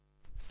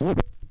One,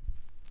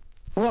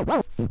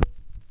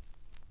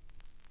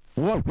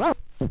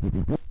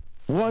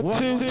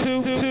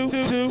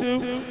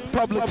 two.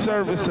 Public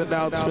service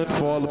announcement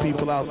for all the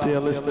people out there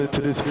listening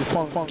to this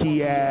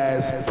funky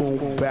ass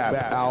boom bap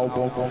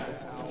album.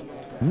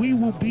 We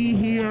will be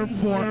here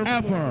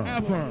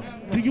forever.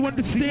 Do you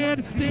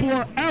understand?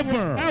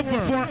 Forever.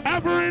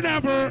 Forever and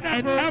ever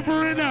and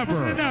ever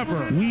and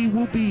ever. We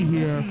will be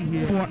here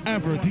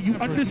forever. Do you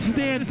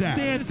understand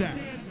that?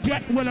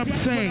 Get what I'm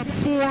saying?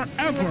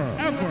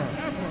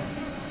 Forever.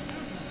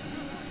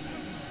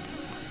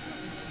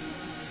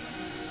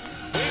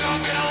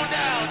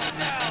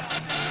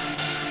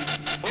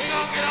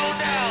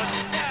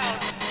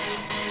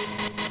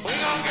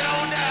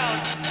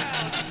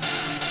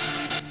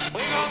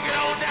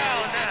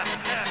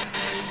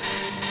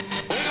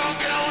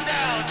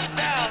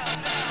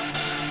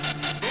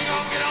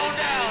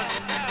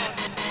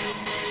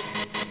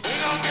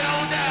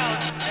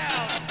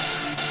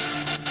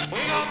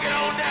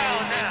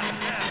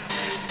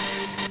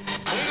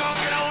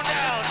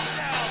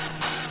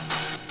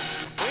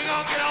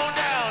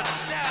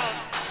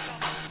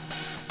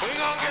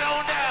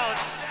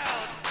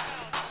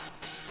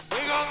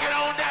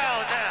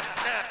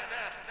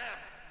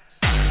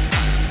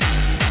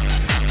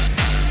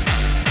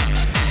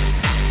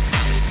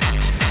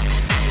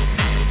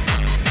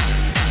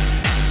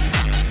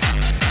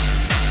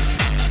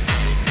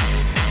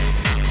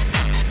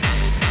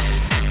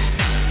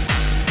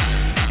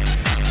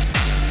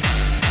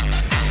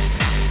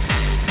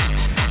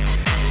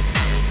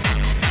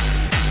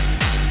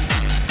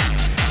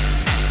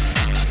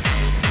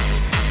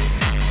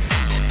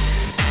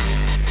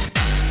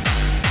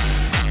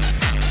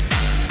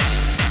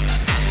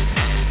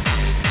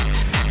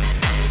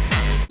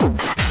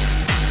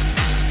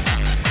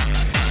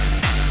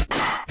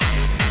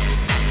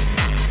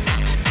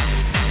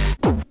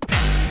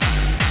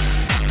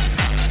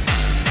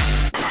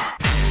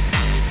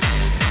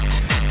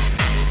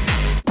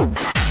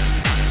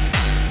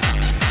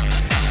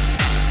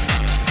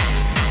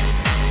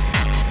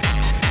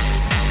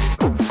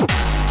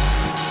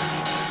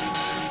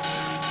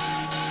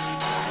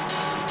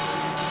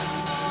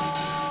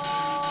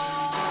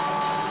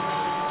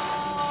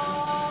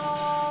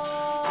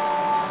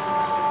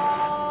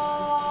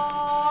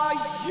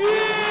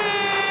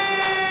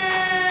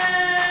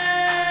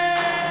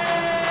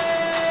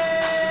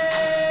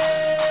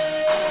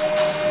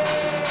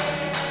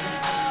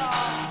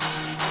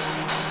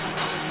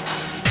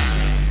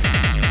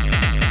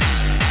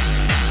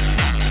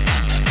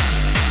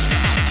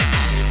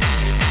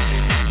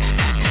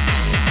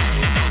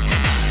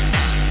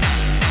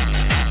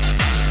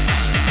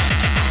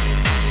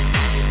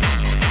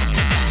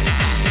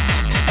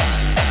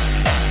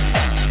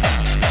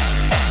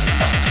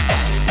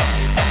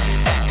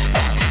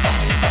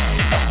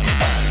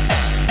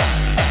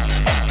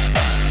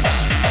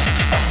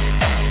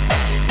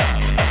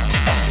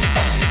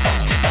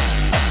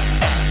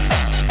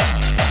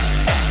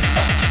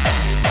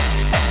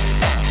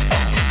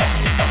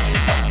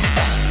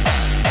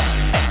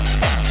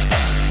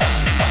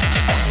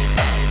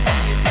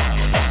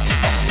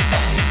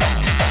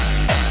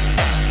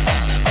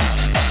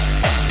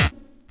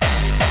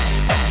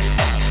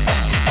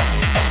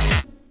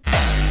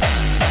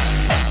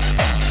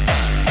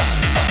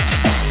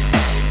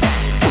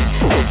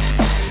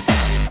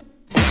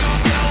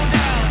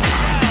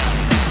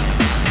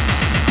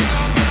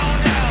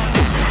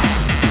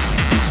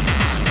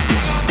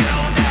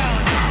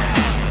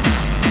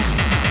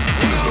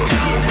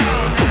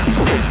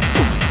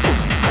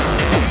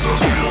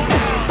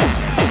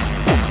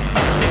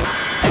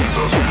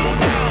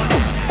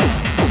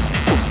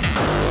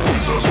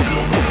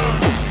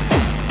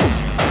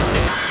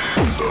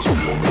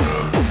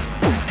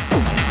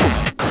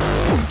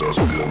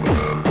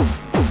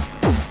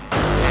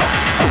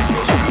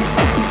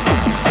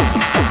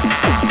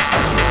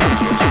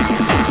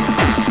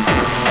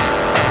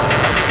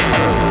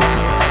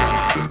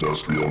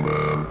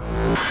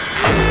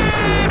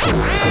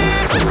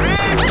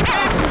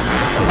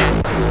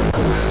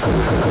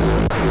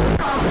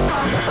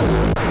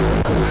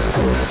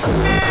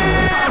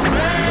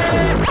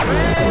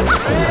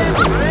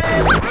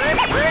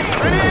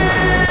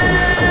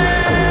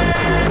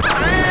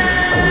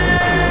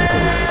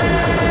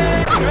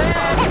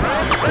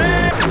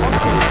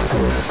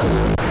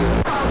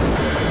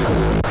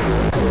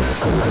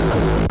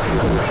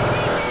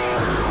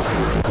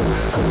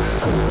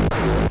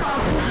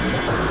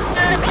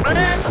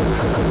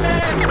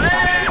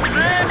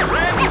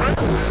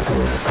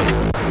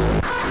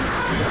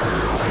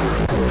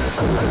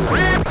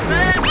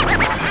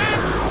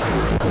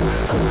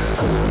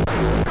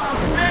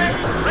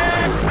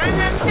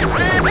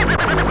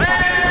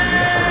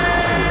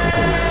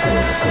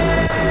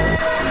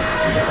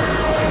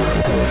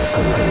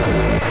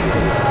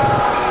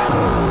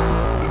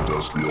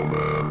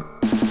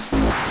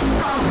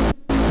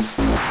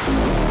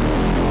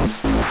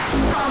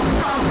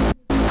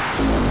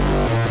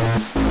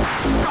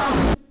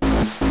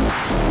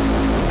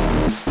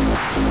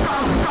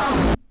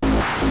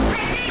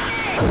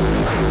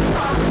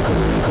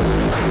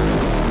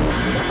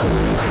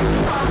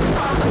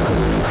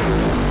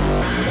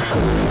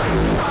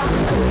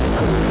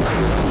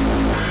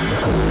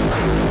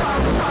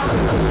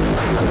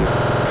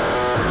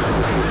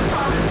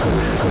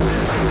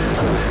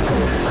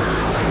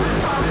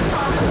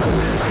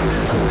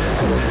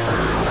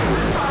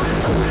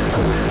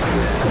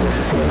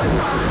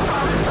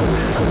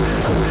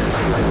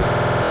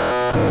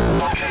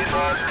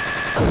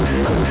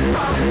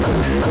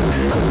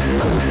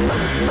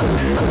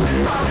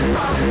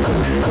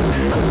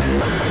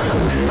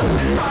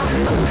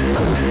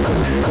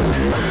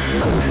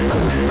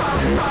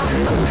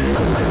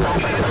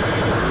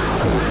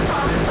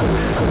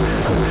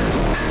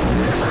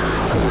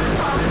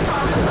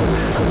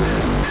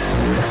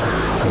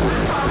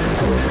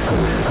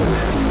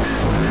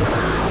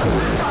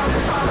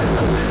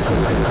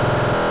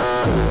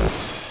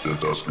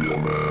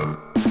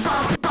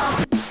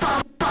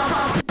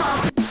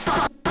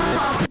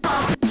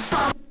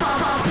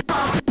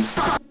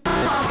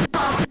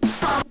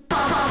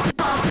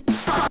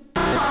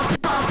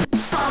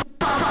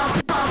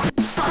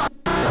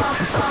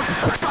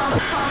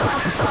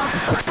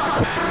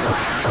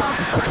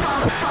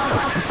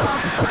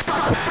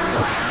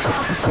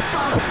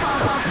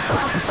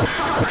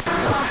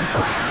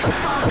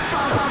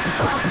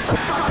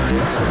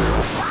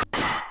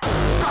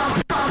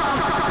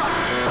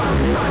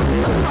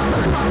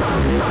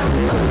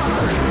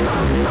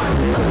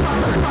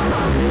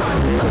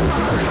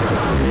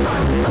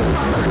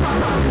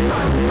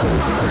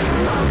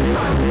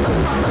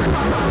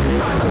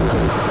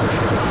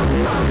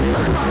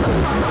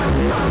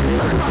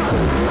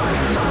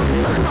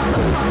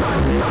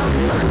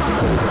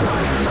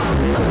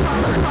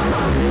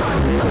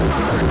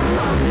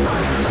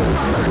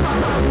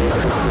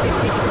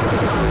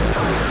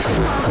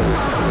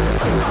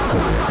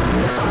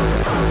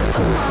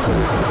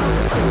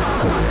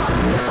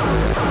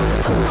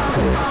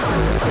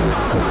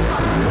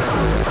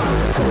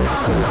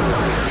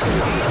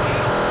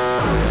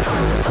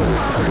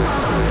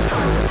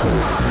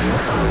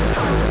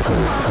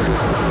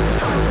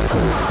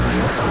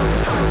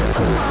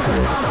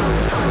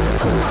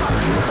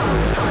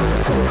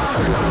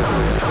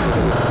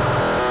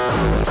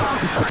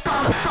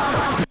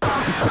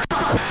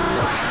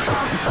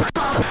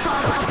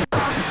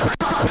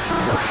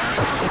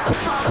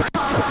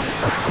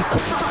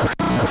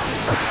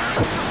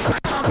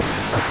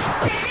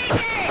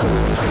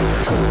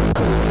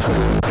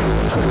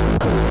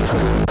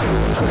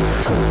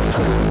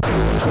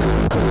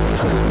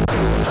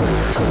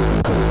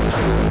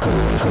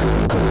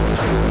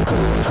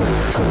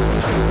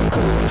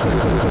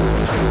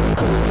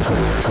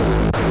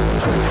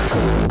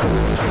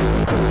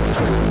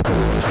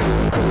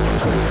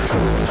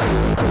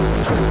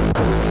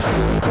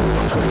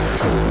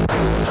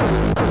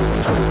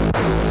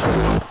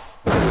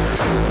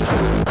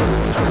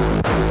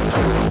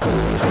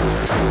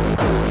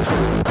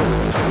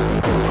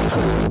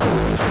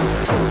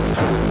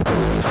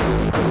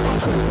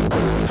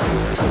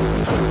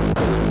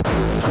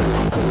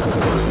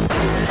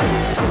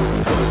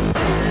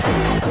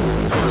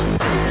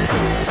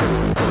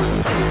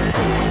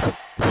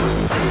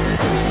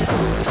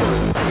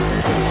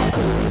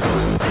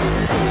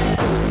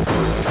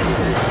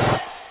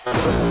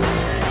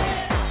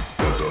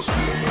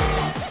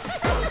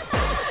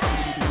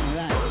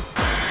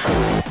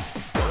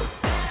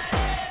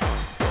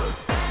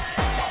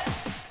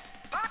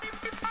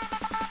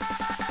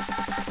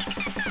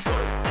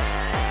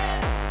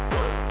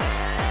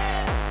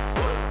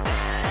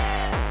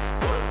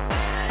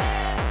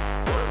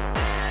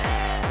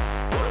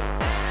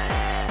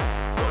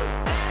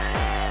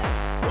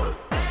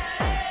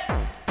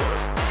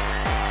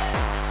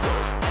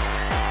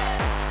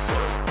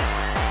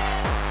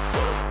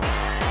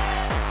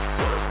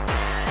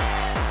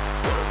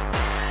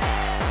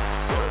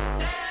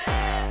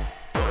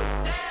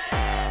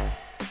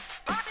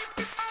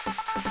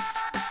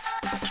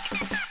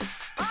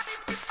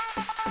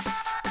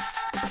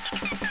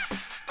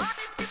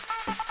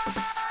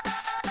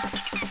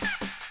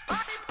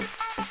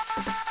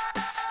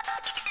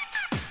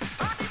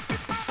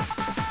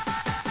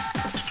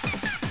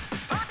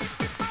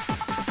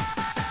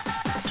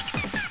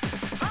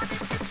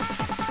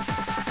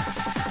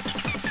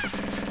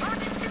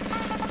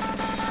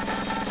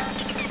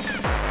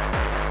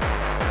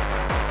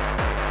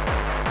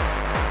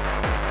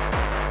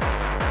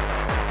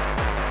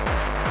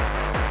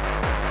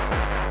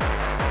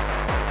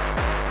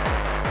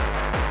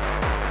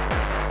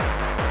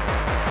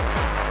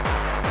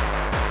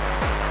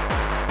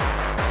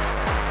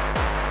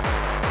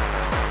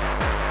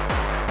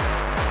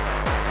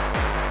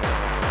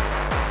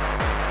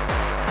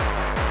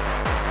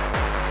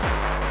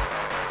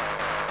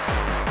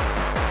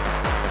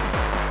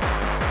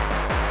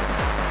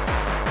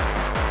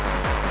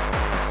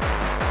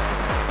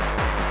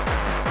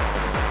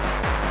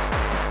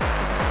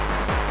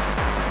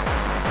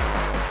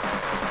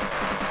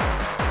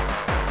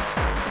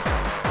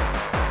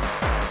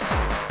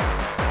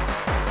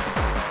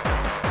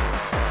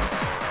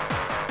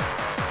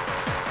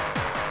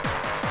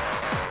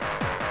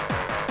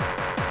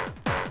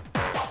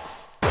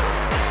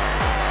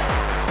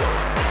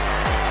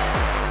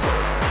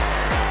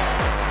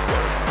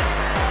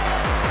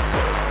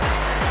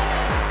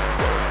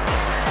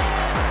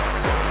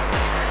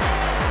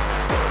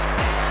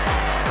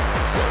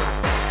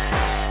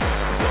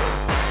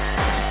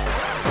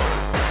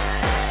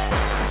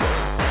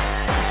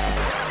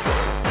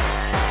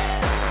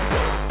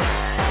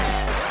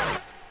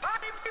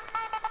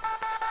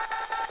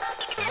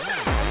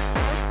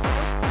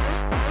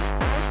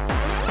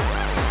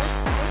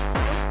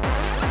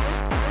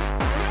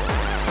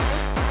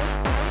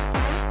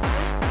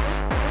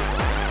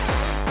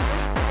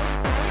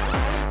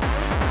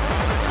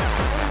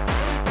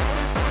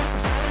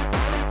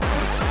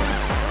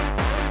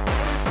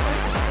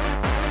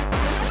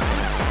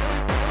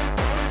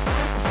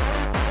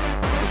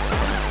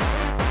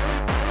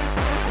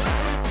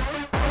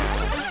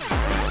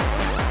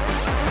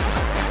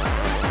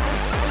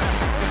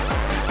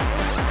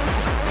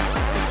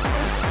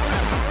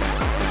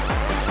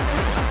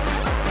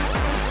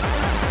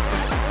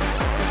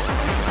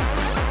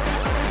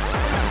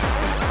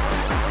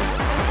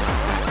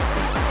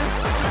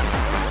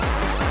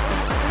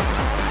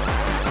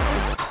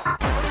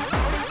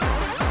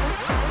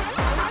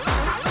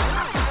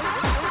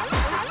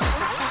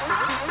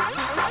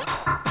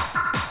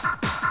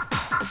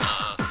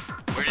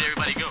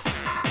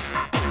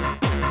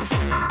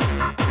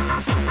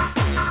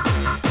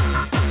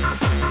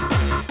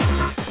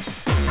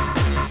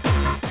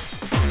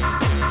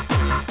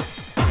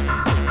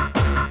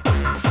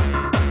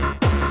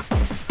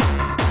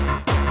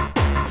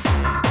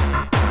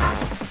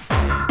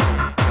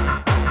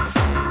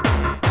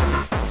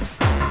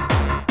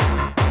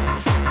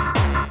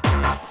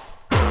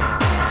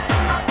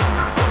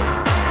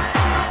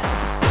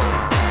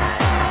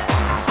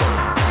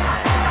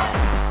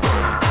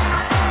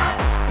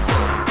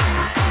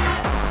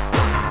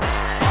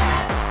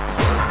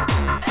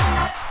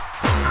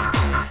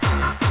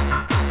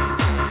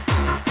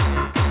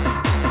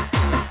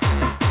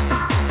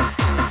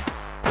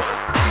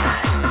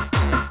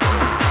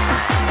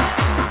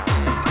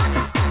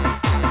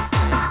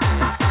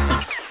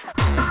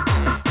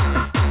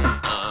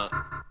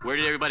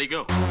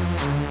 everybody go?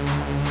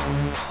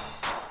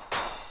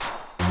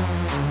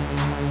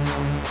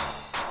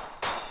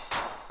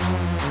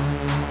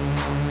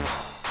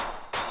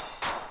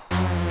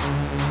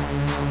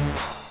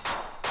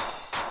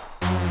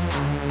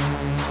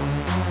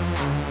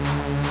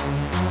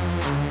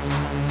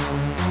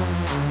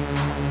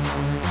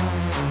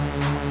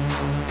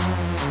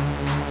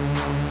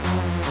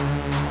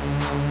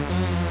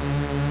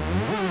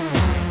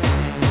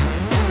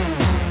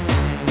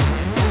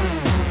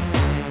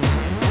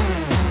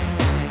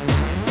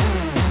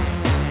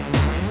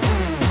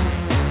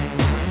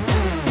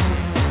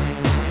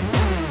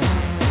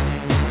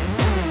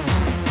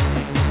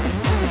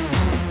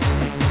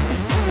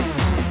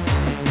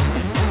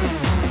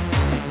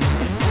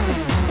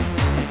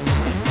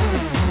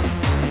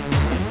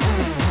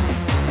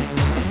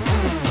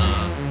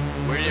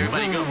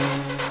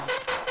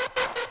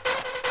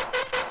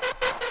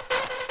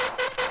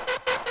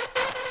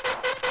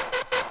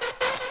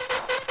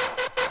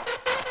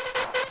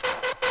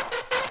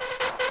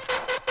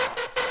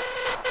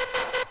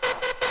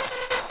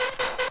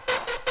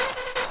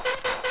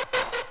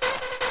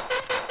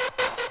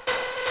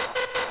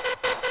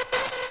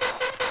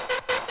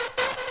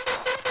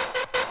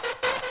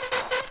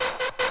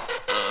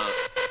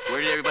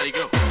 Everybody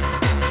go.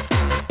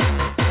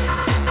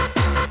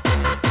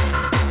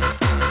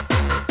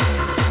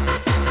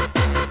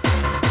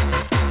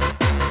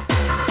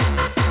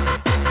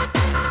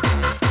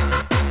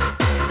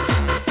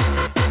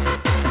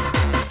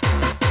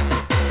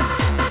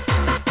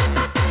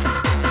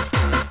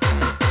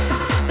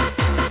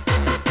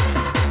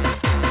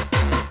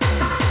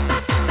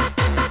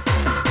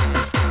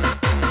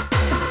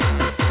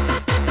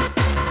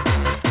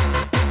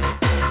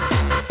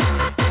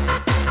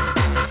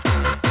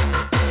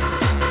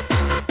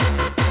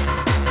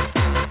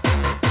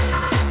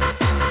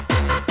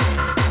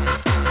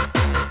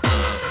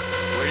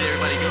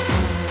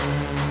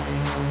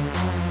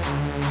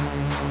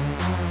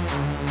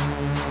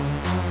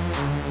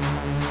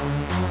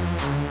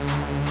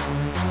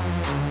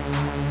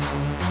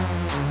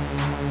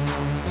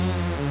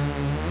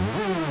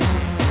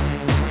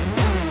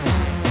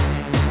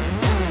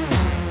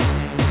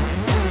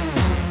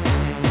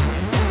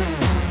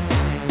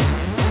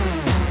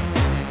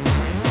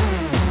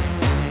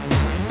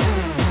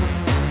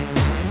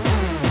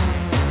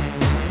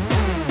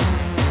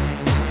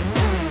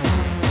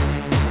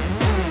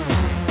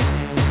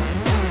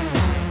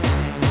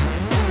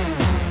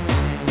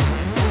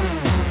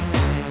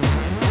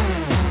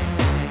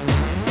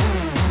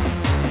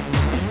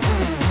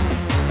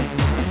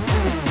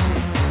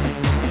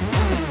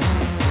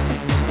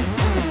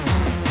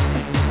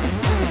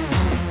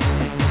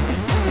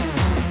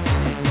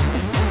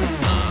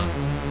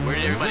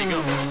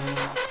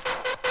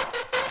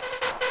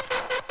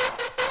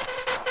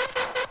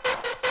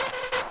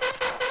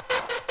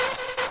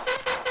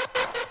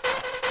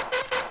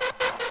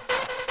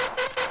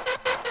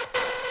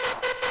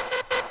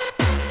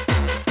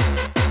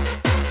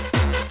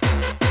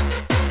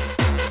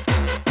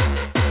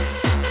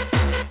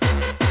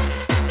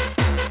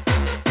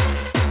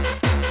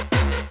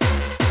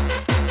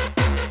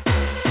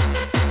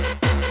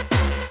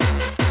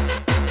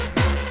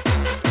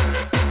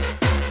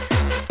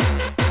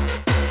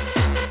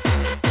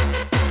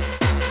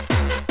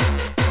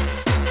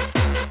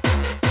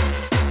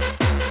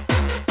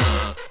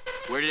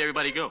 Where did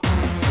everybody go?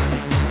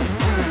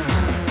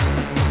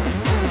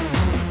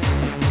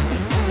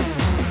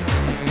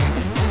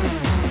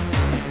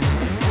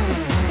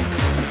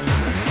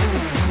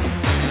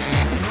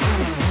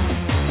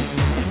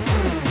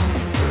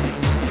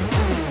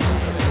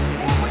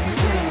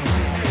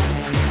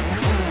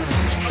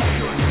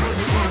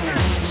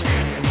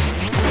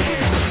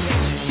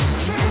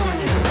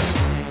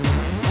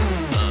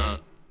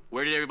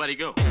 Where did everybody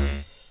go?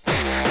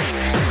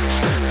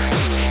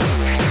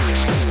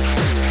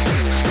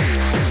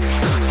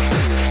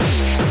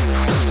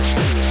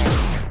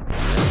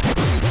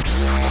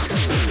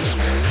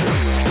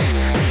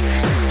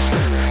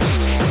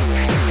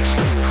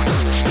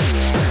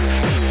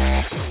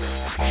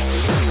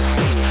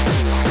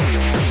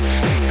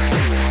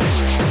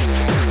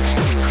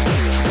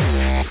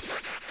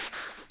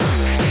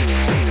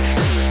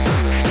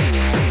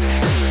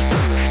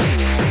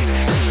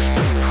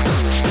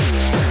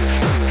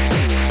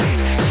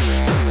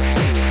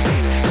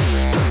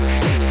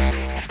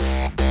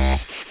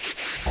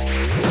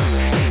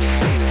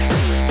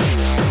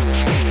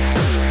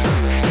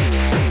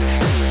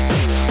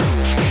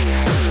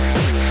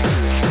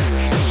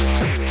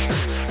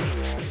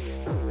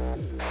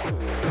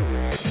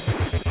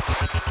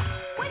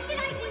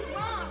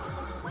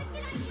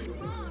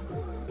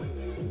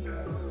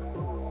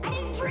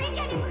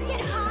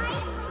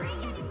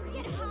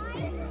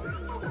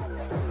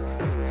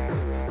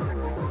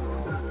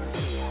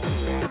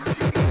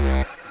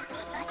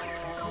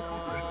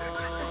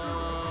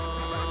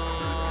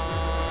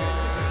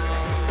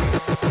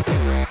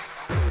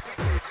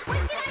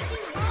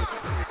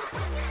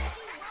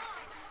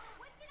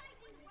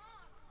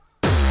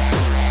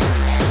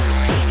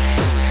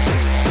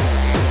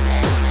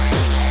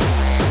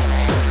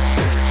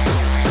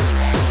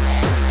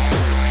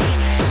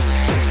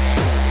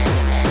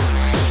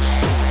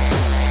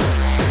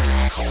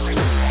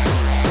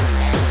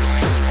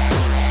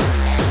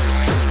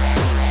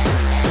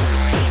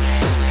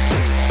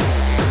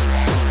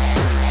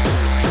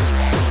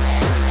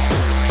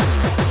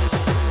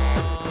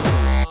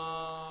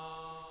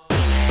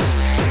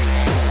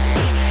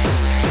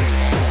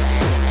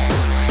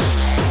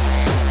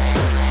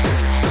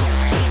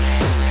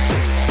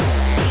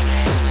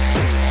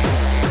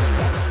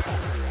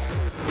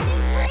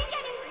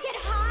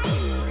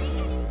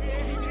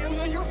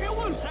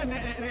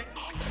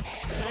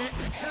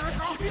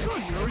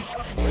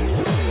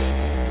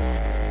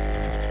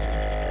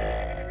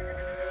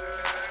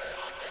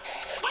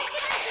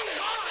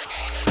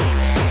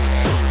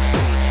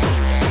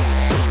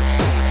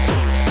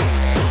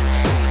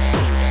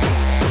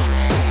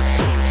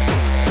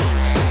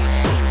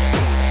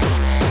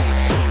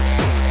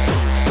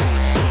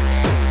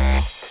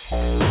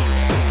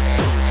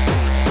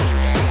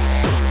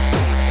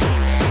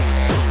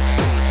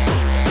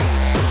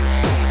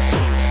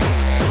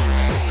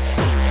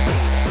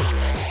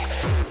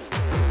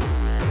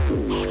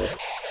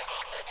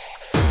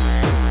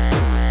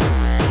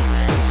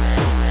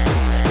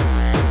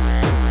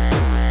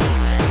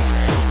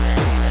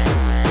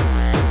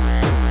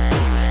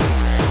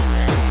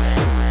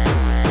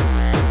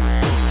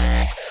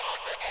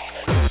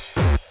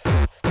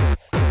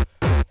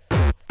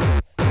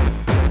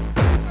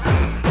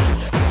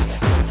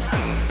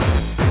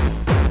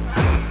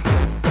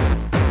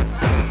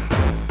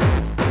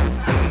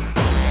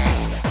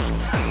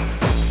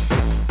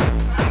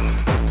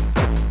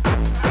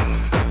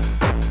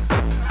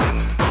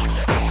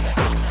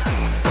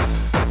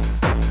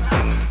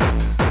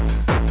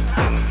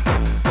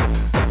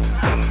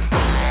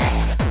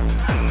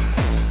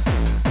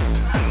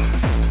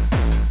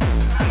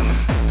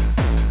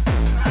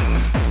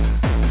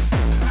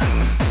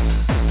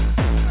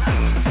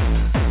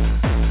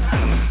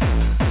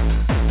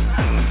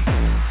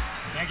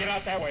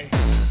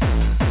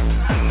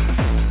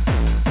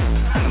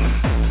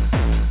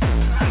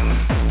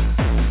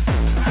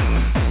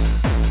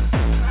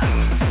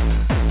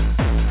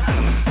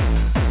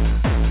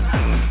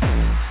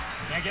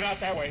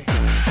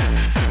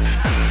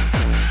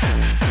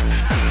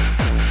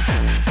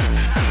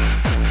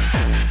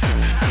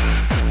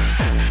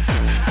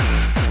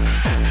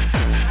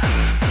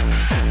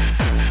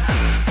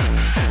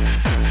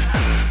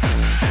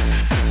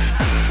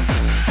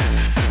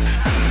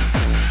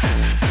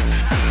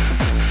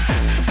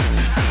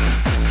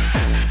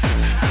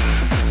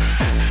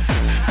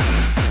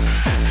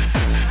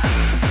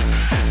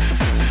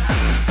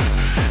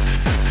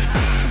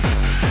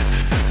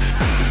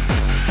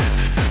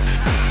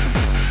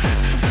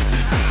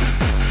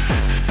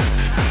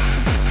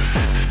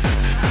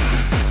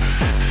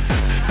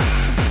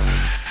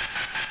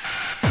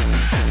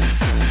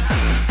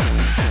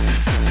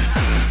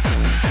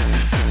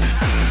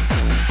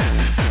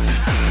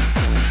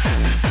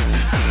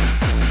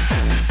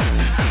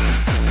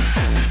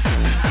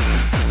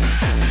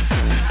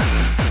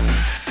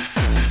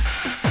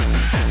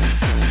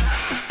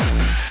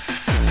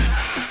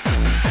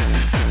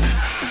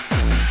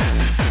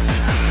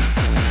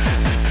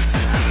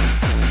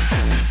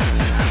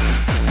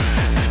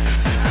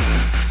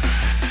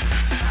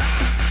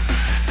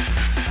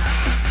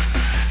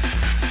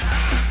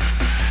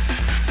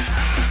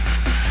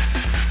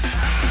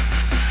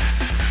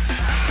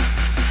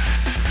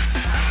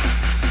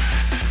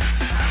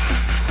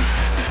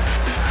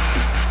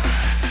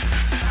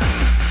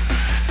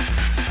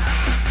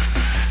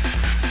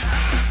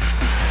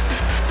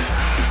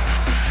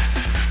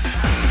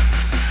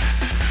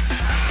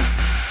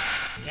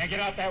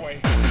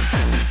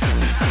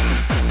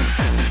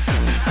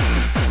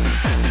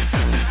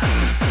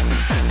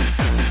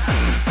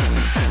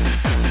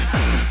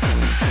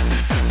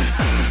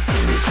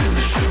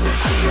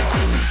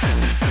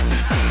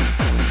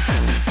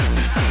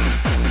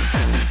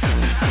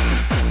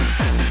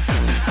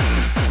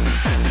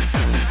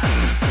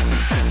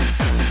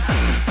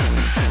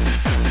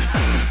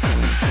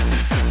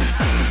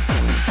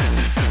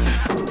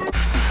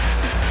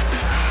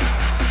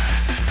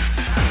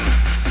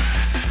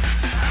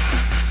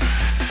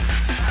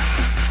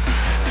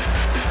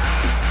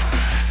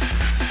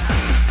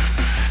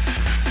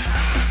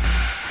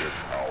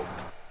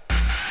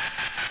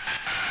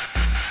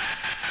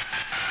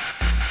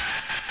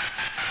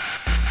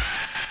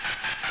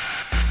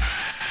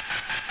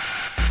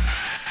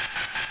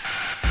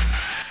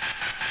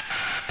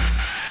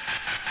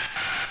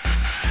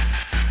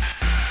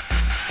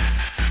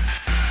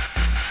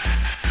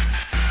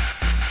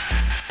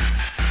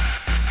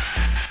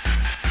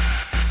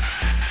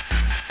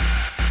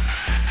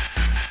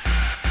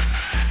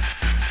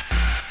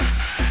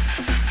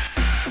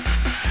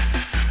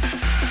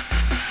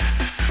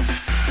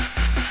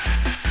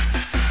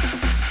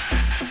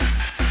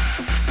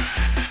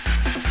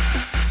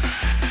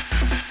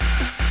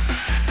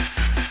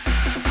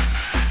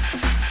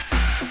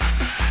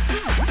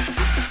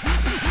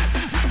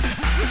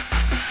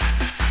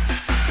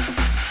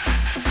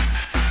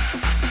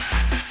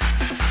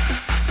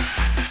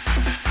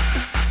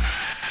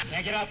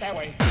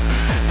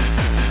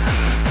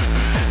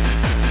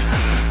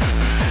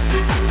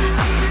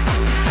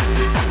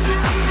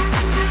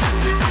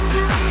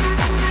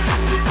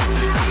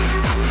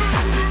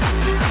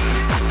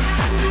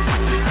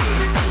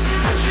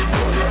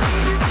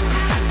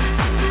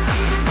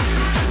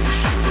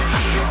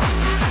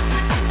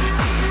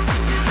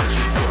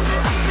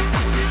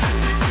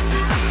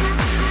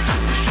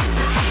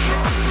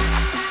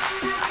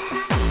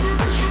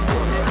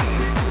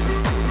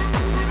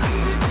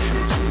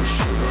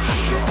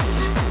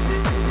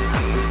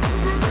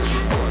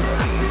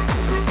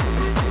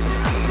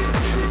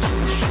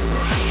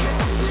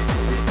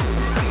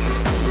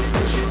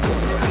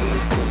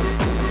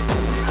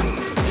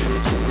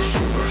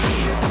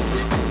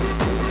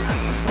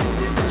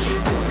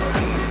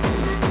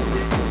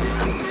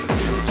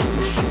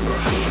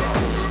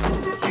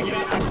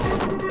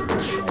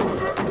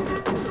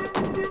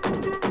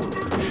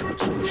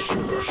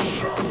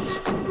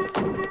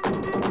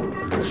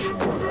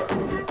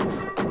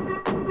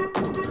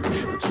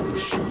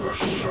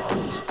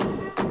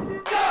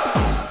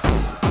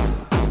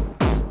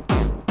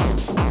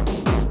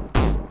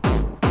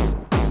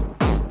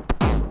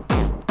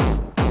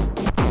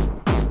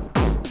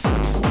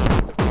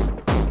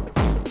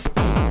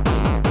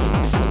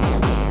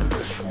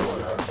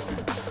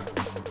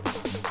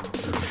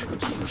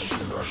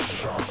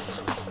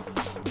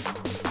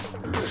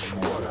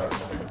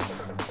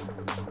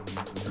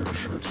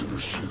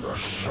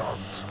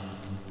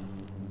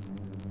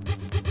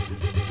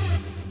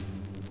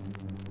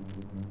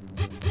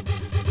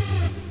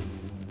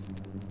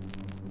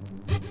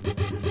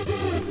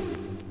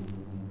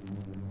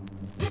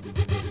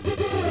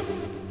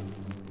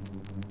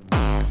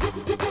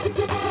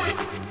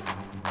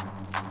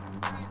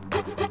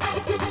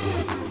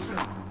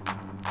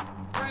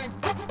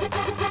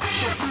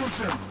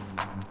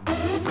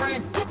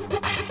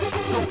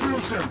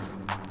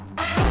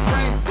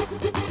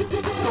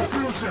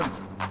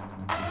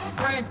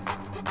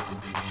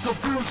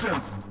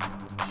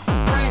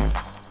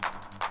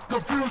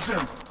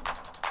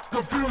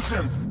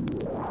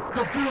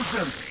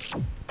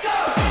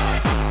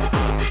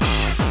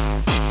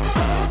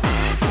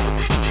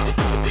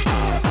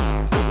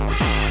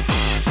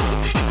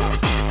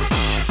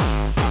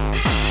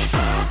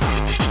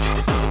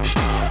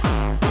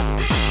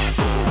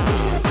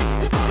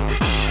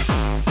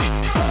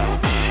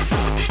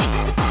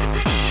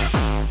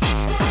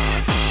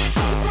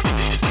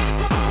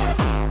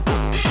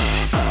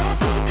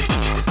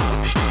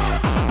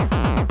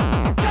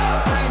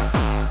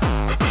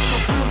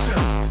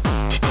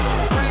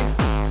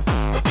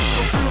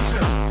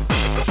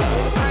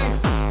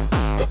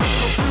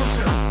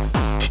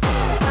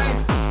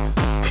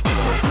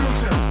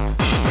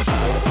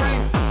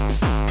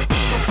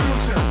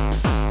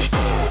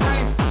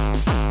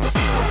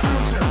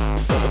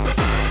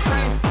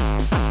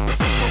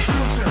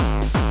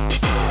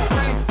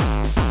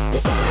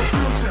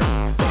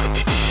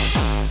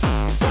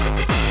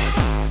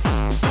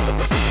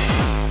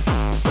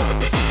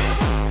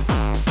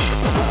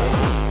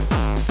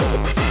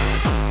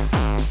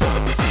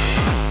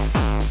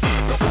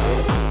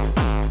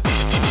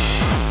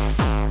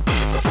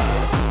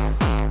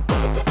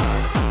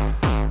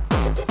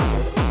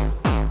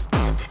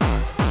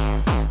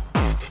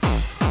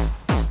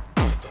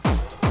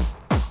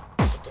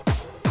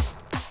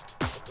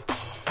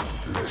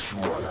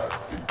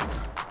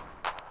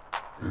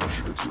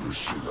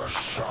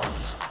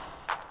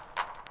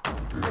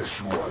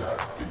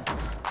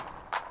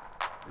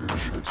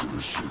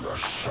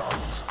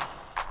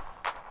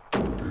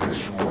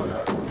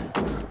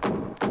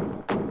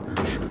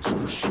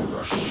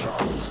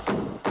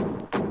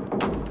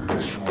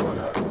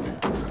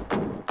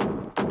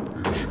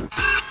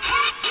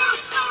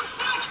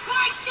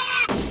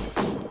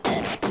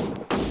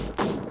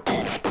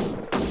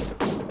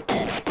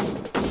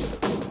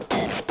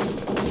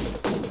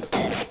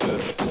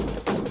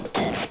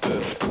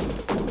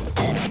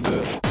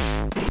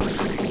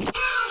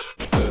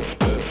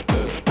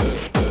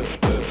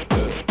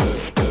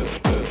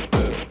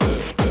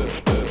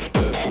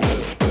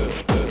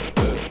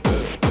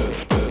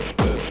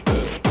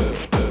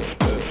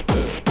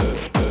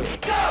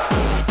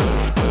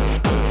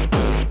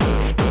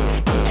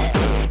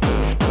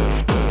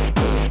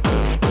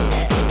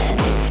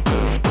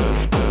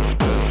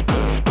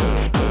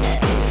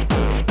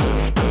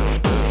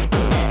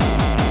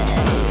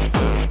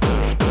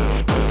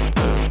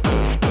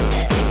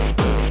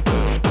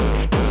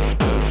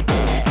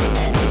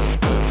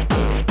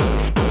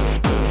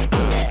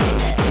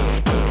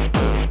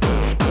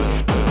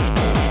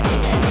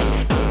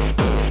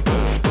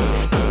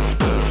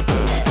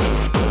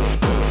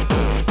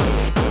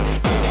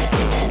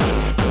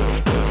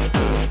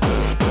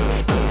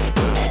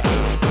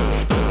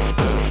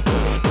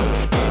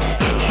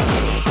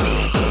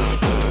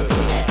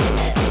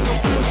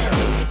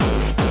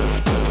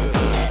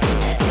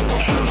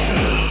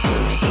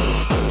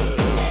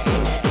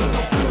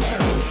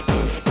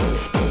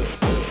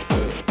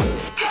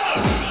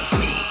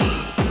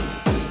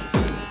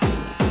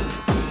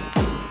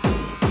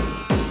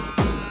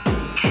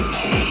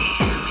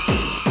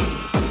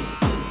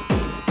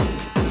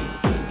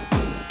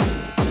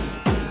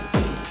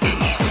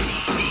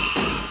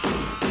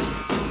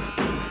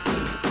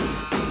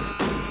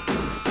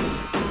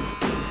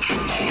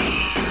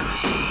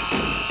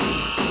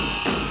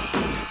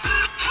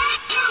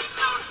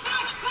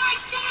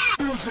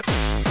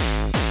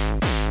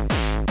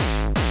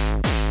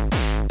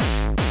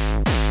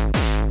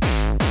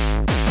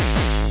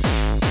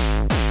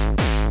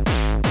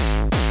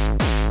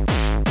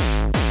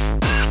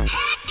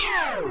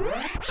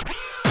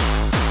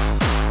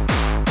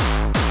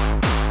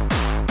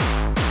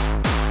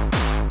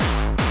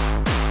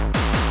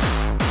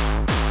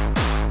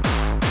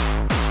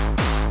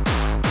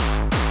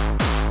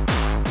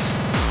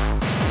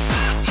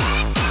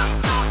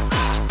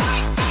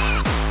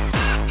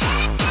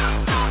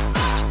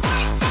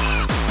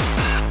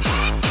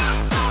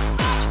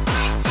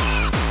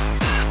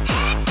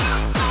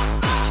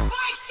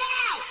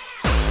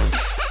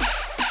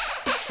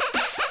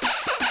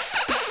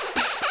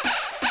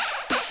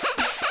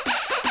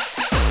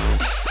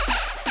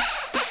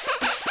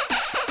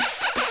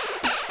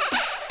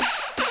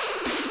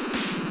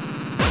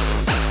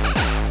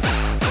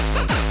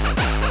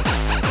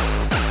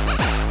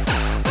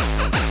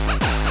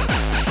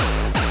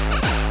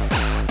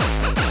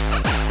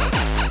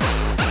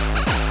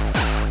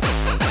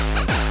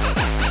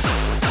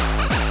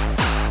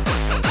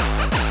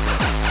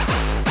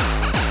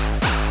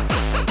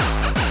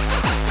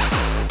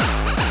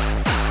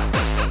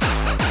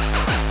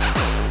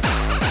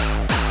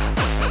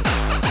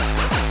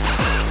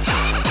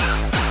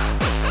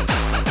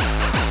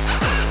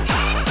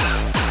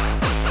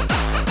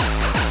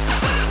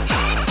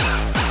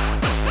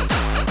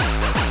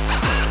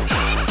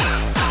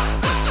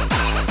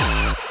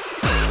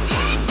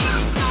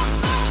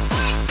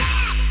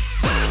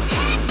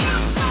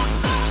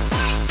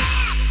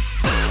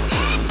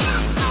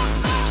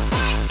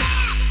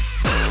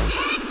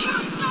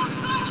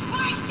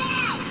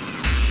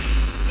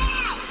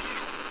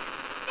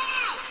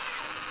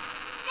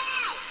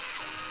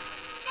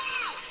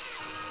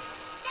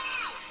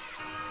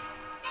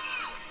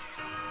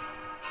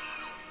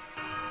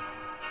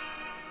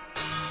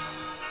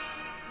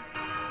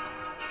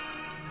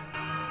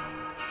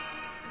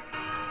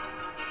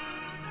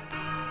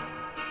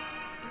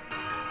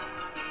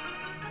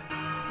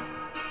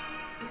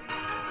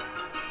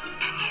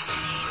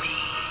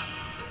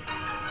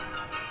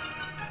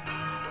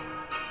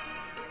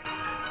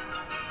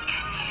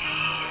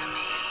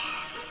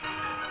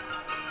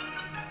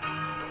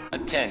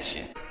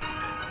 Attention.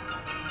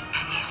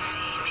 Can you see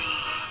me?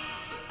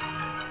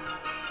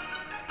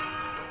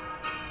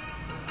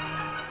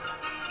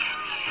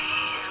 Can you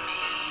hear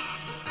me?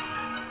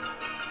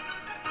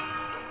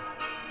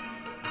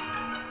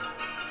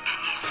 Can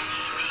you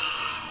see me?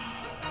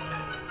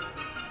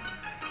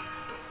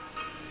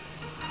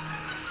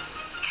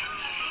 Can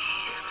you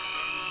hear me?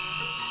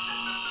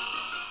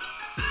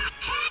 I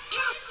can't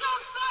do so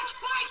much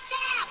right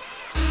now!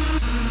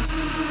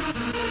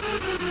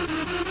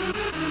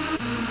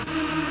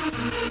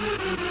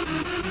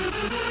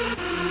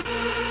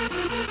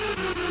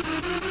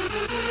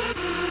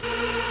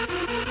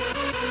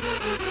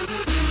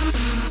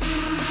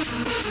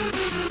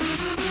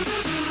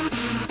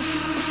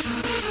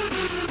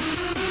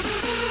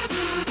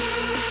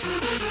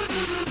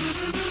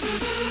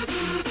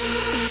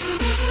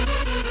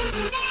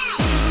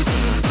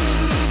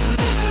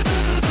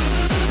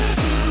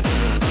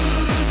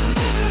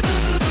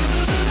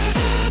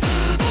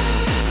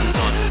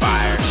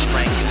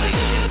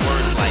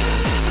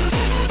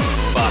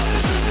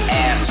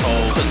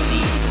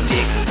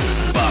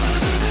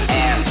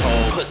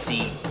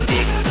 Pussy,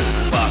 dick,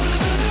 fuck,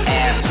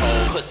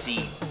 asshole, pussy.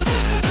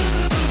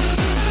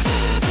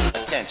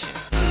 Attention.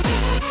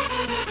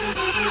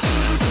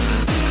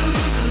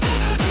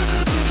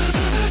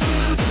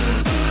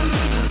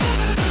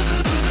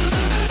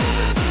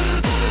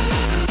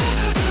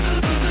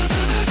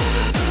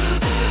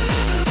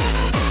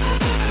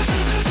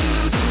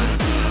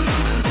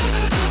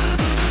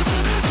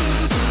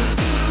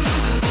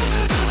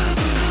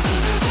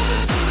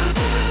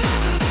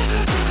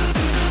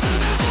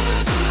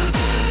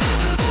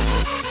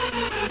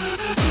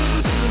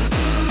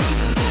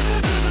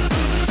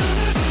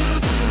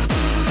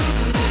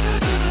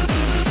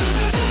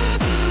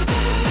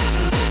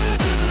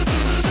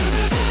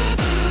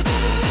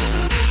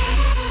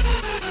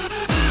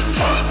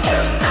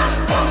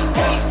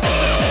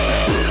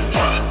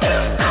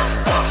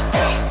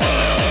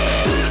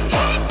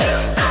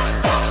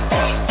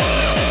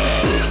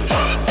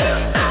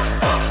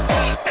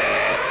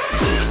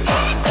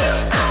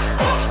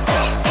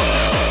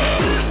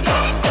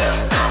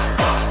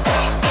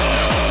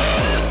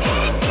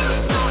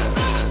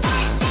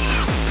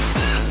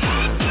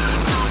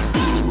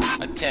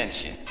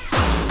 Attention.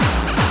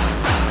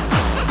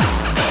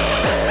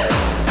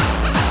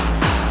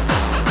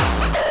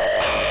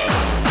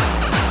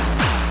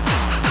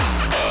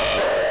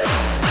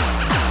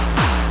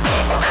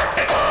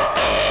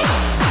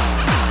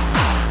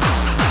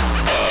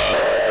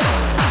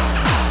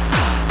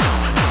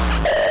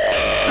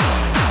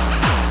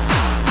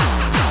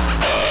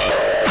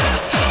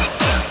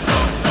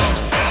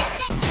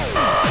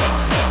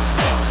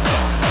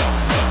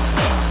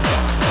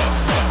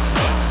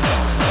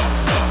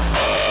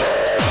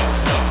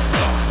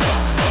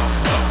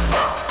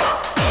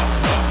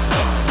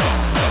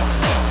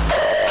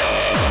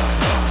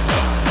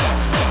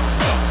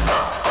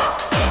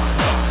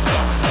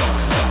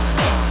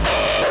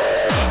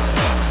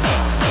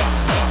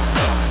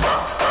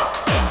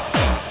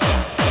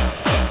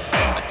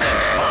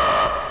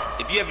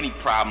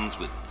 Problems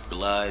with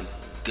blood,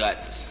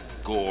 guts,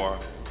 gore,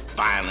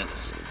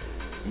 violence,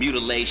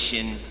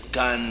 mutilation,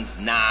 guns,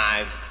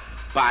 knives,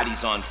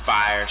 bodies on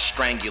fire,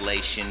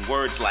 strangulation,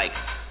 words like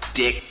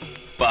dick,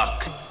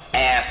 buck,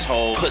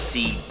 asshole,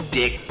 pussy,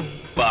 dick,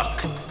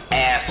 buck,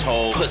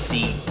 asshole,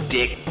 pussy,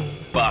 dick,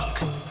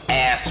 buck,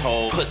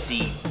 asshole,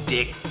 pussy,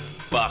 dick,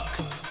 buck,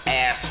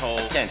 asshole.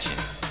 Attention.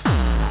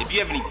 If you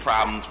have any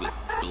problems with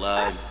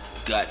blood,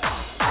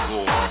 guts,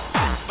 gore,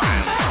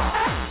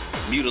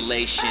 violence,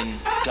 mutilation,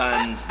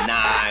 guns,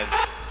 knives,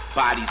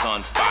 bodies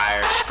on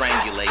fire,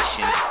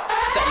 strangulation,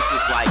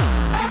 sentences like,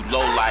 you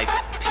low-life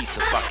piece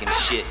of fucking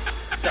shit.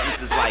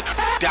 Sentences like,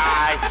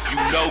 die, you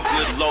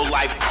no-good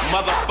low-life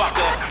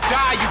motherfucker.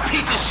 Die, you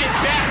piece of shit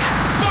bastard.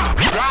 Fuck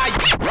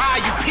you. Die,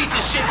 you piece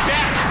of shit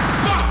bastard.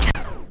 Fuck you.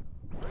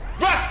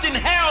 Rust in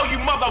hell, you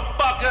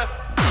motherfucker.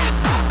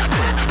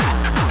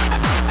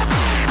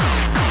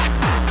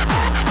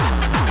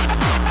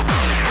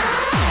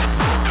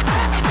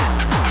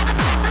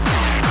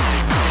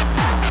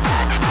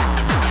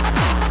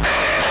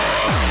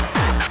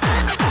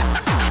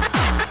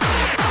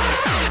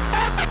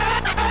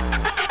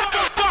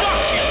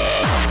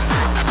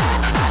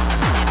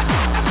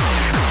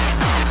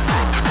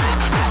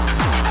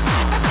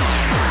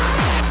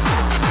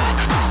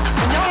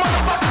 Y'all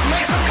motherfuckers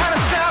make some kind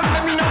of sound and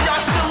let me know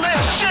y'all still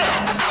live. Shit!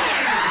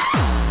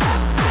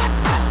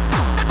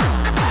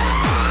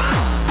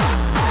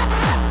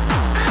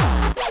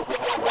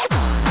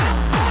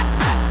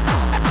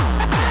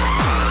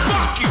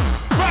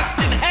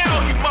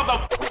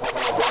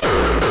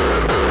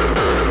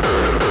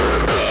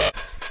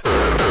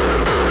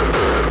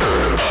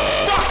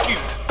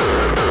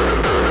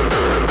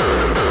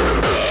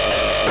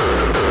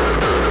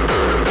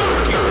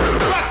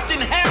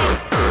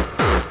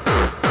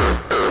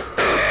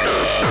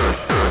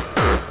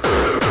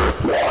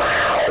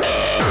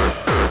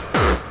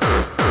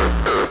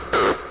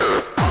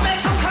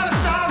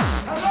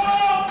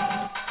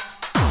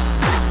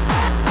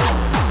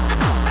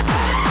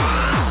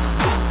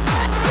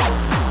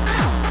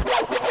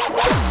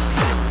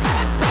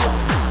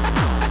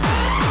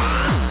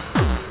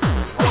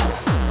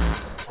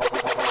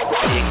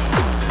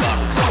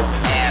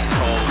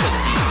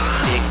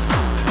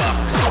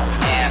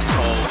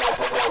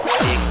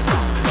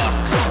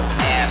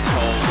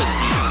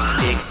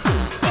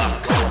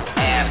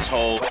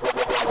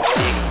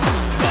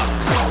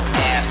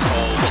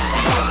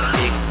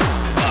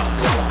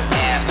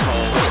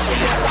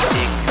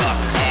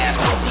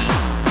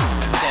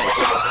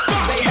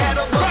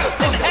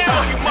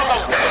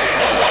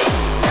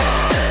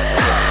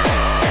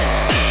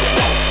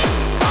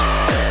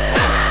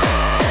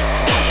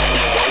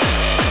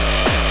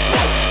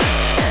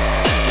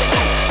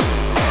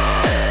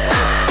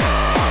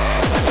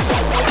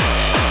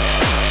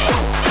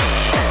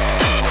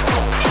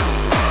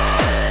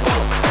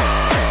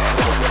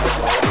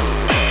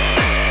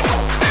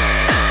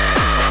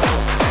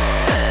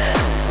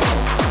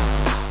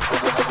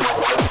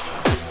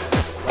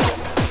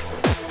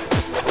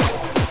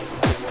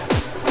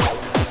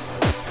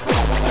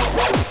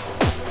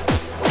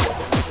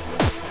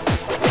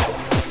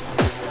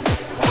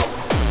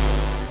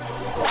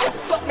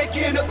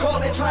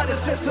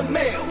 some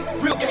mail.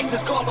 Real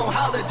gangsters call on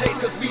holidays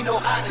cause we know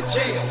how to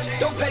jail.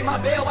 Don't pay my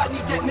bail, I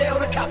need that mail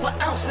to cop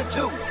an ounce or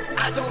two.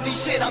 I don't need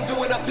shit, I'm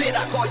doing a bit,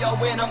 I call y'all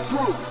when I'm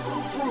through.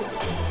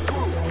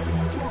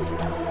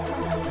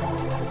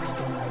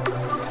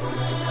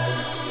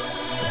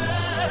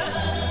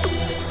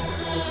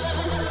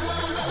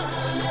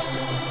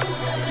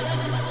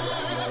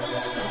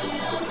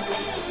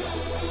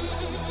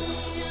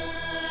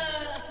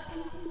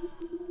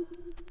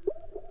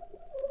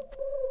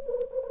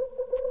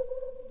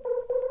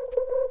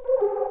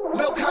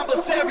 No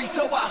commissary,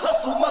 so I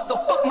hustle,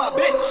 motherfuck my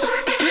bitch.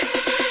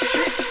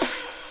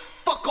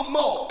 Fuck 'em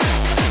all.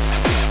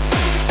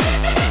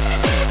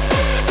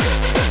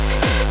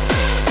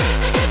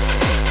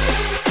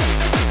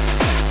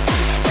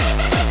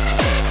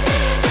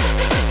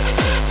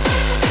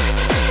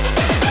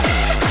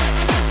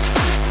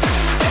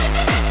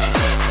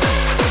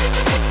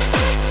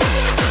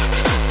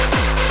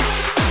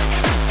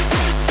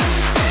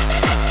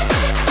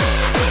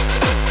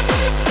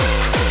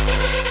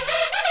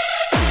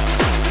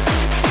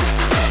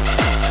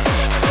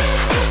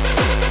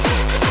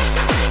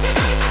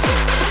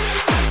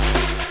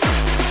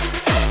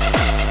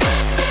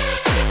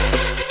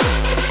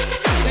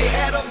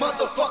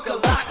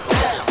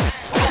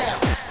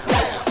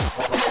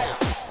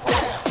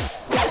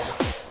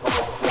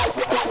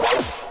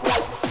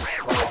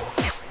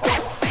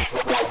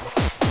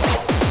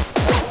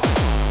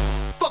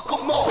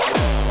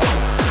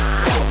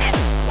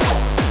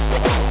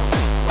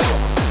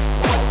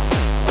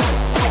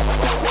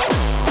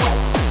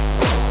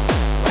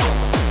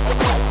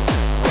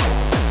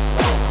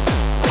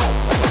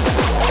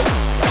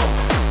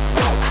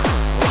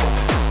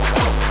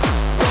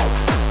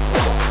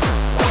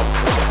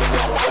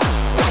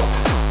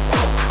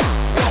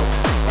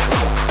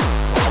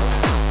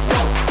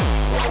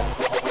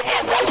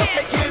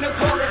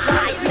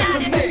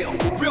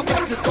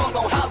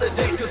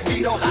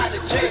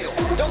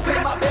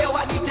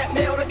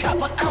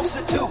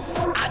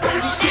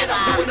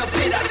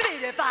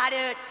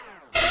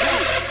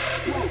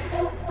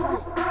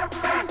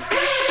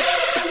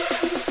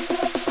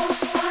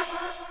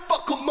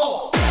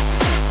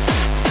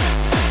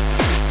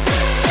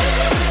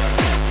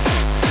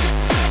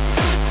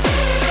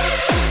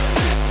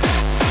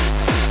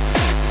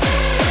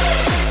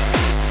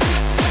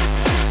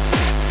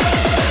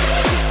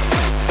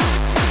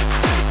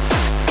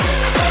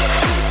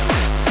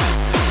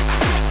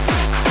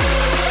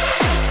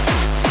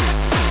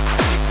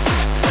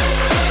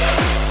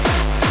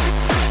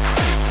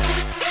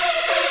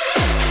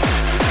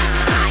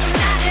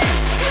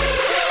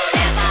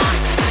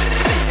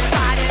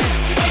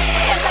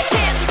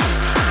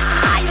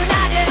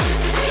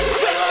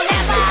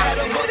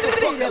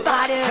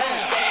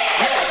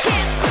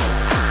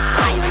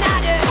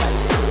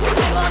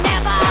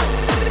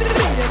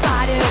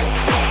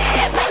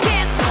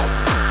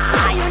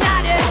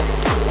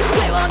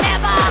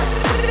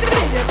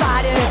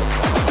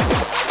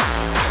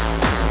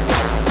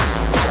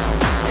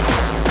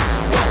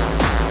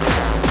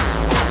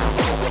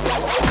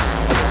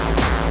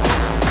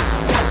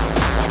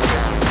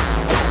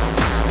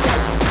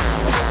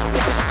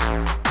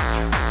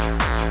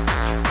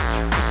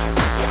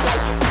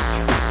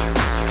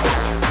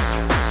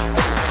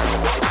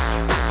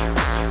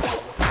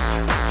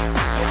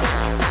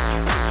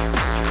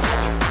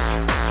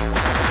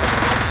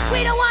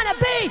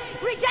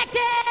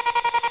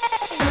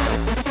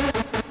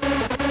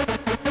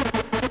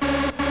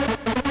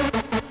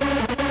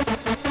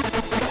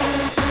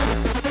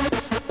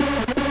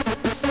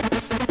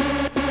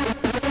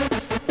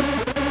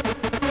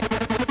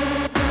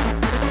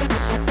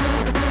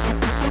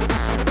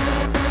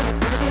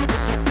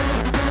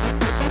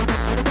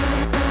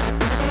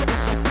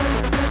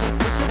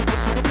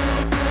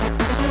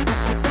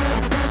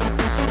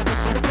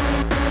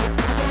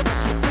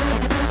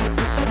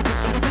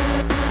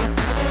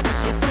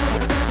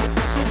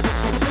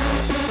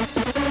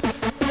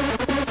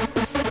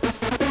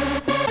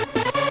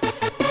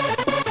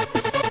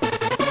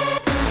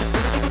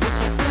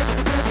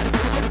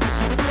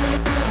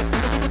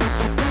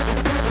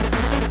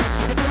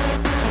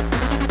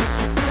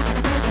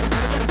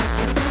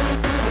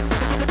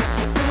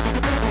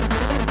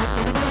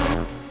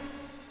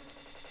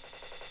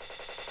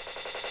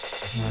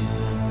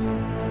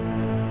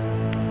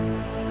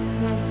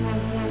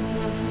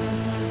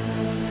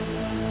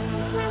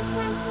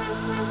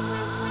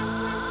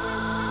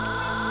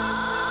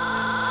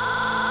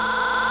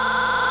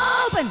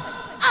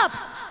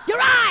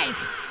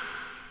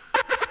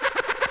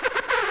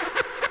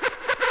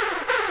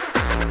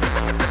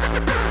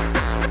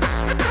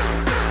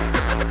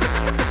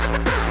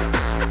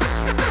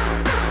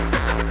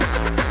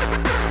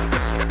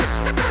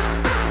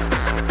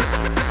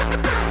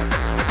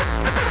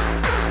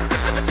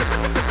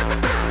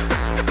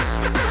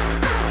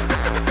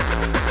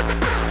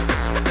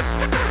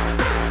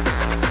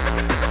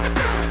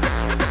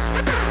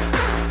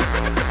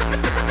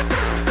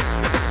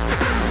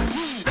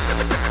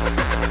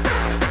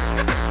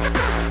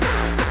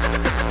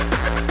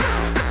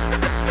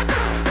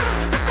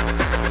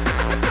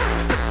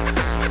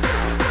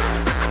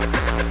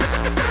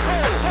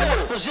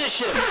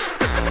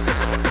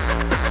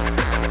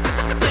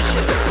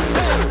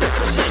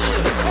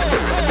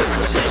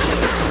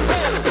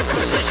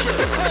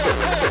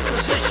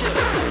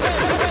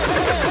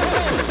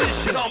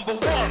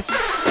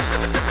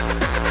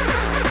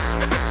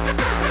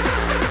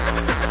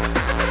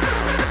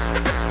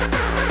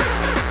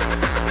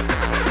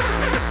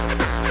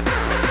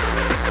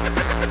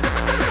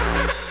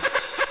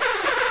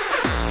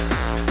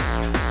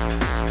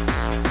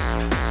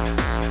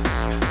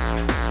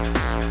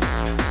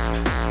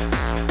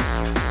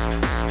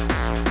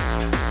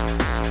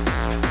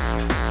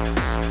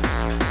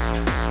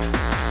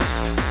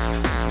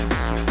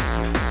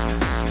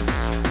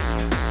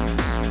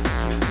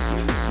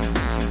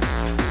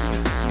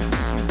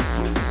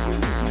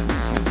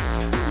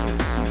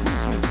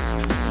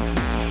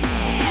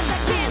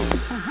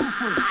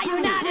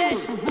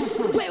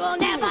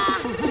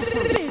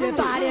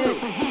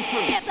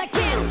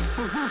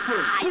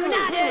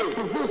 We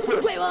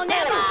will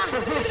never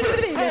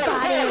be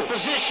divided.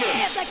 Position.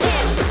 It's a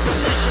kiss.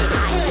 Position.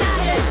 I got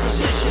it.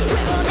 Position.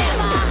 We will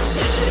never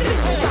Position. be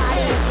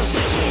divided.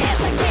 Position. It's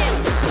a kiss.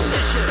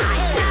 Position.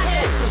 I got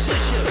it.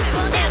 Position. We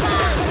will never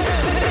be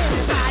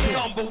divided.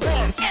 Number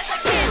one. It's a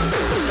kiss.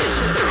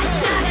 Position. I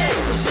got it.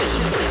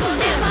 Position. We will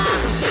never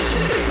Position.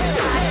 be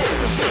divided.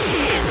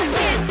 Position. It's a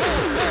kiss.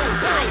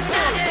 I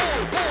got it.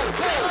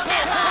 We will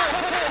never.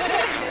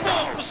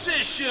 Full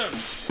position.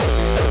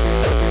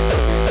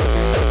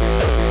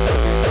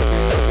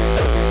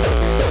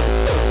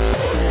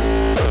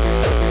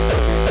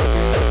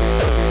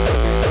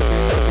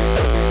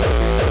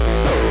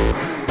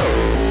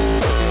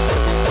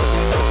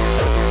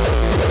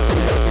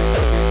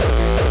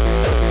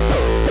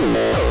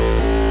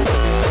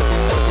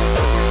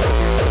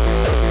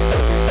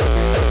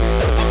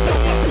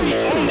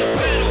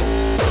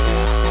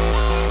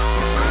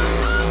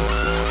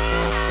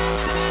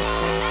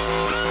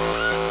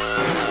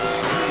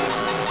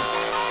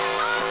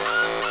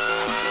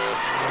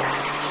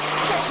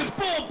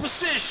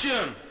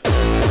 Position.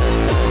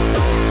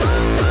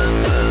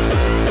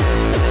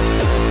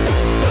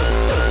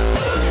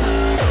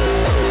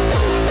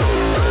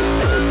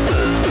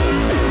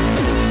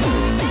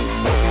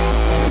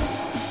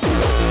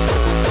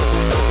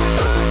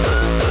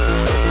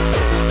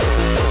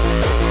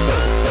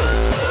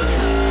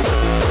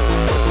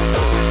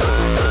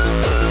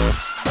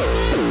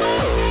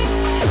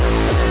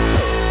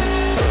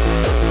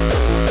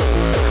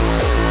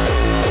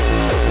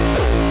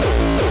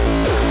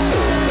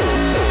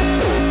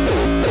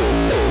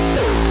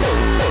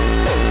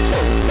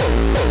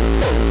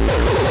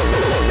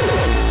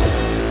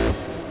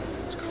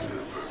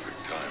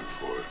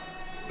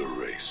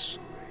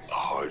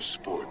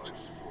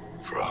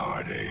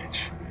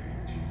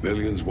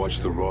 Millions watch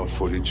the raw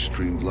footage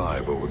streamed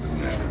live over the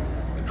net.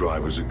 The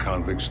drivers are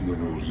convicts and the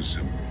rules are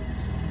simple.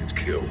 It's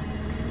kill.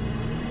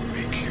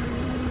 Be killed.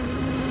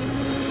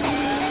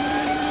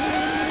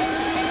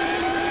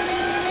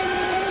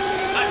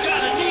 I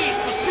got a need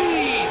for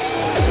speed.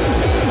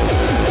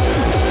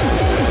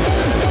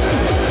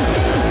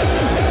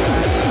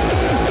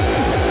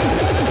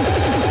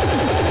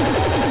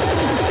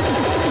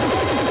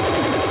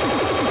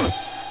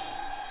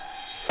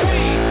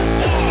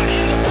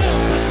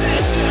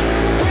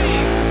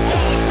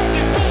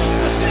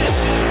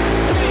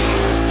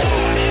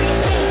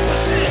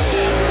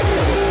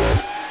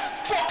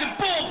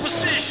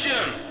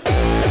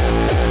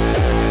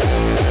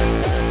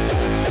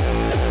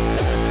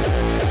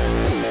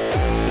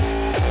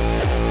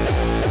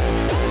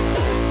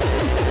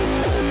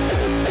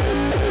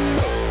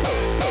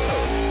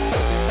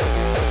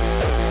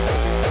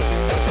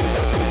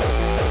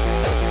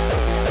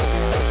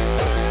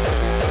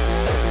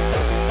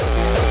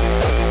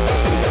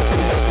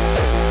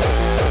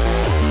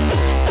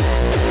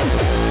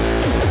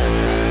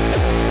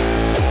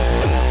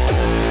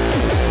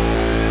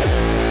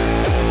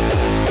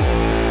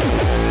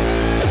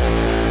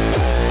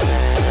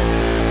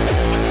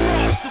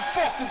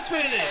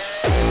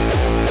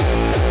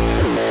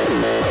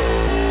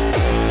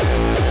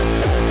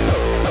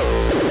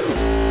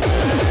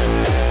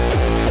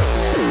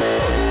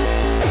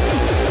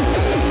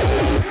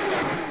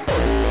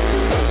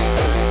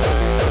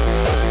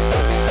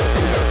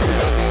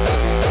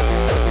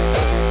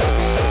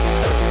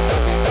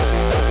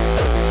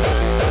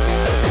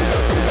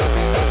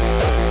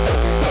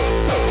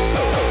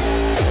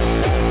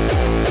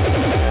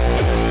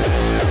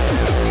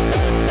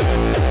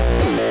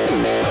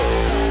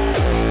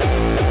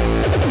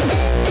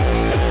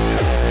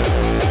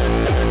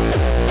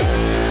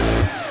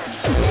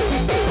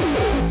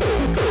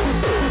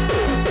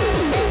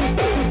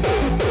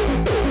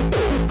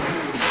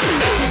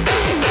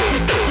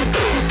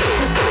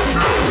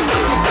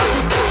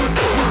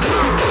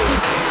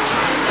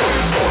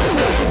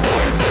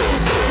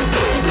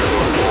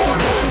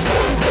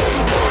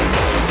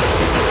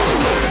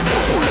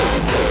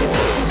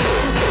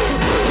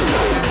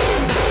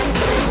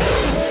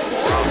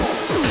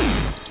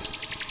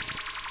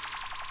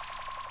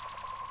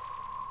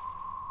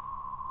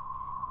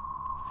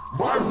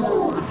 My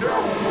world, the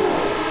devil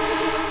world.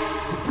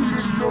 The beat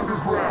of the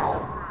underground.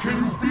 Can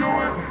you feel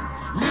it?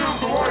 Live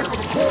the life of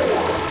the poor.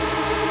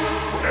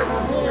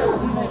 Forevermore,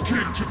 we will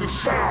kick to the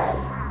sound.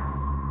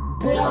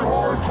 Born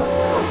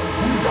hardcore,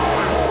 we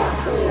die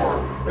hardcore.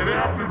 And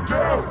after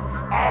death,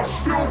 I'll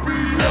still be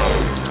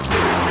yelling.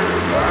 Make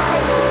it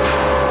louder.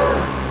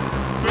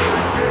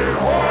 Make it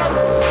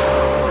harder.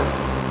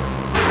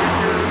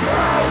 Make it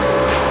louder.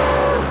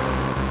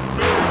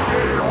 Make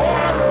it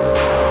harder.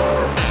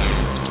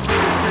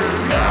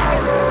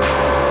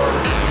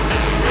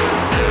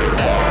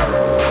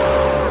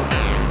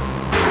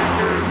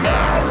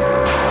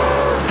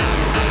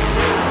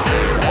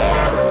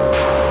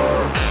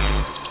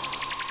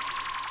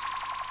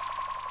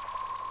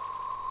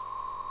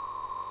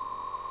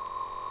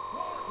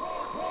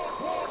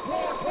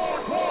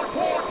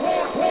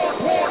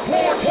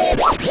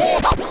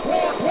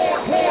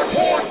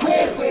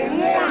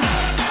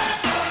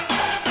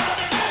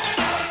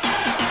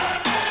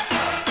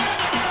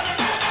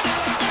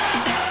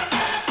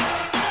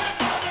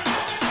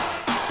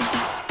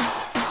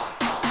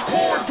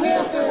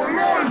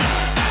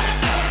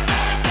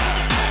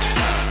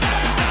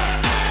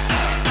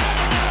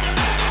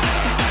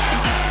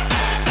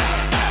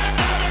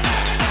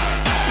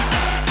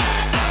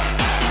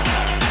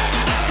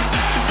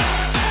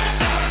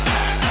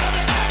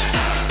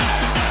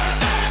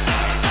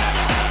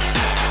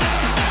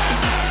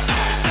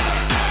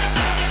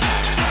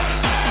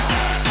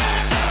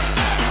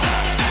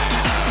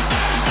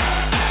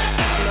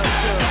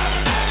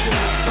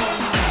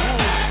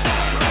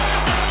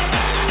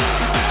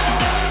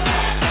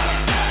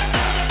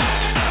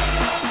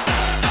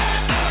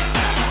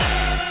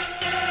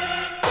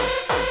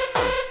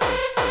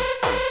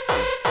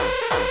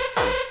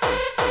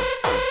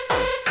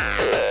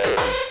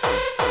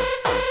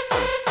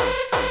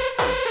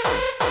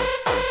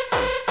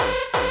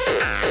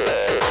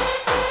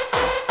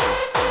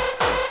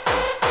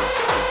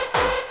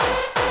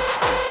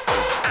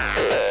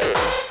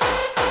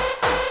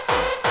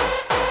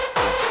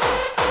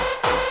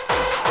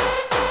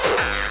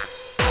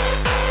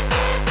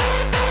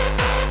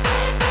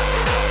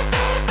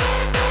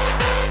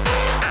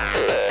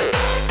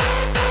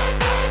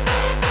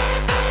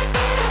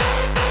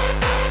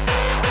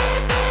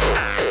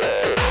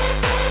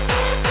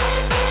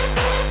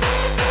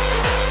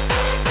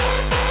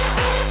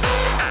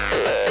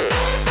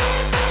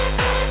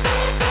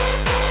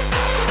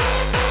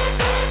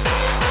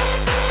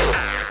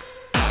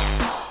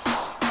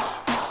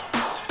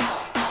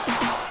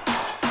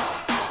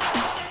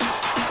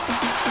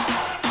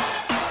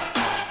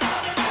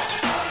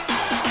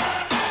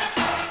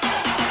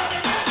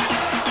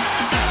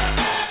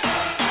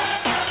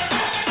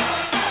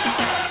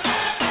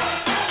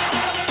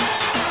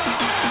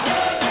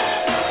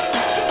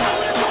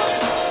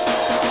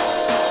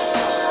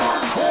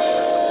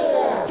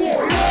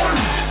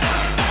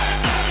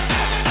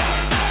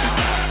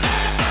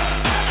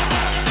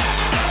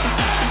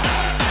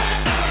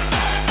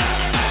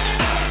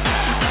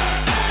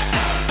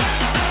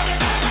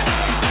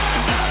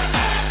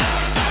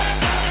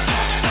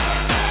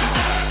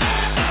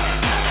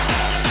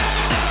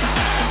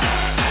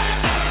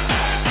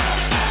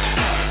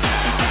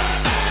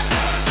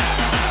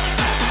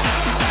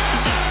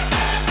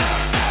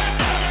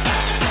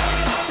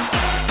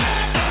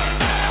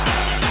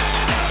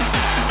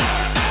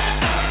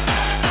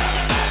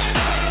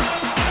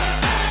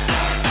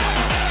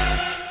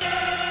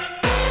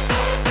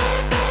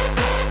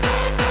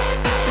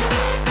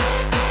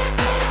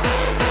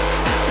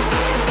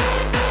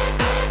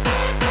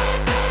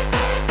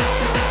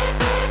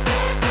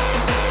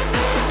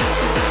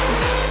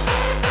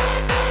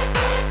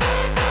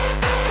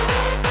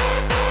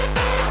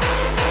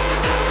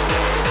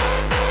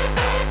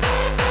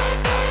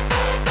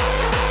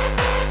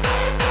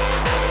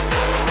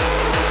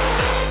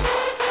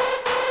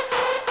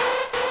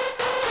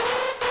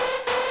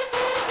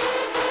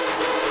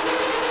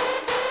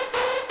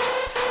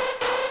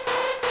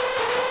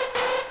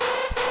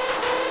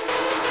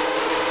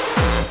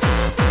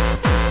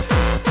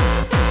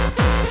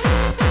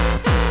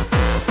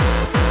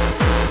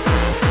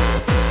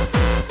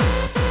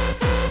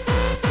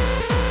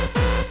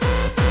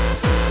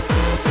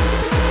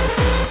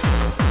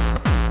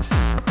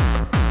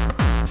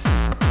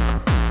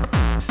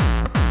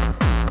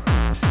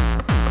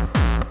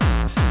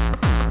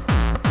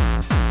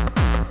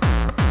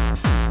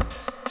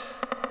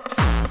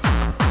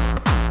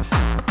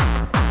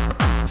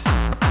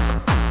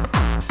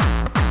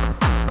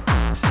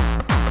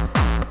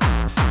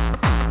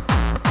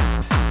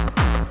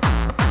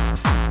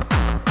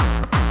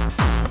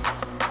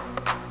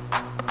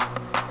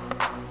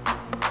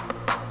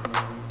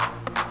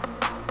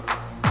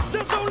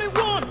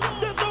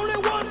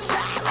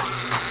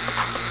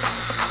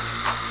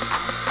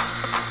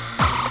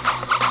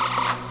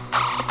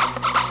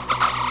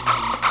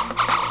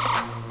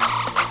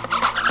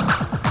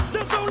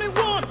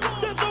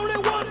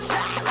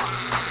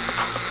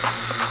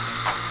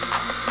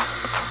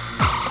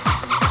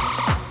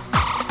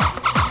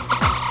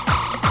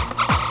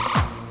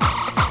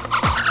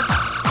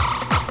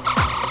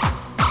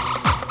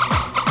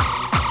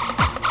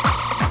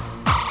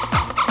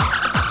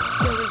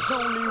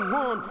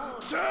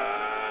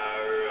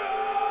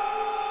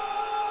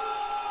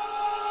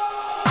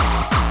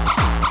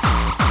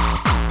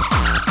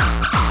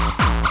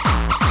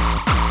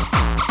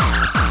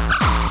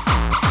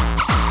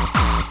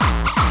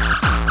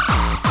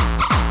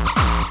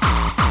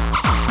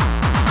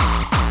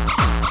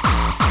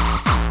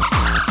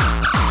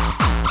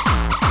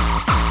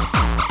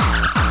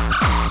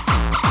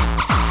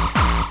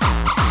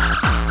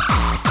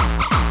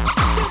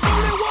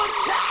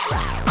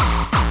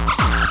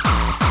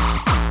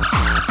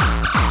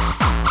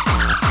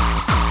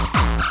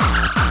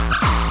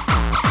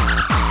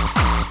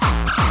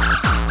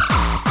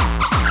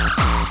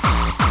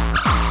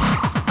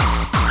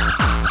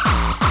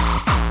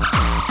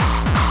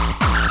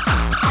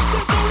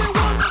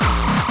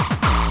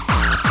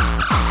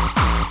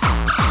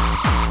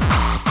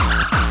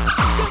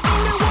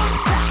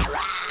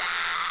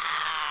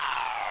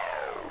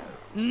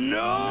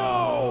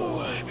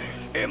 No!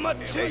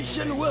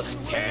 Imitation will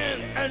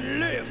stand and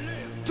live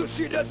to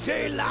see the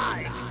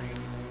daylight.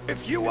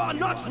 If you are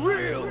not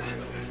real,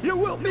 you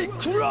will be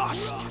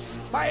crushed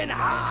by an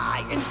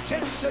high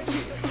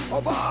intensity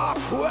of our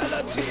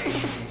quality.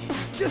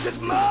 This is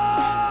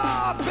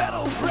my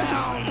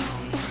battleground.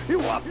 You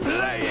are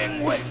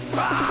playing with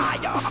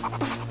fire.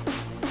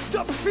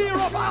 The fear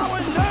of our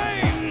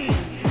name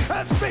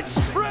has been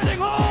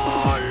spreading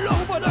all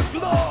over the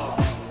globe.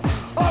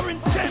 Our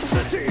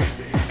intensity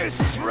is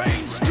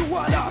strange to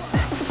others.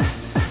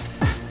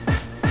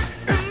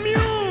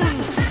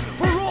 Immune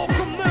for all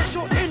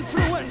commercial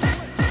influence.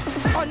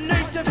 Our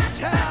native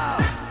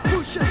style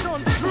pushes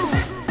on through.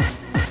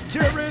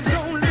 There is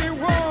only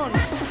one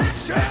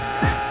terror.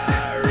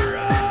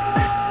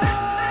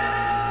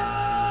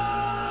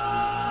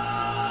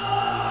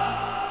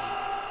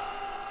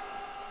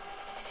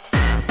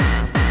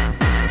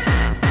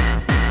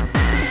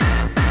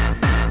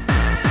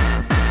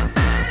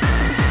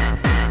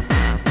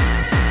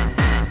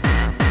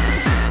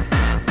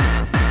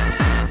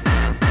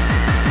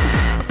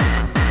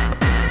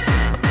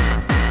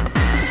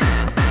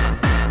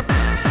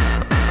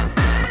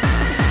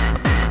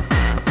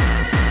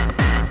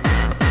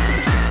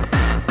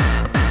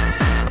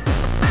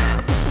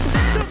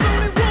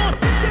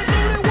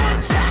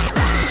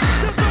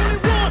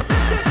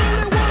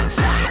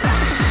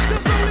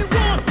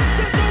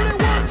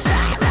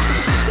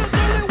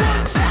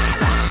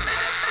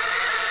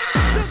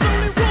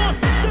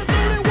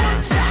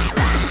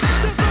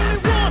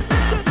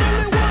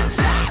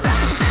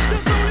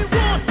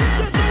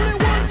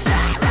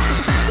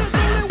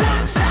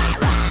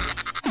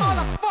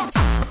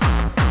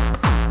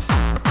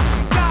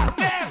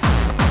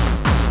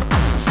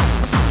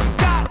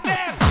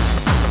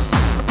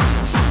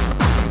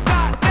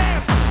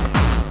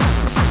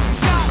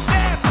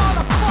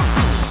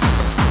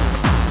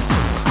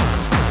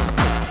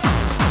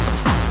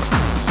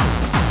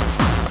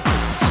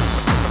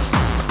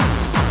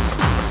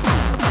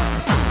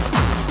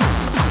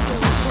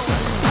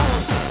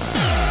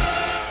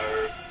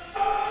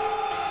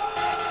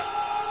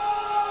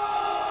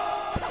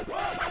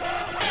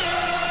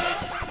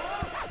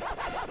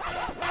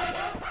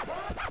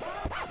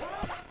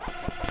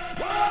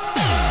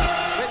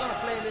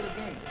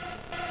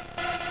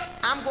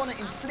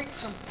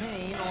 Some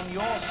pain on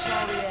your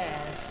sorry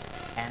ass,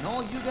 and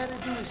all you gotta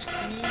do is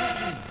scream at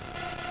me.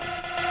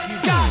 You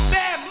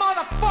goddamn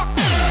motherfucker!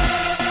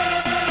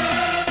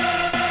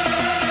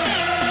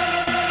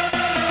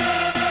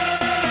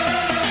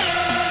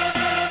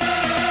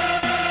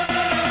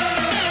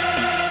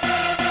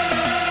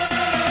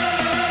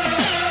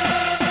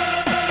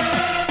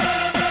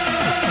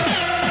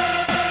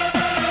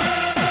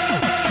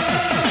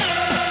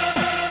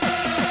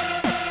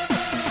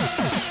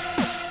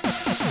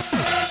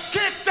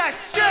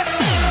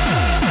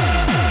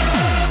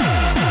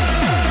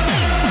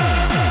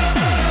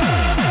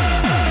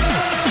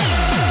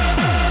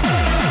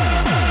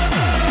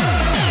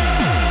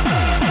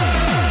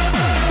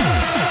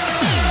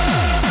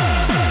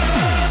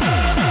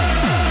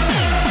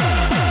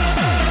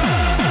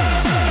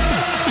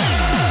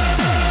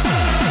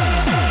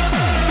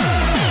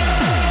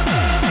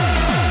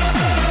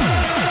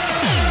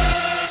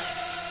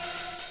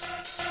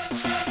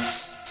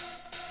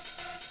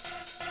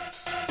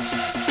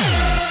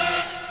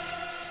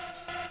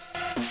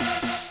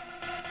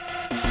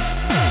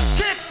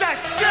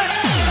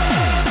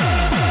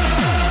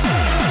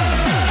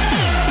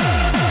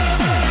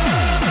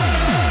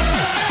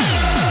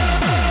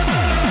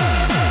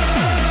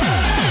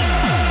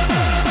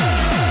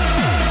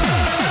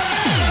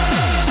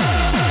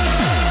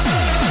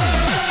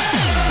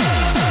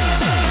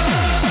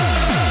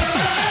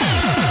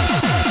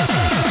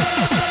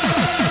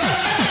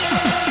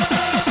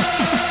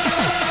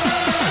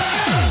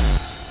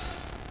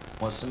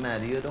 What's the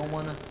matter? You don't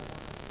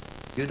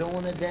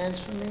wanna dance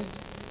for me?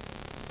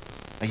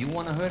 Or you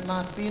wanna hurt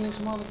my feelings,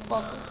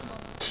 motherfucker?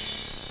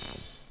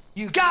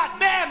 You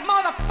goddamn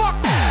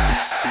motherfucker!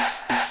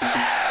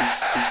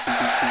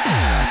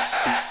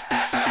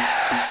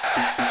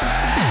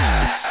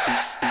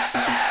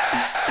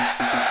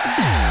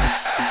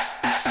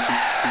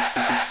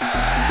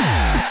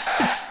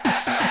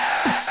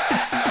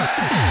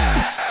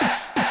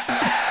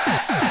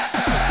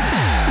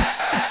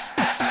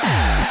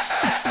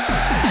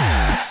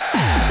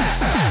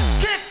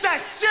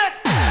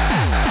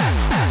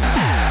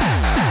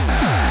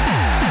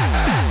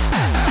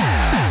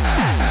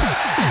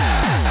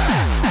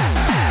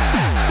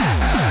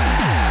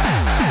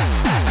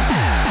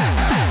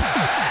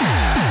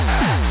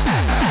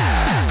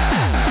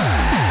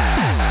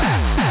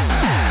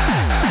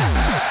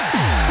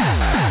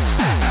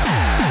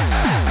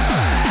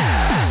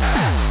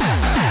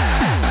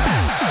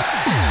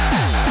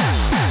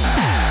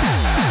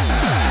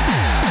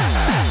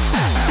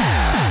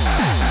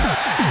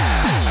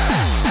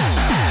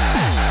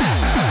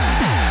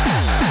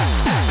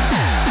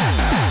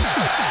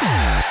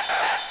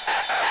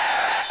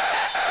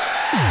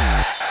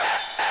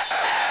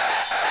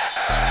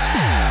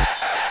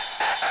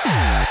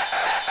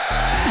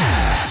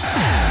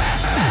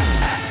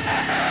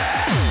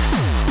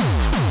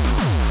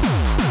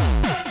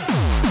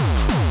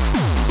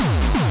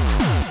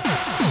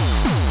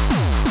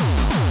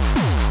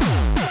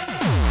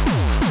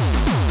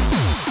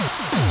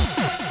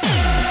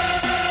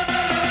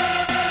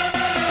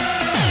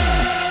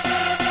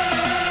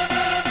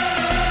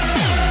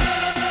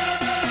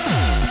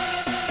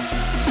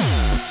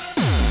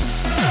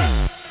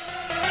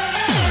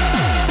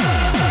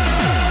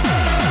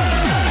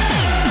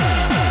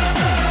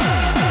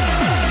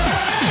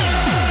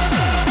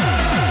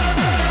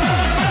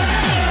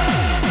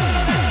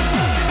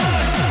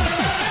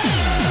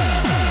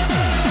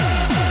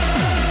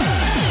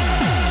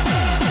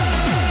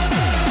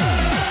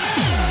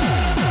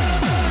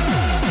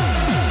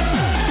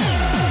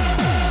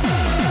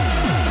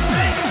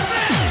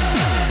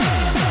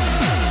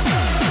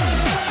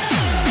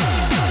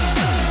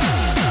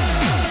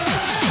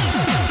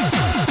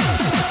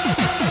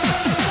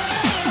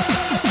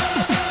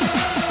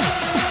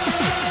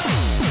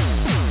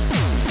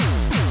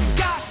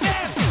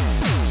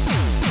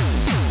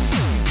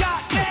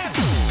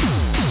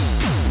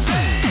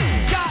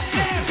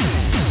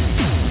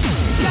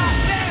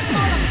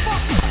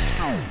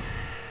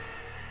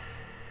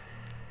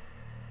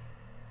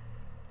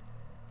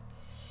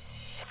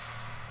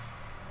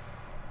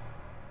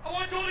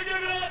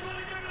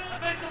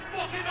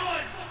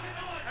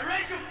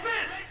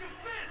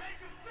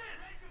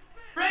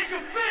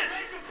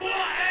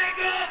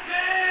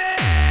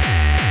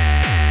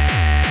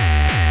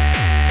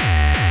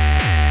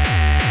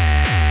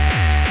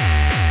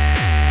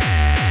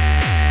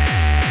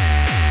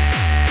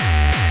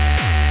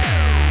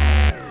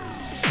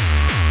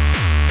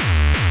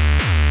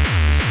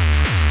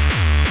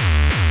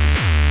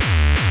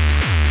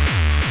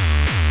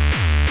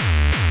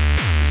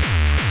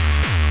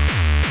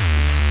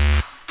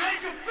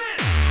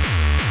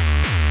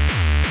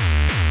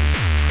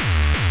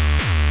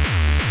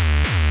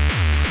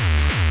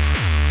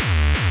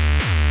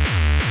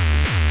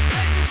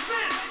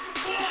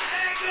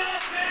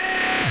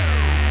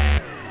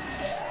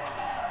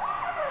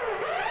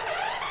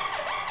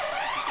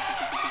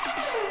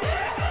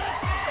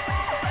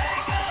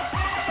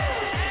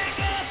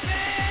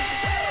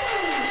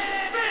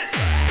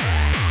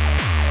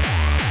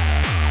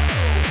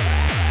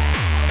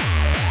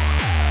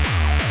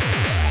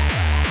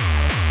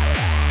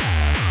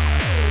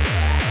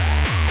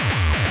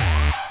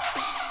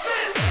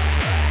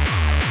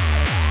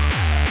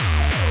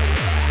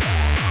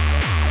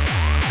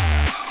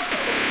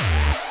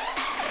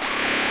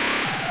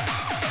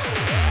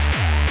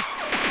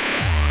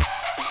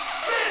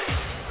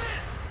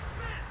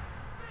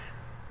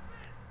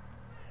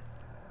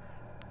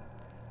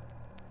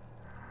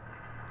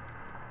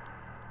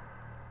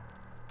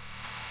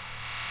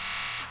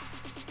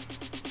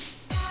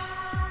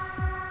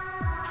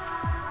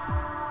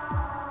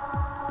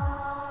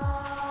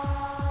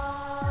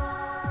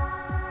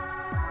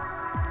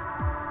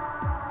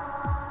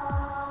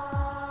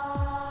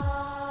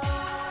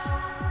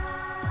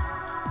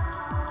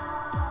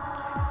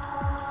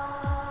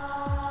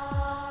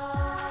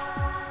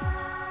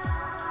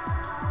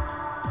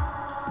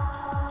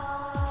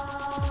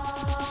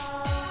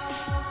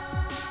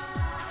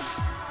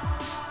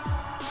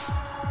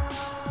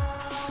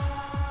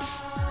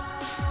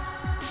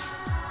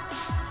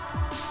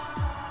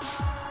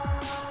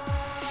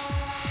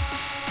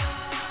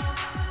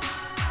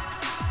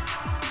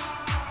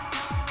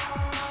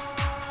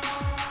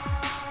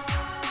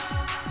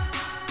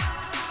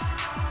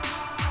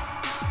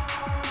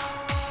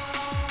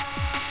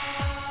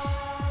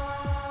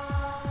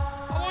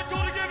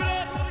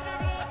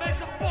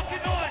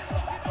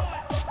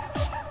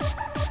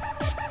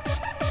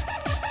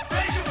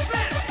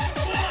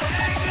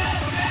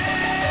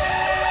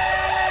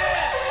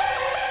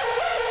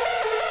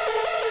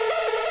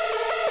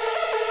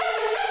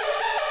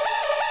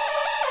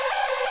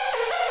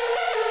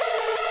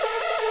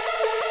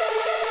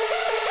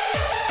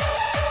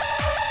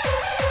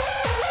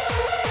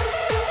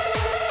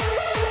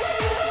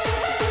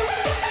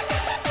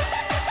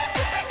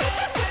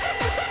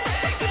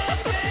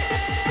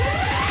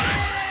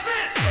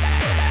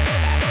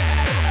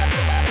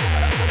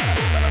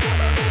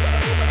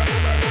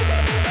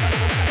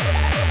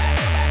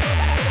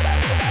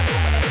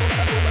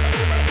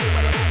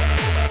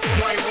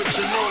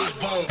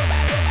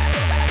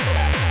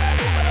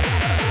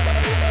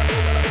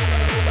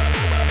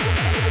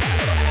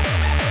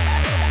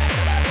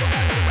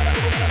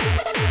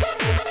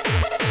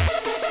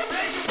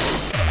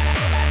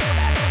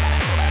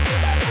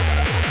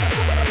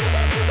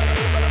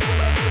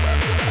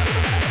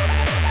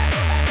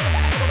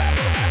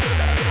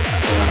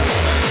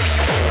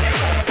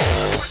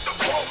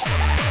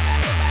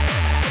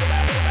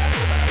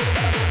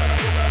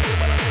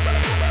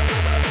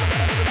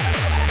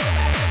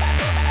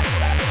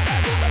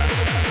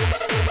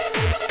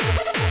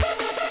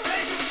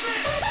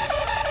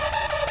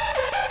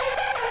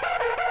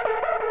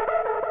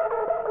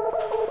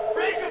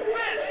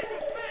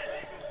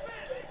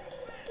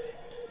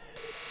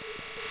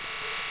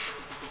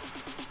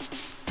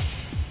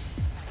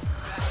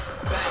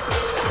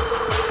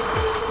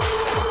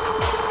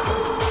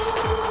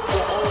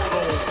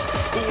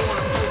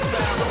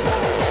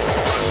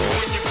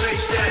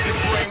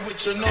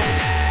 with your nose.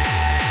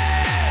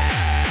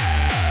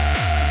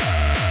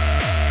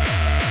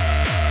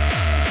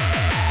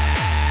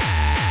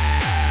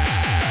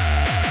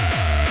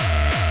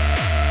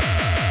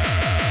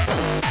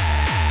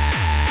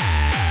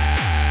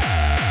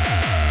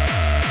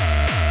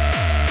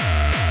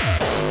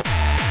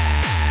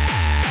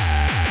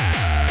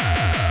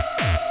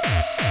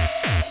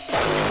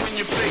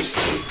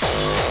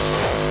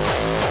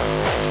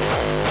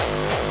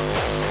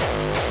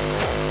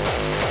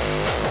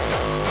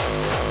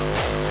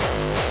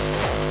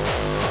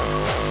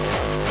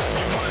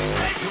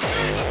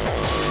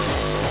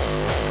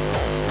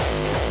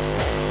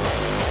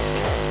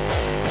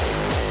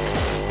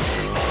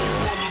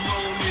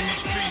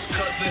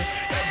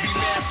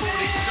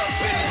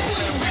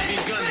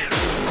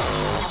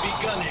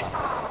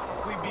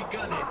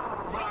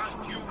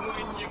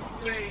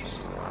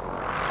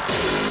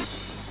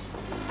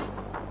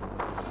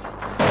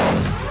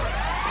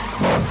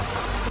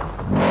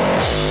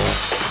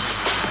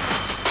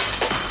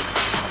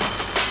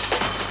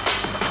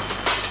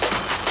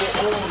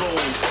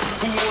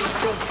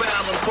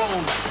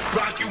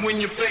 In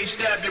your face,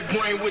 stab your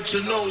brain with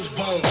your nose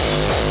bone.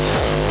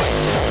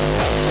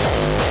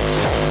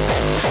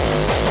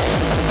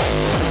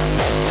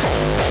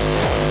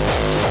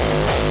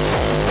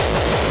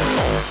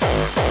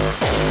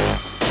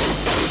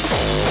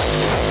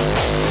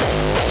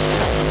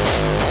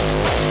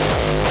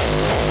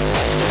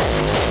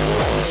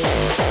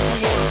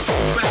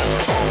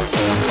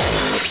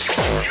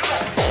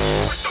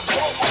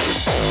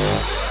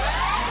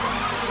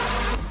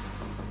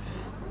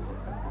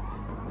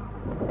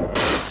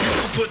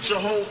 Put your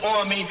whole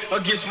army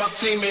against my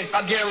team, and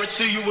I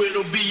guarantee you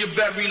it'll be your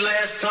very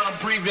last time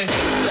breathing.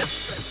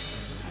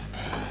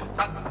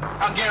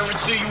 I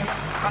guarantee you,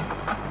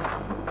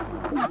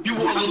 you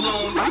all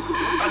alone.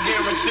 I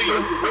guarantee you,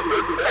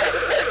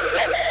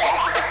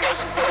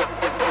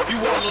 you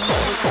all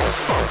alone.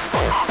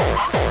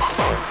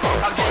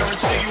 I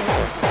guarantee you,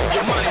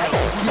 you're minor,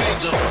 we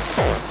major.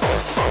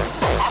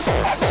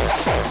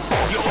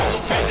 You're all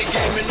up in the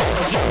game and don't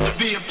deserve to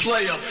be a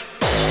player.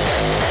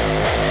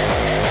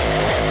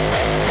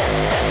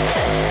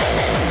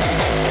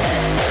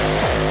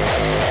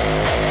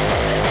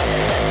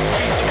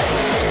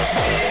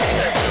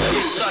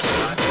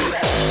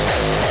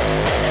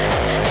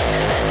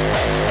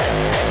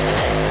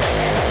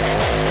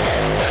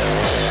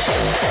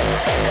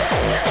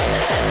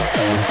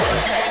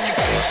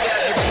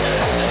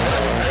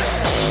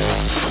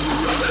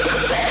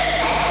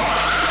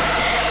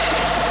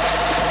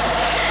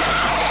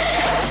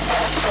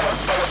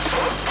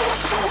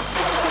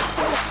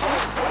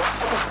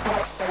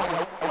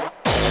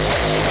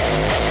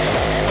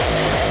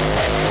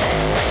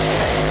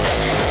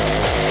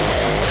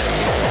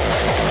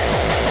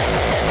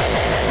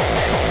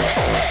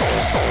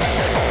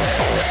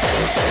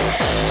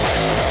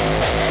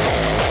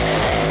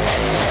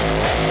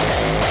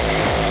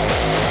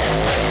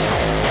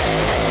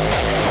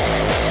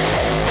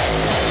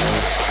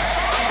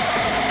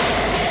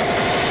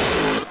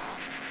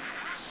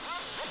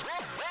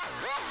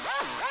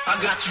 I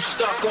got you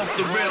stuck off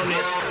the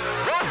realness.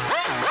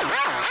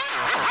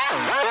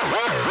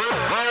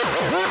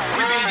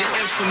 We need the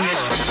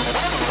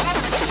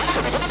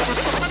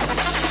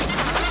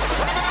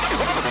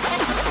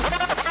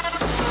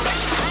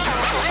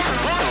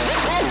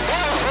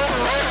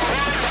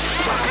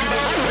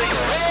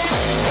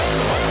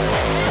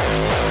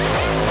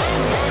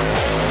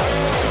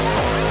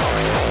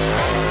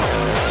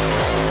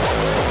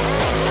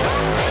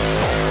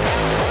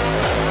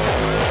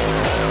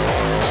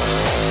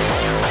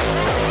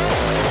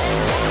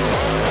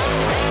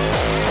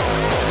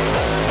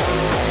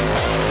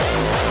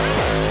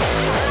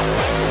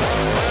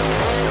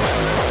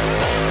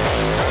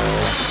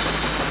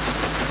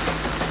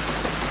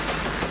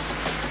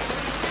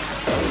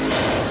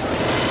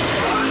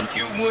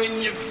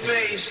in your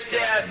face,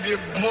 stab your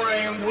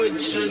brain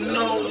with your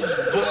nose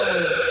bone.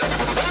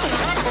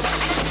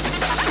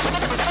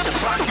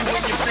 Rock you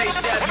in your face,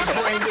 stab your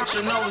brain with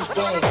your nose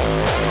bone.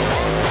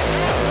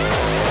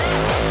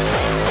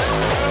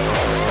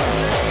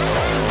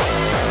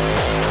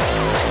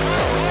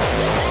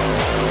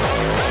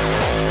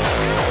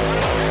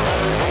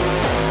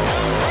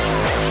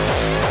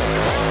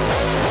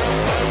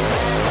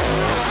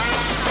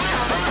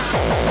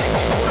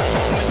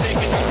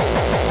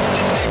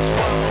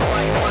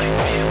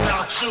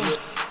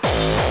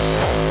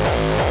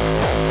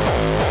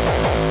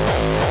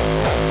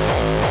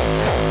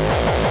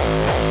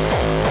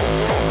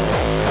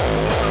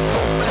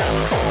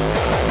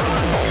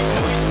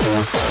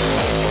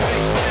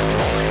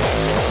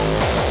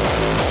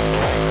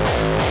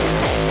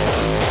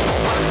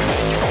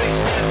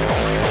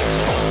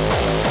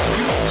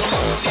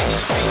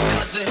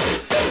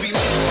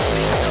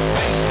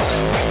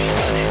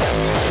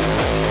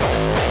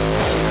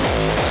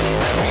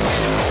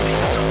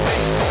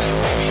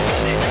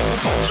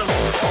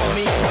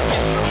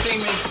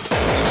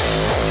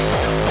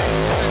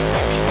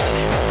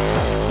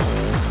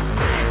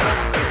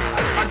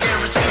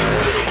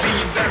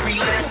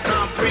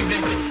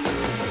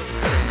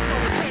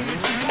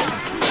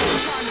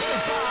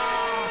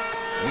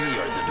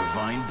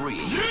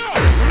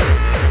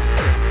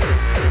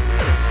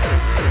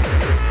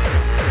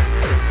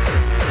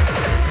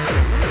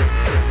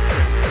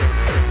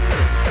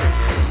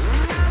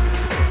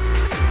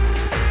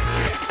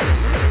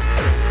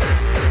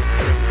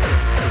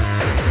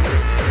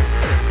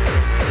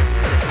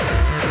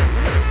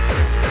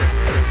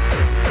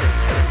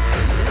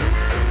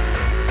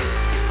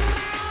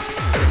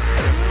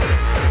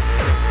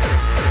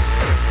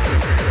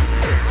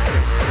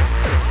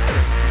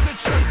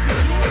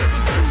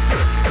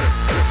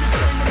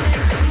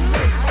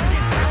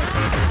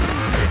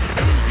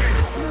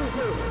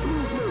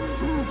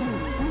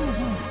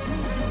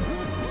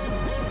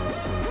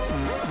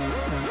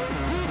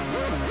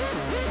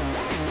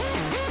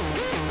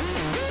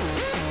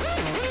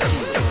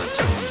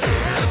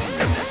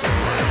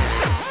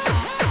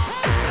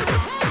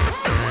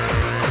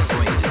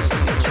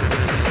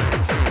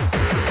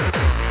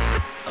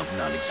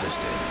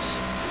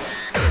 non-existence.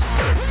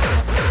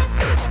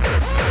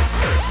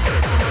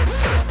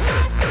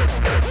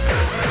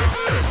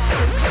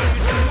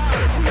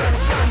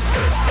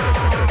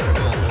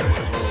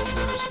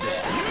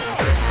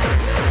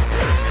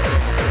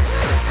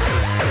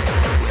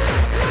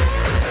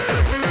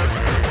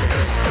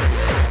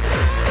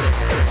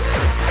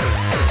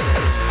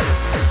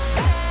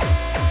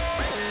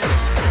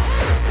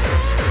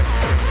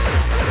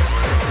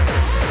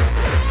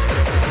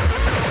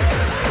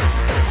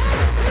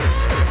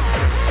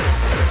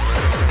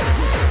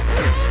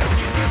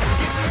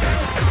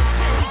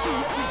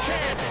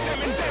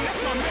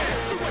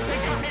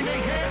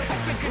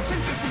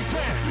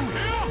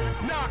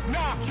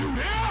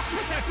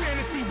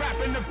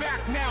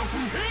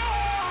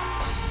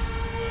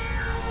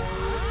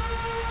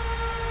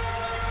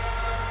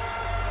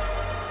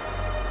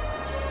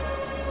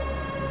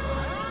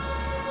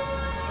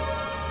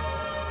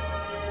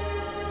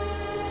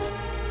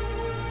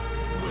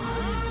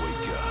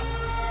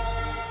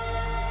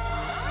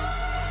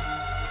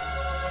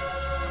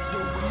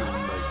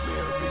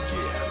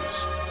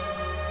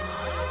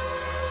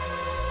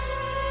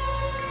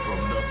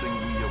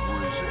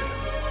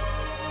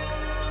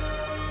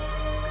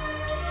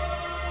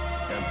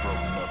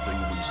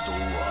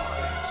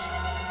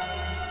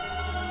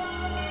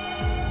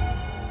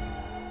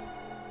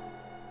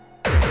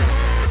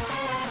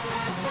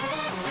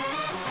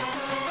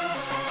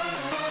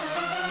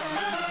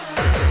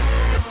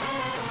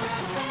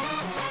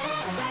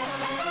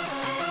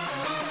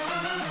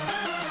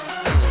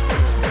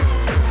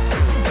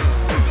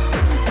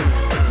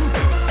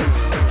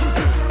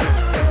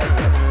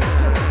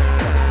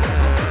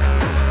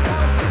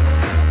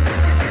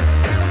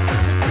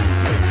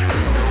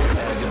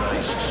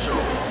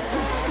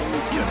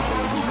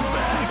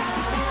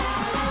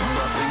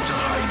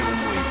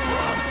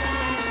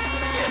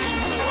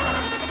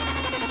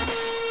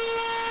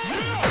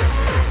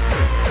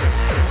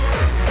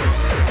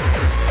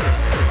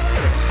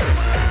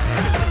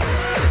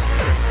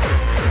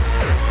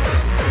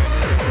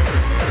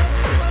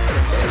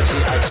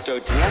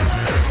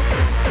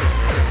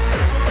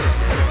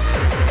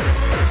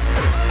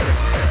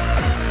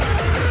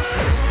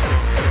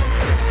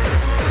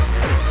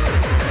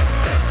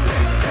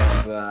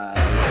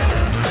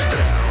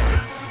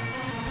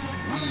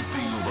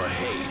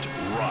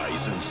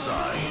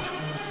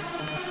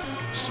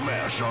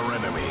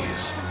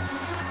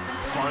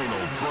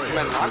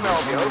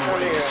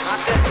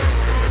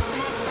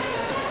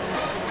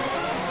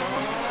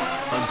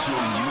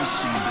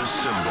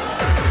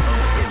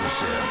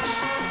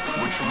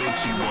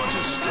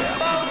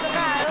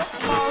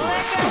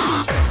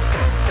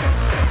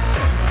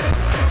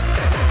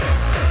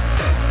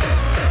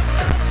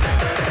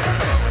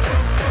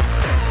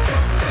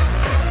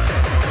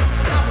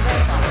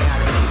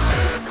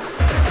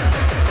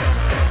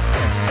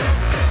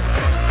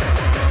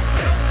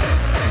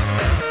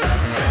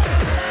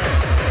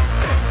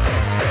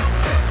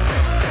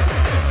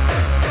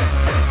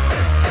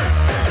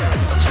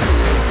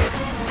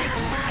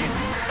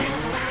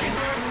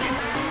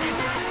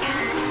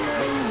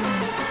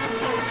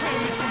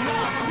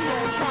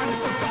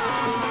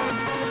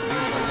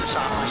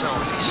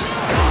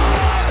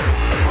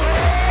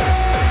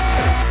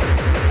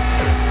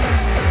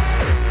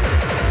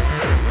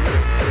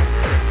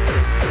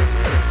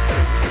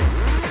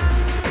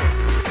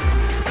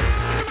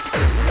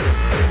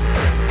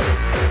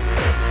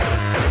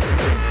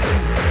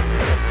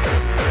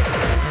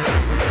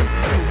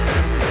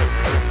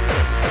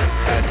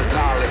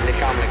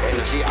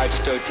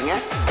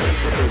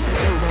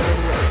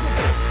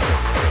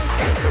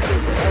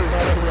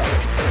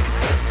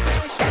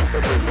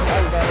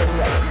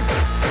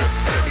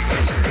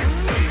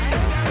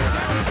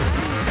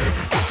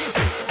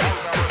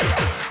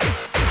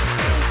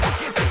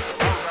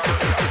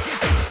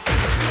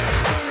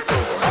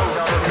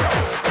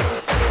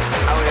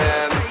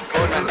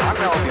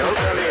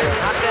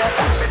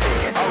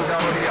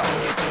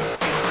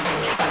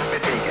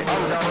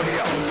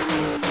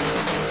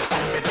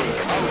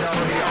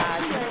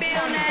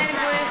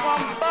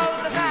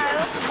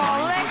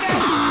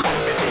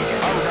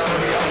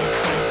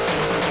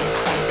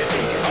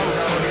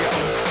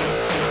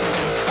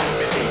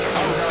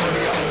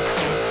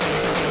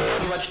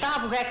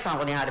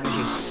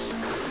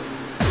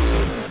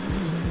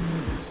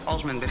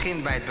 Als men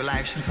begint bij het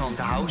beluisteren van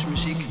de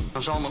housemuziek,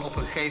 dan zal men op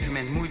een gegeven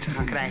moment moeite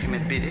gaan krijgen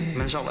met bidden.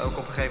 Men zal ook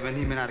op een gegeven moment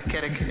niet meer naar de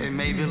kerk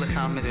mee willen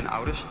gaan met hun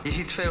ouders. Je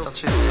ziet veel dat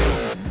ze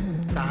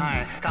de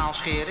haar kaal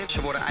scheren.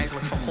 Ze worden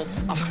eigenlijk van God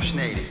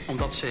afgesneden.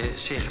 Omdat ze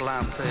zich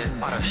laten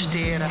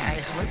arresteren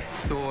eigenlijk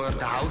door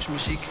de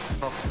housemuziek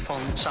wat van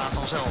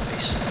Satan zelf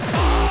is.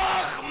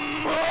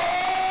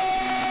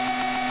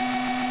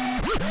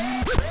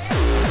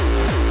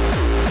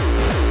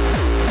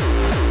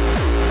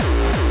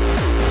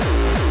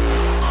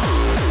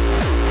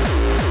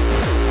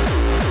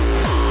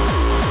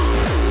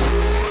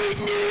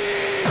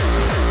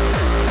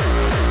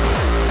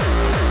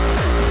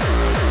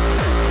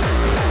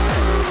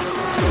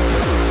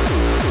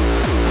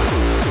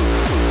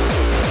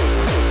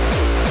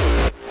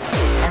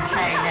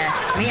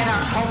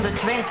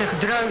 120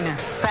 dreunen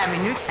per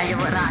minuut en je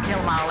raakt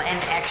helemaal in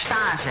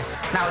extase.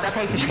 Nou, dat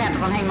heeft de schepper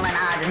van hemel en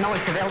aarde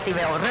nooit gewild. Die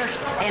wil rust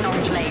in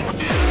ons leven.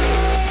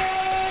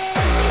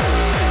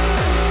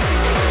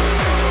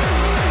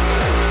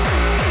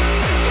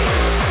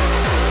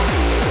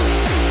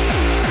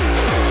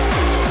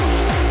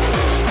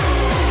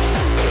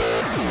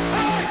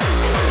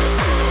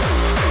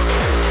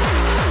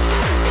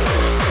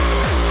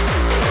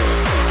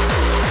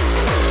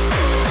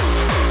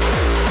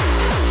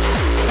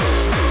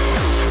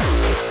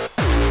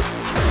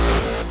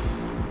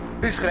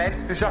 U schrijft,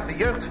 u zag de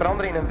jeugd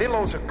veranderen in een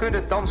willoze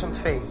kudde dansend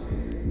vee.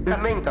 U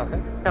meent dat, hè?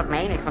 Dat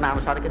meen ik, van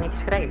anders had ik het niet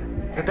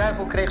geschreven. De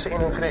duivel kreeg ze in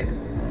hun greep.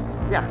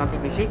 Ja, want die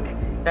muziek,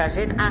 daar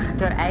zit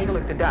achter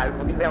eigenlijk de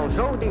duivel. Die wil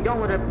zo de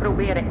jongeren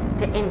proberen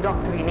te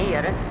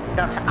indoctrineren,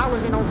 dat ze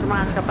alles in onze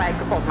maatschappij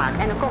kapot maken.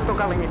 En dat komt ook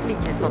al in het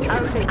liedje, tot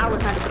uiting,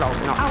 alles naar de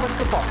kloten, nou, alles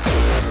kapot.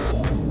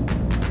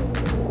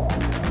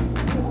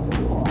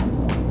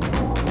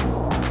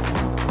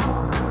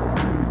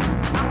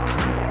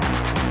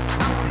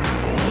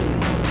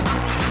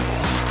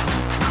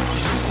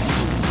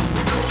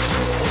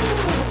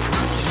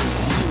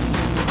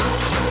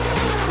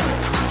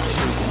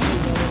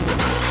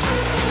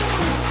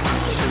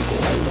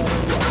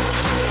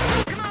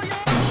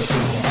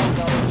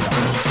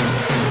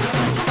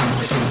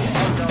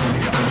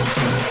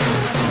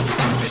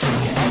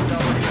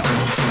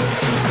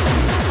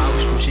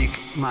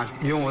 Maakt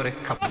jongeren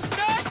kapot.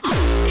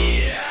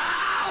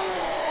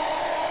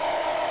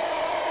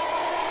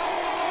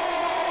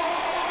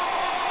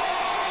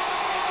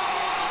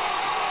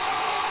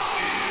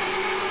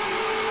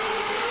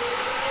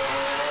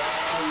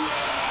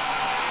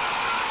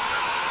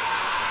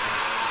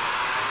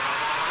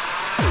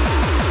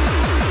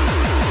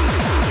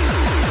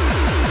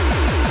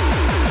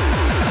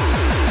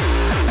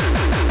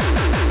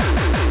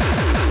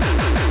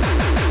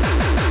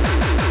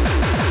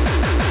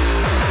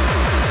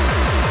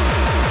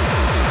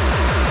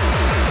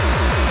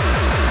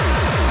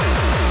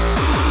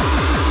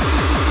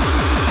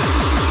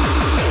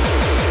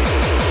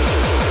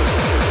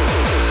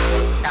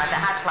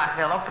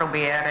 Wil ook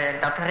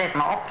proberen dat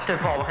ritme op te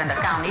volgen, dat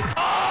kan niet.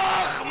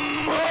 Ach,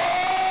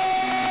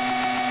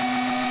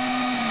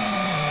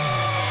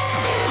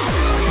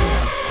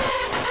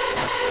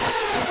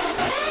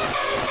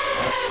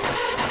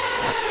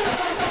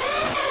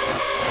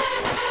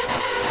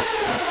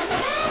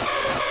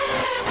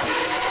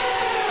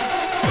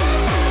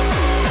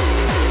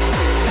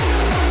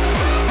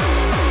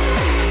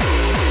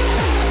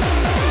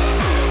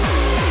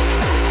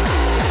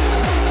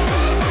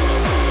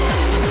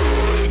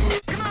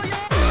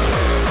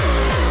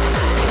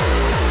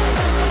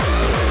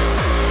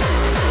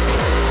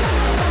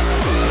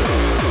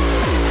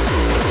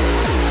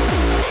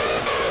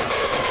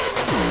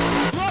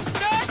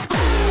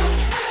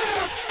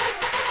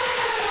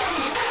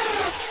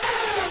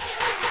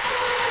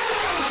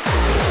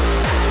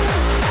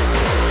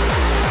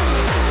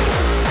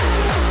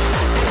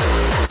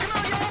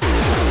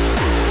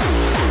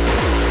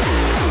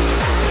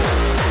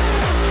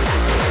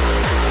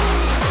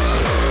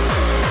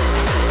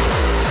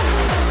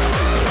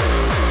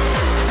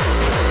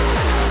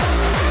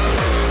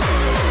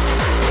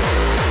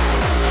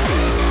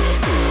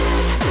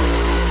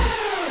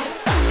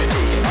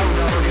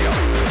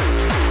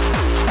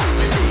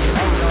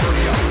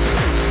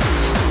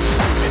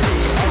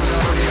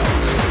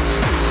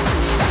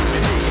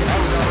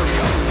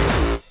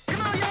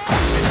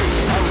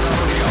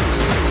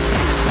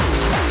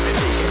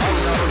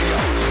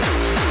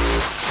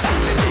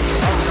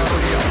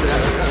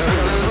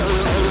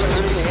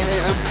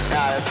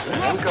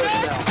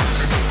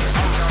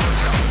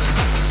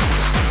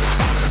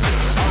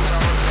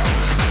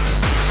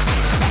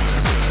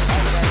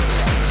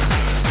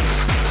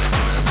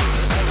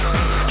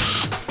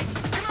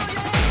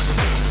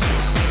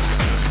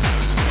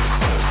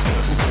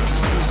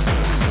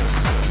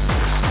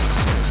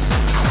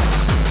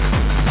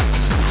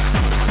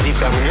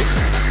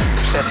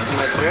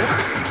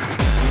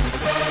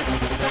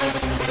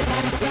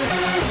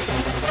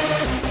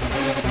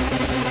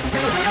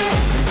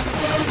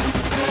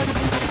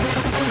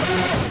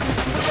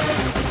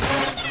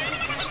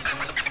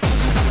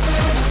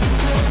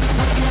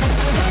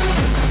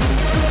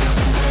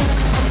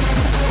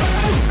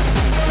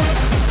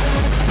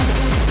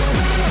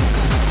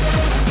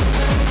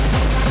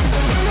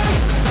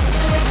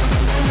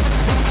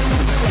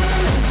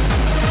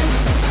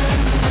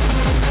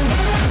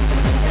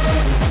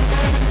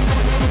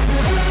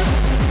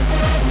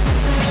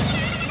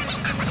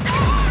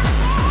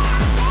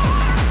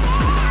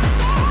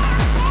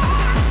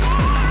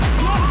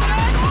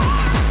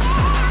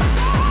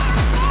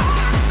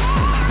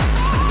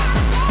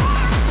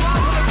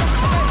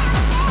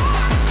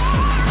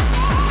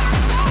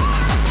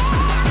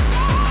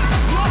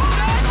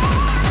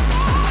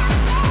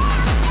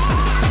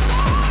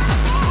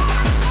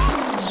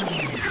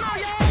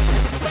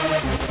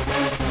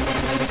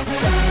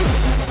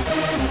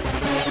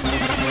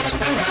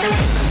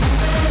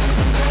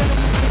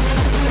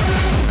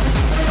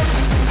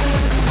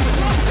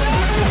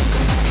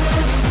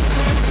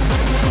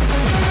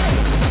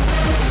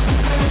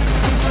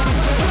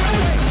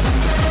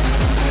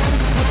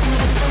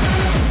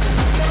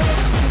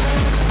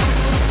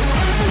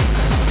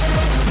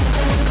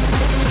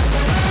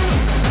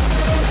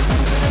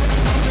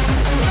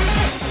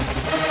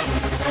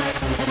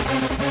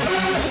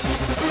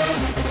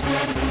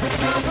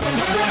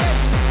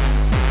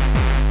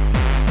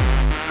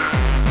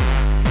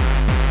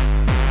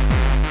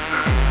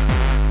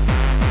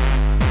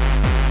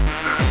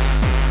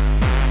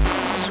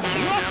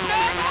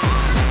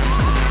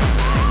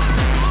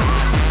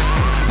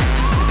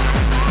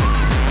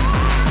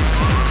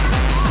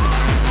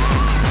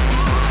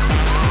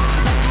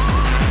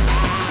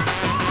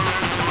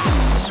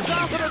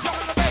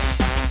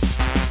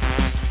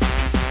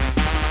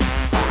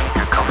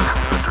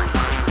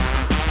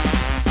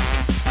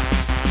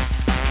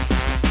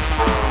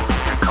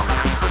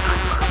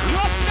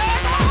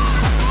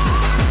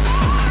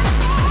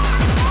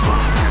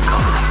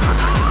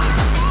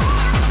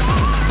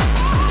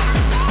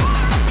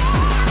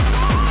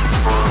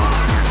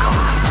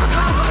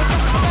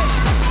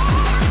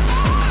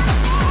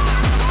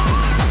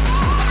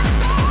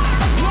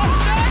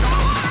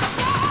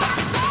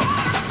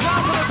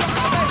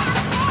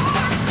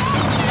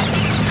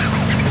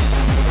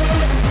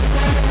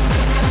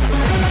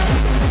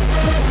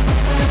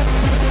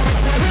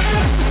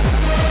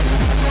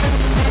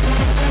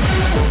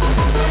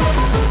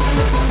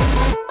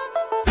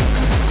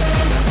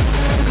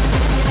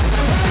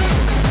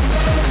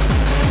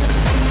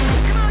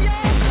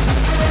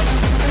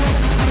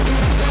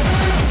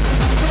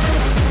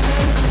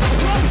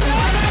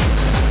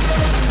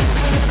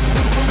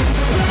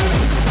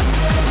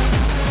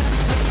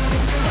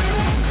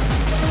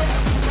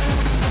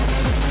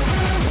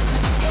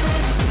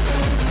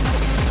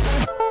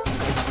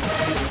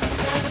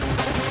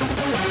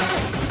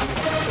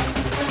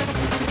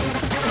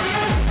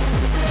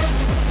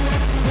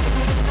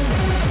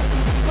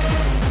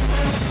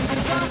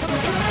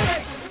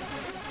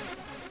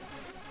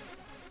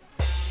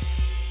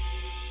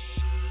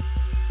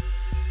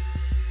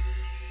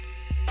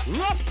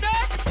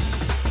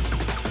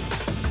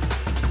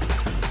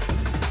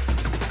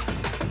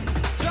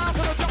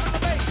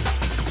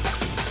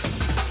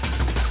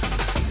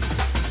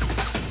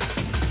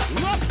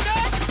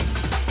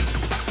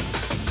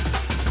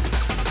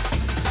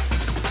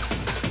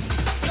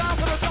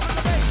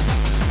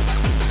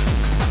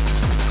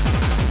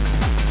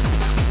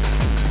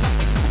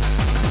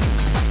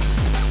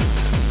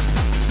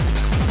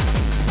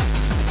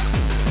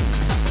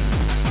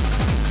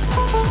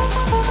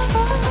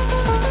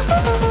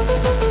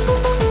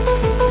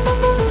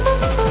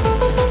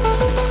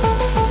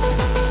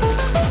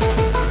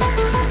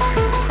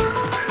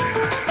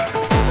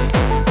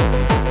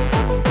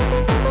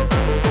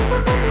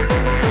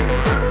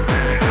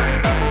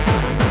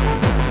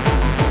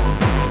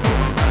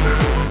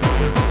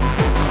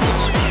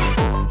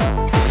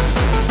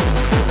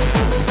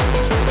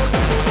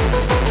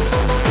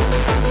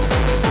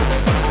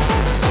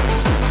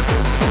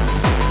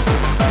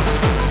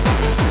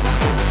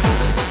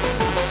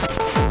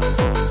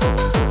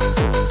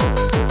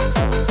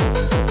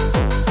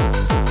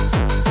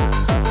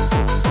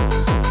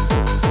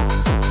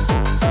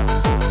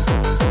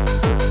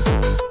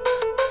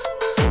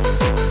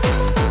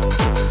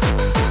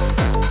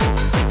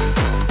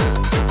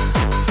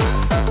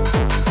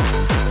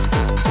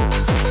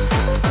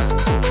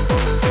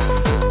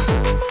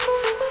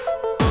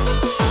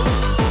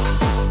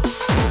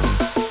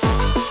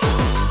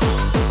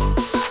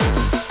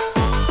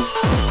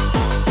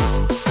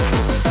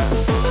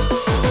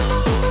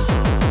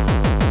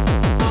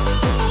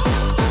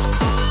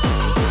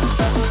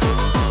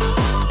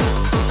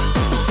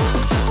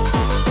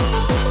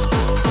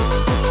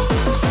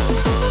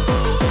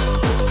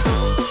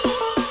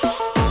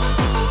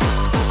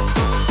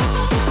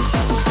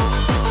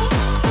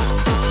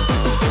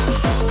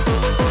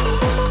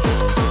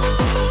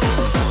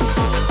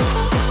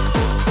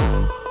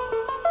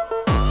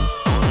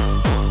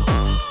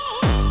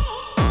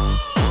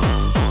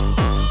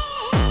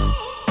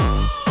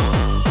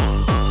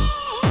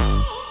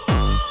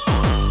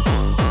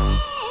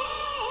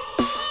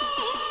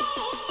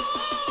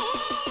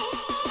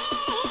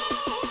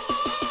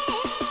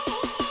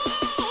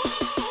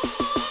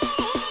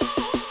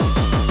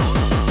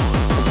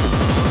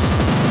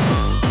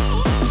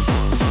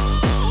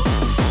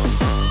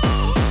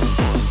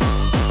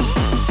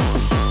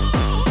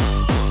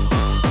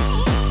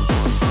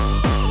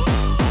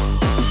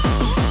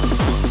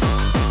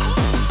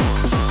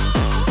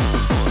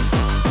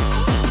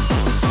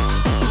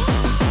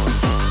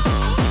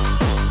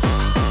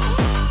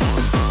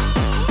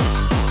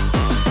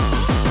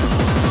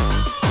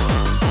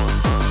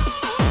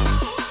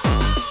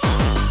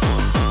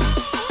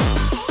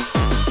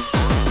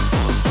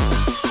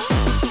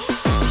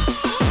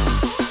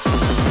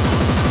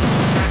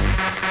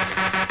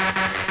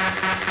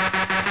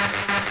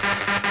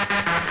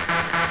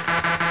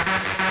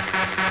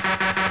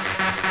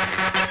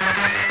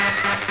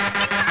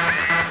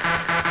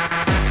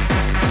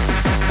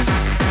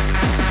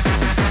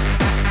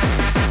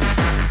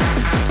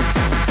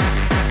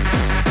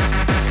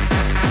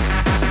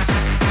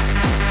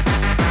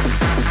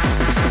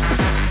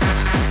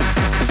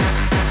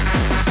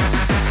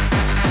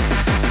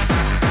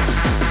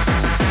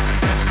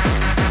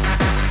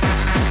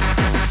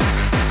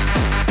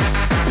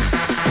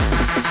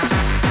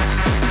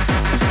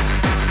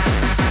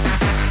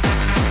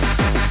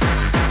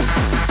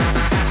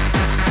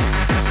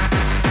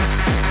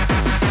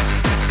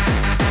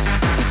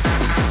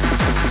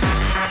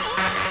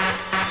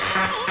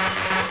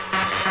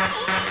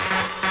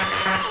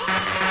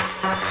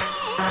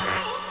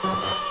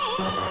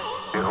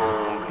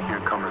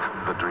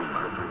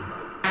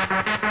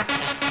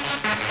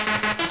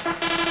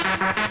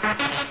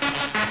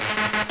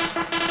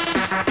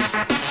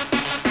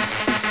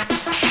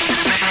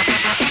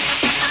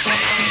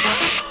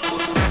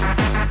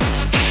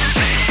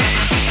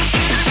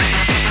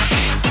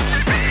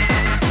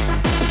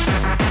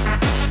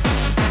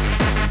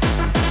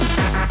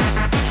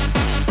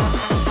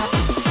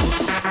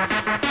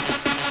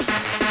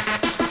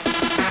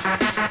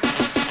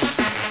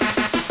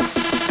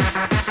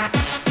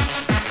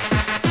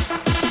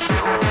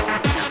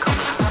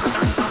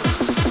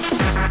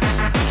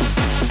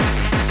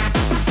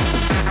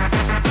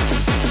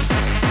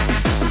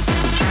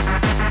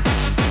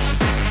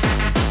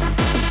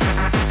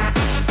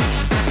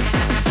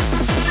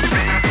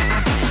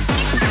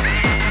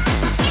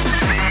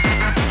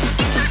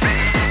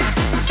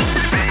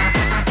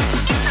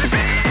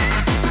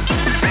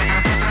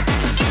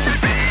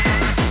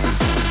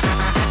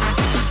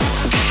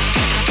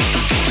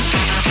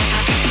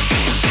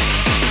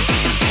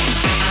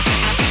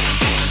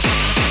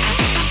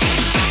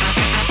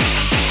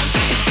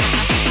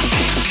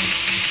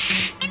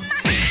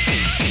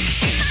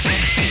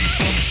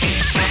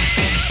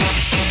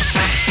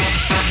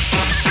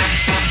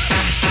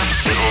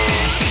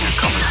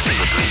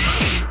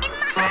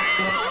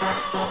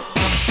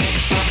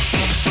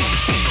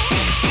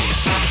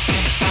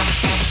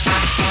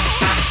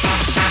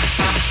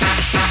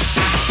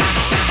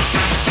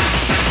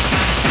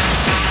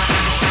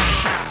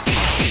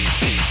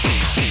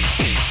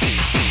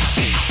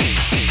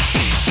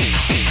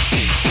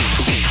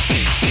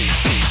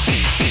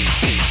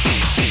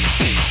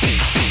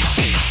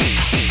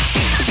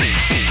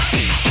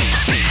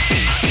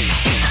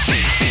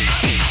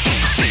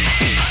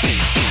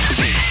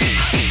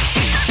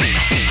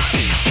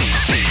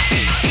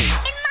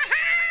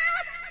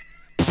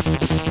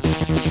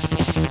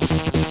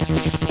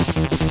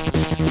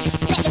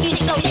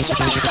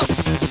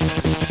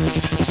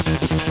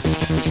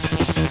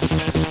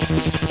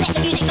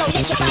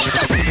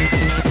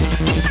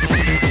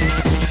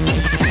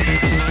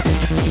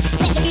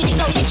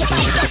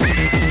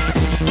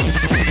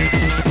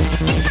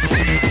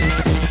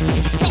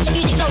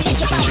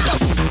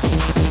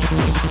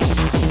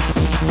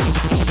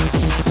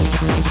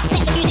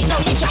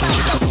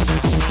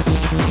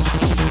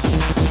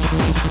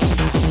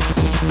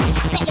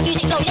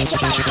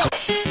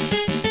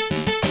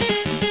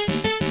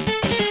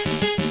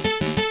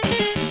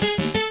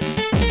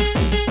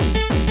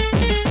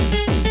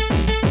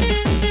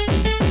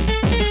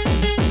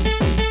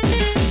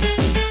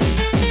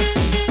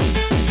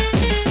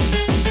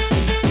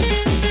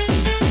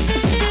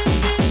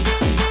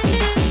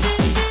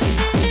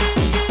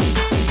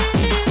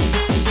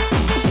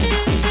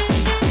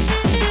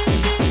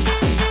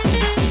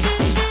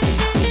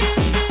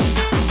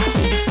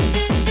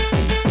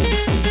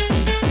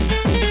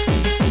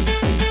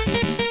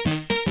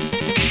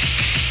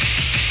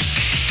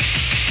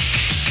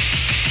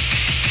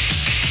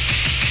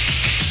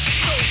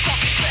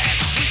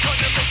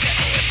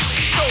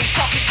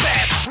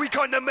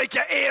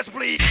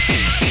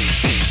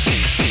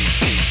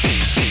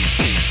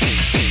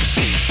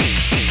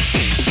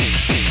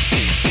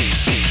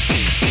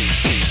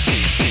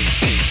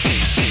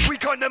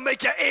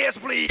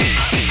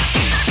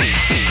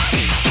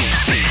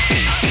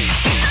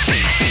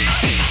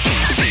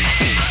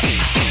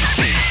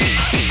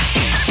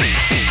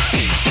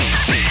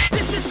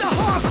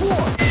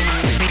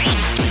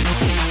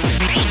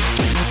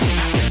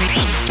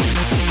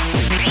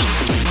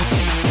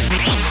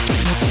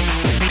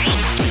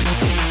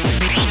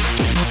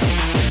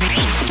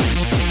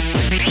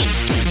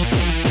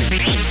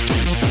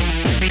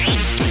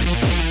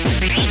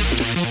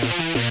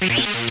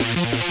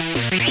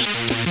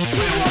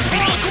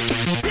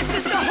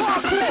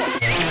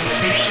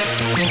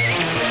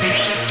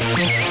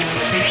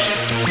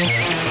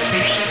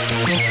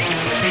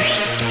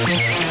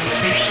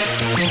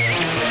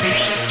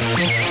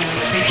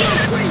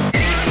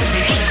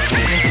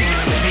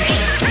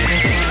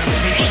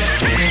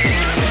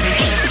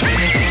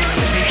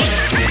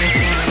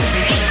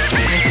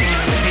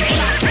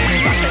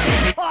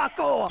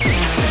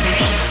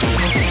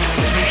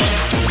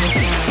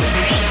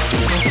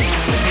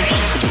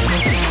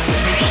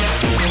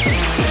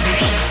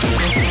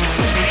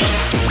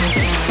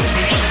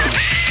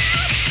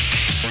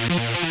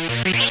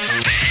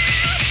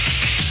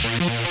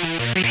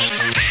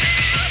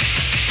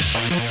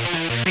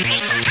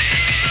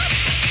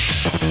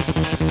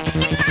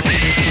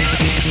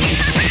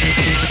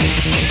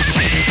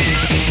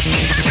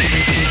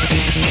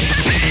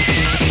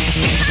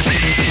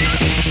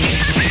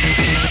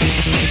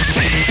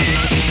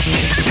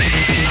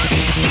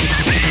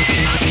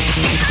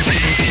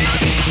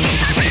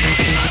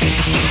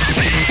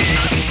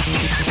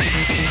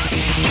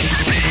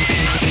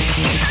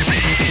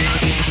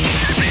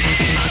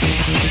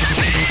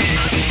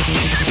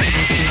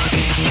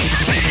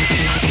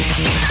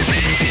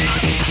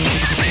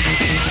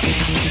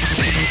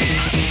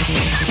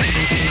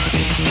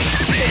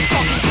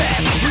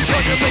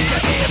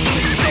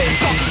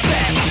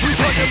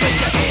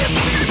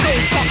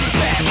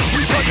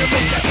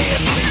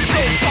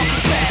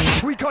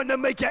 gonna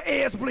make your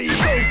ass bleed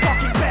so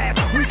fucking bad.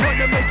 We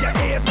gonna make your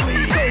ass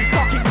bleed so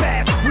fucking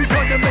bad. We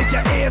gonna make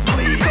your ass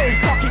bleed so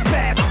fucking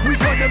bad. We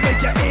gonna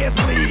make your ass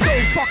bleed so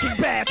fucking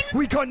bad.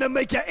 We gonna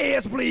make your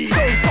ass bleed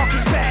so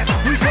fucking bad.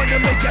 We gonna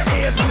make your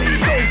ass bleed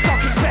so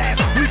fucking bad.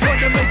 We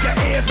gonna make your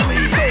ass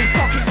bleed so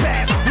fucking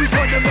bad. We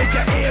gonna make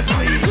your ass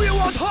bleed. We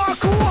want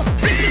hardcore.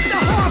 This is the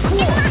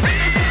hardcore.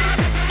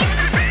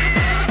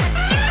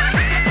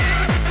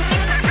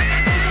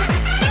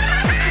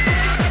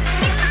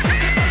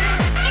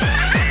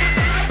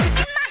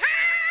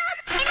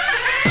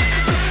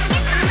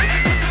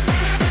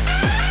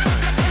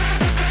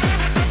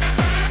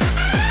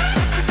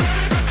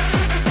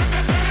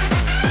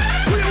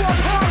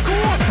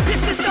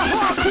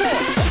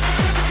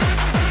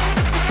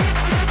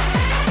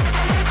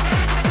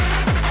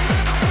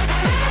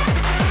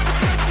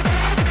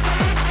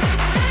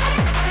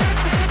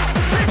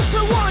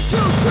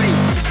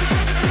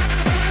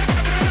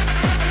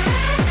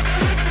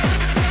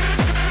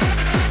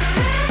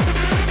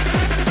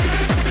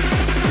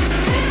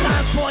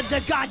 The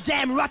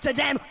goddamn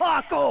Rotterdam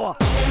hardcore.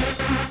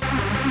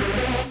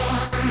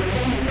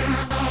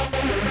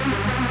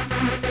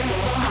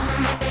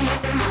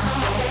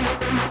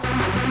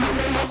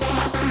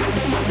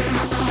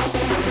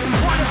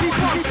 Wanna be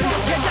punk,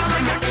 get down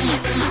on your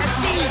knees and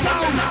see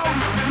down,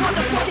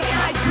 motherfucking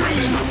ice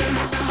cream.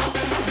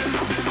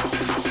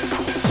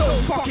 So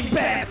fucking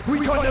bad, we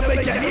gonna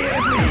make your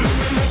ears bleed.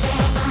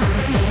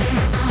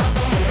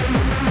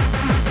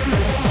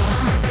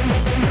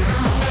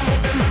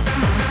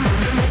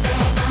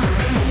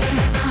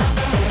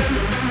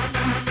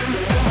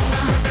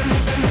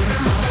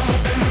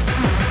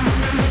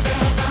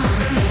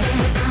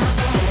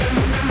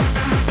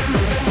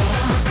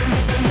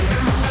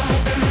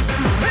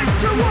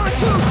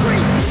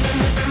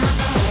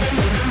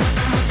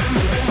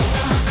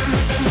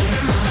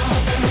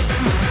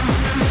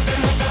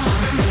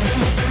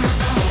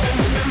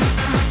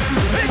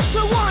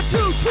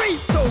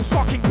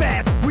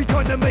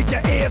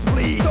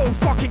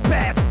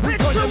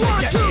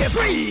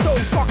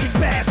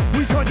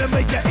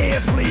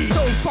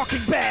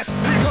 fucking bad.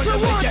 We're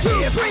gonna make your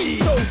ears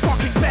bleed. So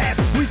fucking bad.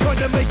 We're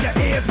gonna make your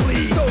ears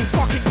bleed. So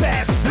fucking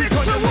bad. We're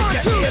gonna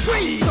make your ears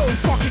bleed. So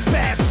fucking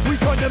bad. We're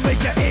gonna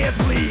make your ears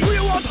bleed. We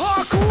want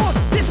hardcore.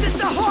 This is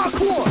the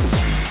hardcore.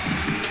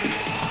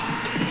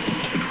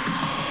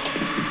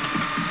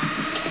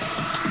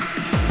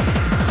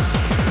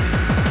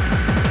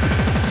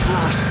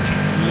 Just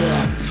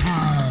your time.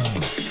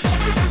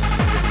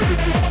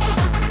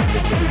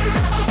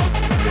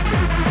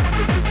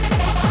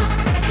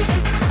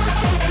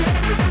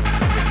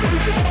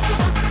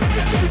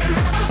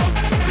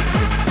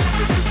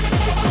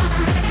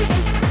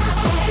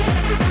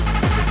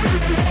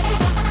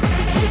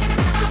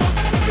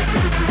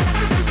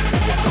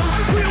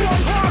 We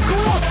want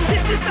hardcore.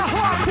 This is the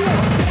hardcore.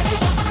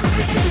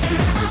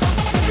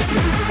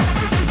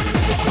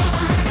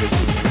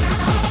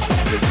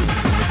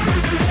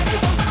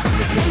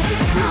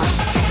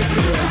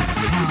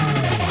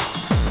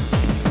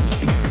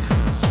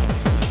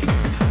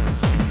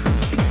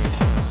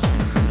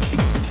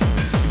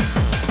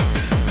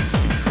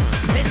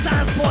 It's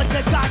time for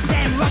the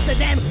goddamn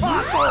Rotterdam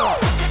hardcore.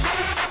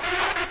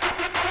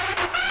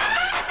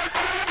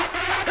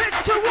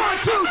 It's a 1,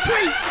 2,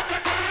 3.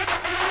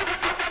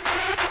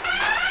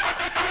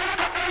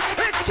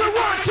 It's a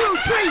 1, 2,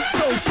 3.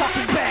 So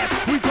fucking bad.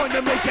 We're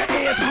gonna make your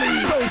ears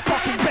bleed. So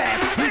fucking bad.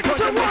 We're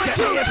gonna make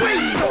your ears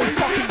bleed. So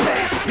fucking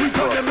bad. We're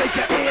gonna make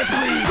your ears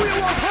bleed. We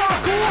want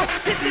hardcore.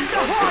 This is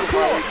the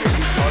hardcore.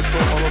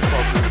 Hardcore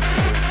motherfuckers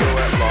still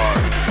at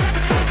large.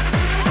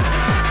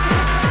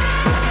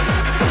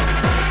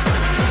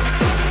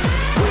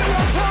 We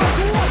want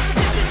hardcore.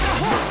 This is the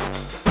hardcore.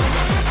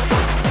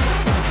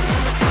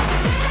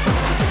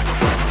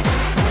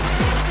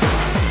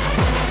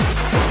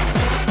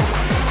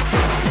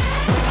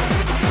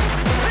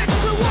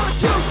 It's a 1,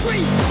 2,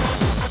 3.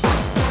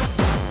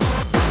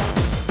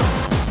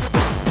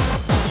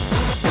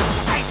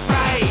 Hey,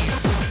 Ray,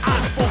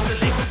 I'm for the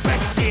liquid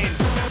question.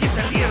 Get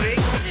the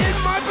lyrics in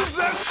my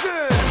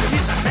possession.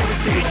 Here's a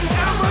message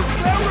I must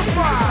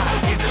verify.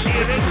 Get the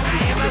lyrics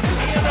I must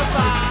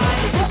verify.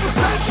 For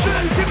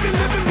possession, give me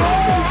living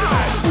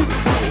life.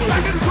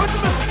 Like a good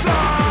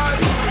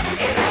massage.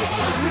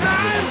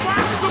 Not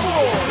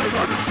impossible.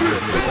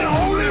 And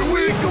only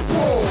we can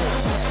pull.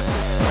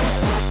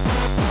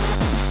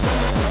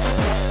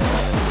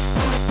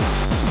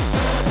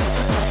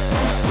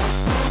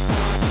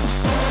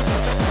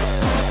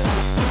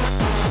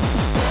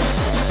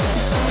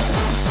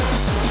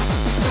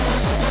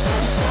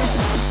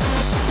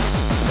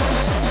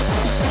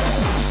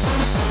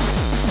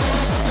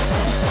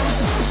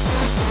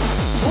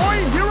 Boy,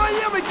 here I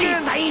am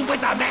again. Staying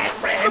with the mad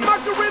friend. The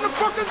Macarena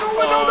fucking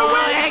going on the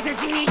way.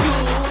 Ecstasy,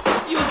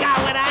 you got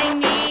what I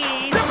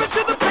need. Step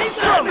into the bass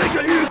drum. Make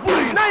your ears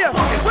bleed. Now you're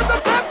fucking with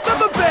the best of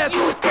the best.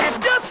 You step,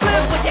 just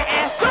slip with your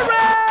ass to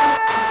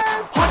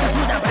rest. Harder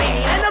to the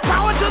brain and the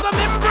power to the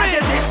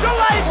membrane. Your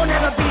life will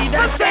never be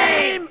the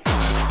same.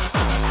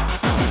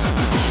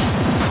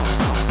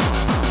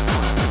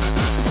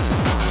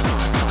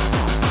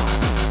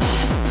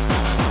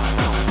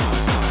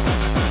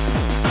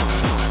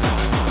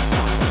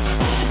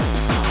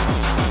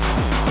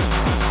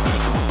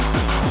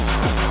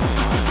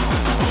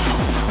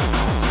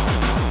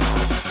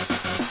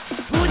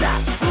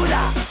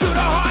 To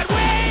the hard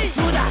way.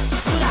 To the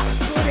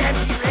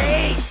empty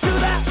ray. To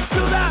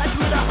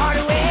the hard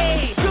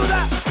way. To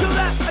the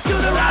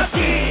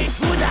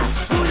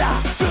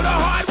route. To the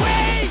hard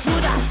way. To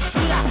the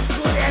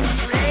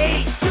empty ray.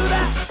 To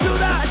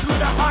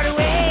the hard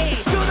way.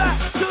 To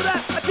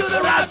the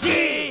route.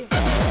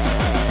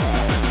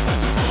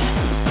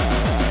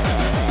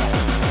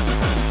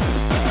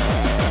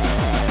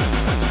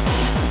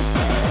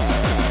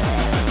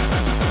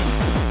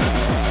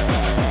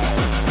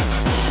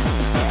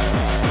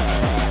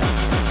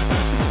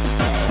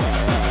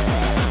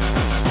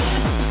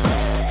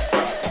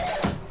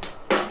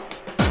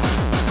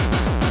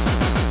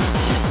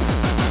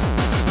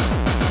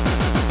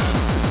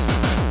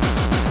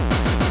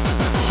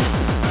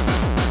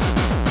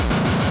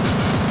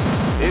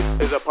 This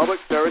is a public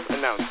service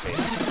announcement.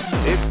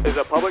 This is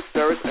a public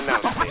service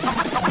announcement.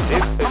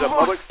 This is a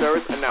public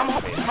service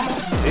announcement.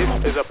 This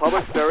is a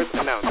public service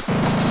announcement.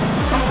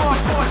 I'm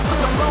hardcore to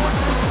the bone.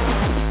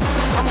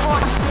 I'm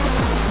hardcore.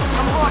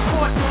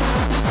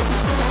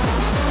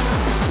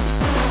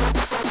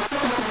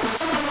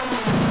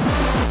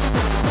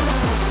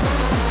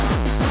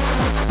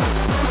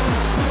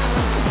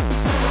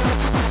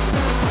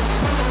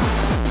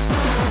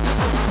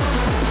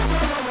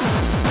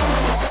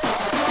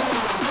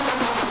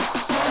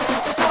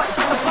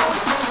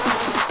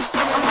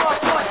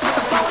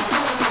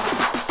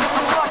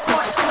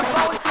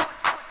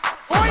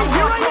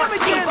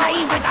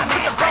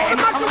 The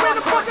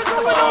Macarena fucking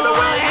going on the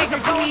way.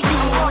 Ecstasy,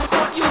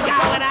 you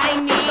got what I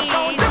need.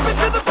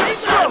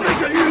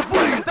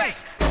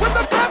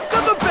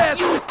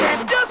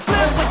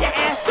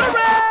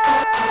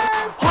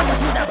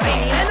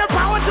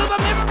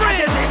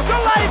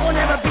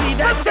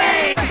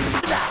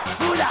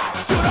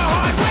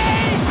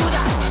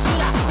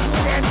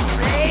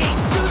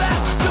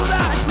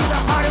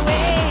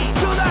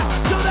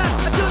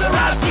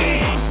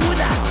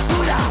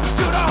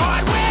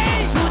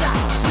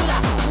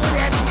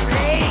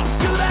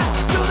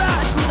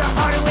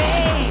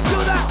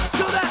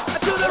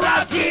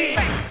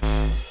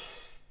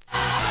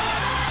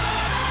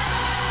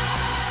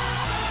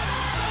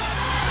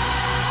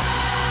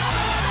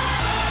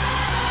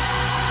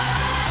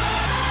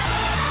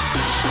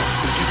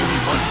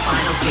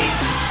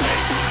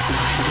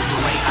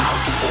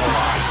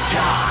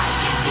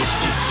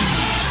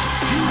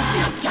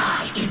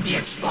 the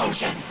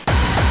explosion.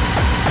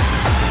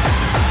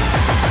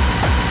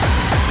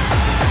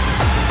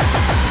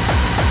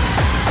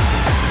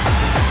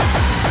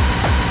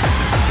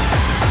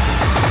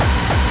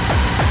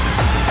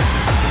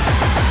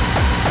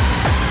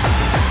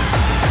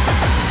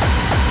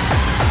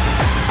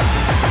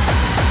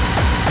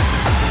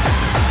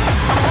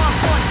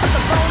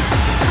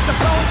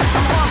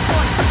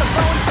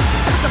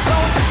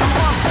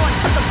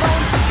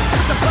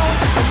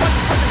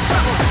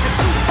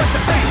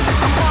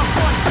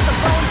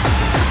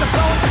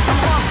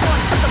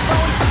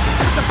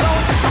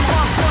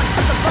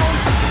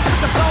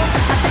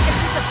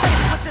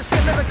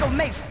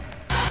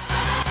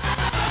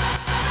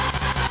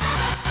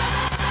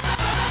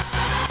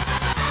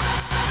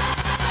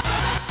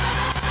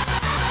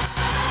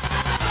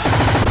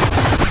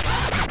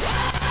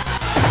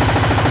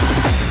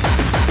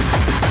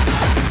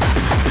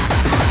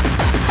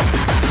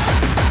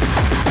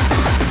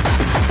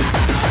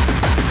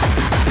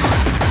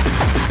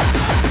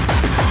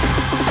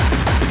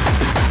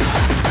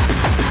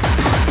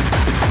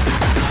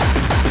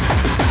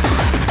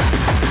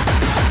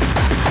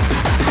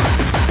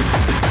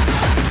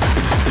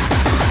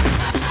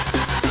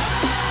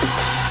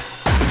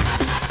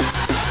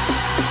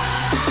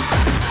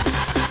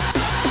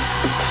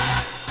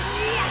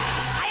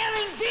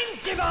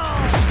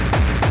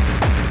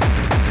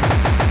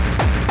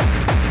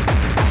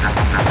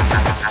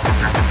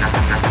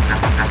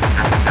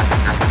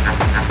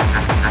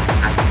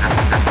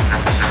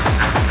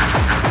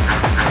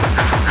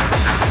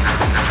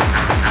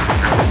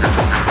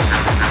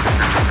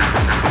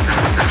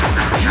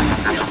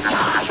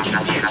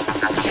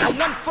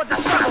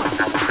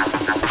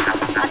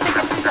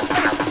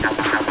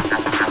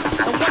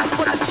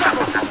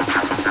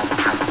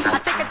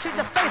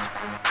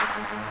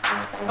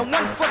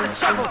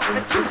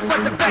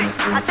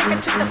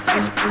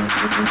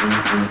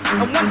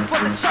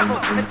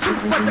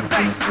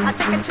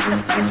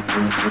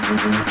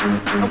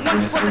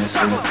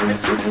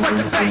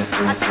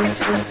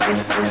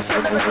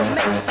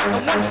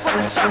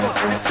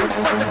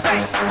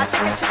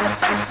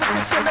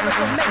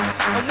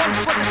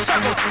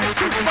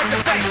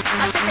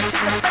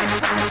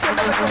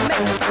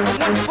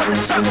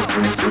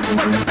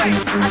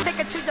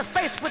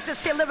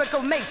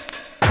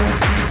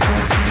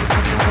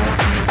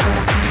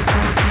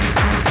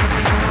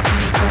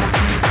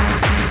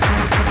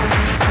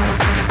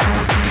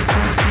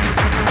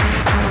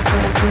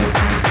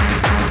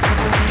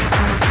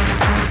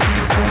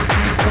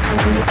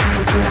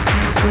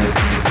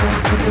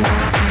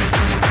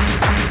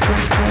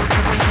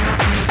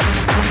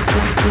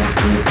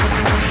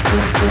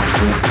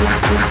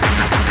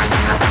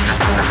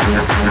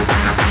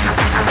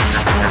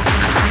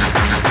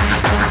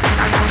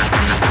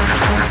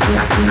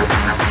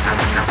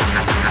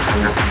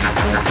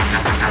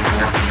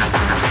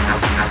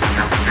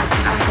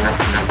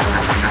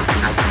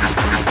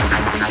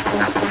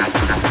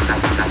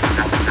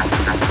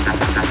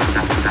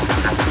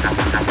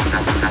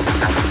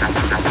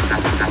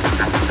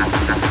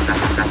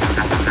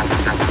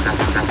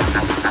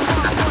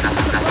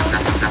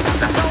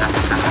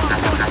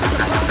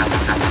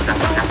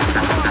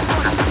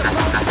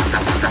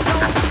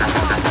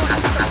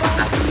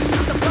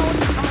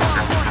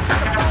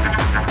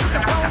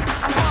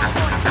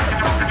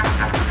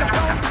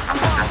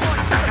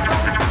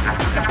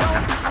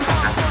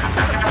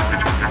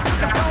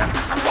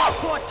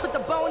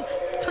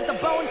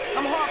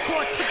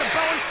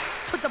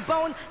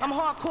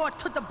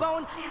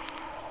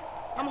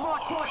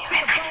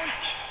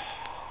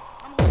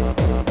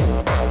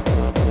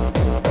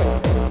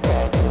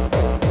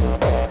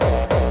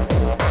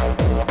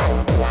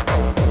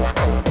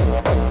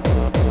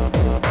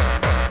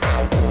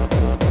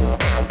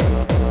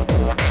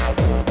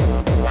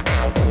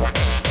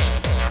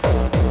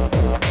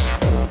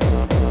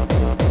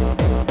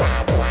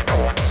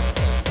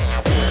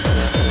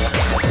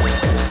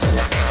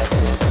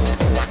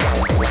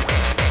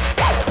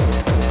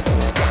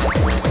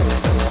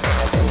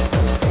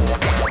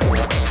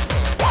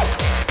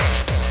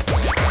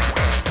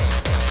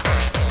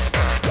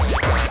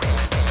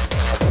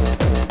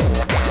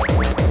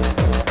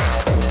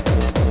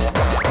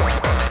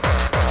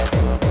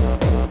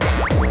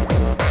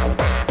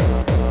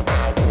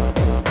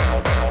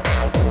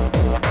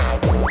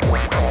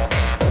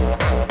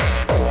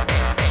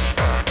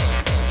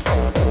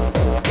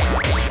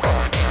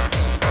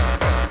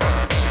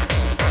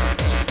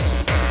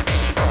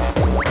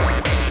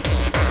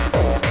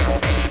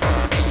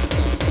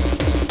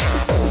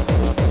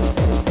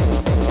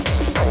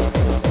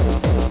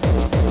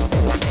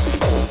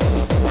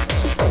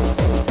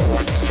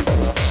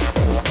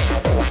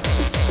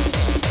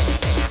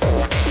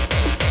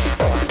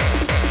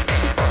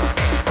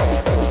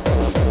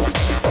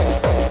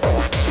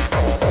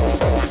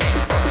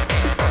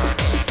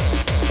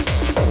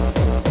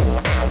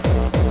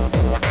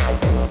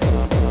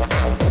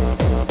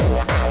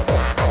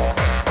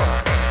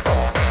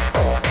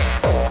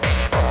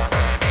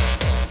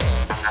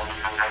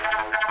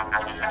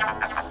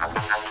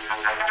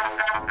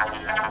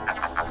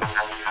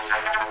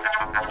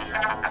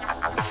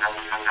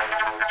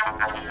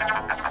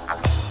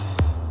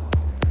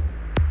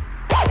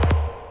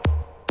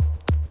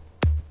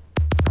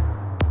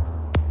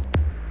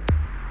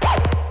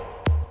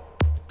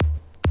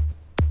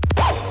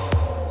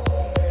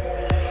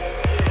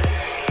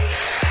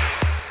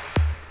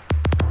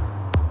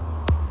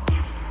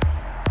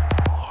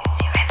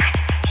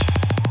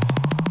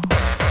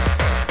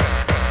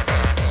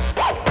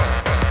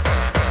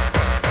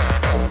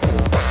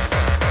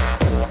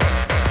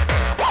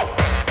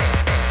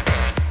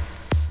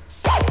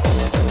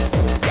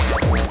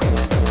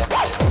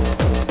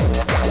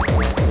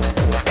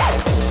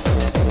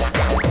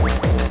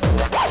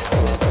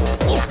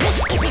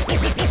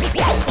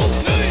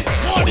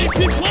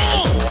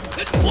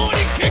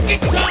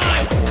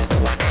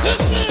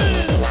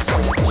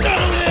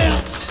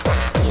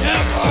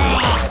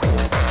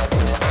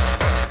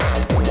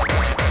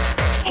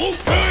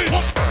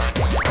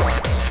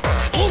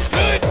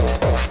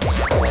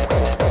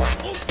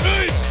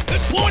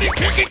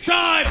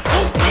 time.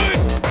 Okay.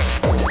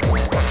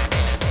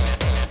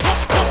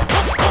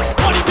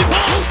 Party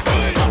people.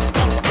 Okay.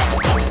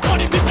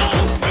 Party people.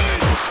 Okay.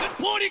 It's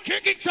party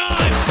kicking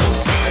time.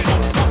 Okay.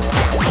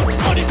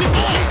 Party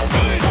people.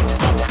 Okay.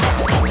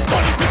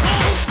 Party people.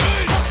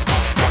 Okay.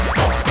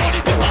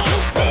 Party people.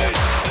 Okay.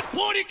 It's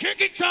party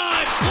kicking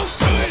time.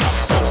 Okay.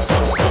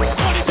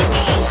 Party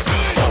people.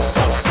 Okay.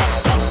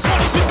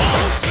 Party people.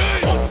 Okay.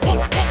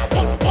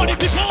 Party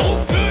people.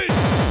 Okay.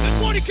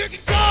 It's party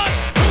kicking time.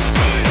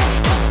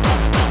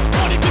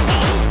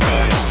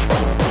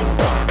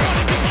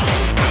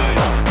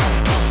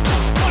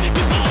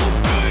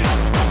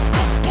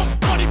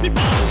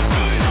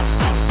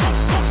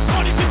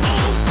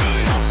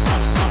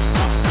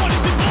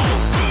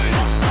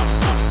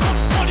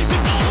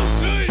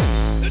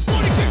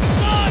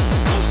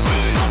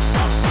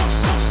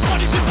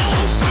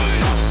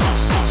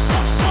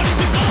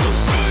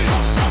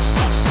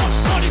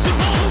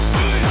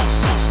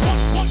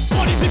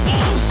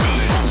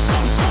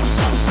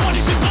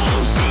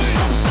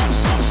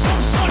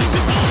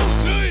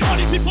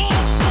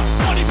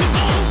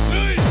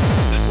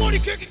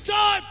 Kicking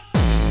time!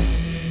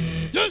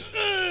 This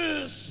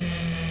is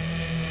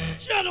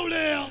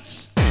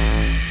Shadowlands!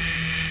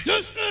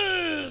 This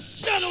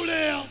is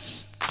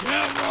Shadowlands!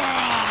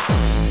 Terror!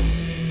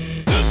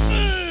 This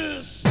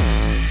is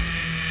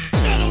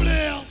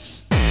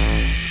Shadowlands!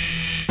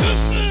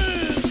 This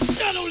is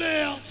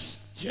Shadowlands!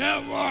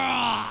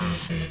 Terror!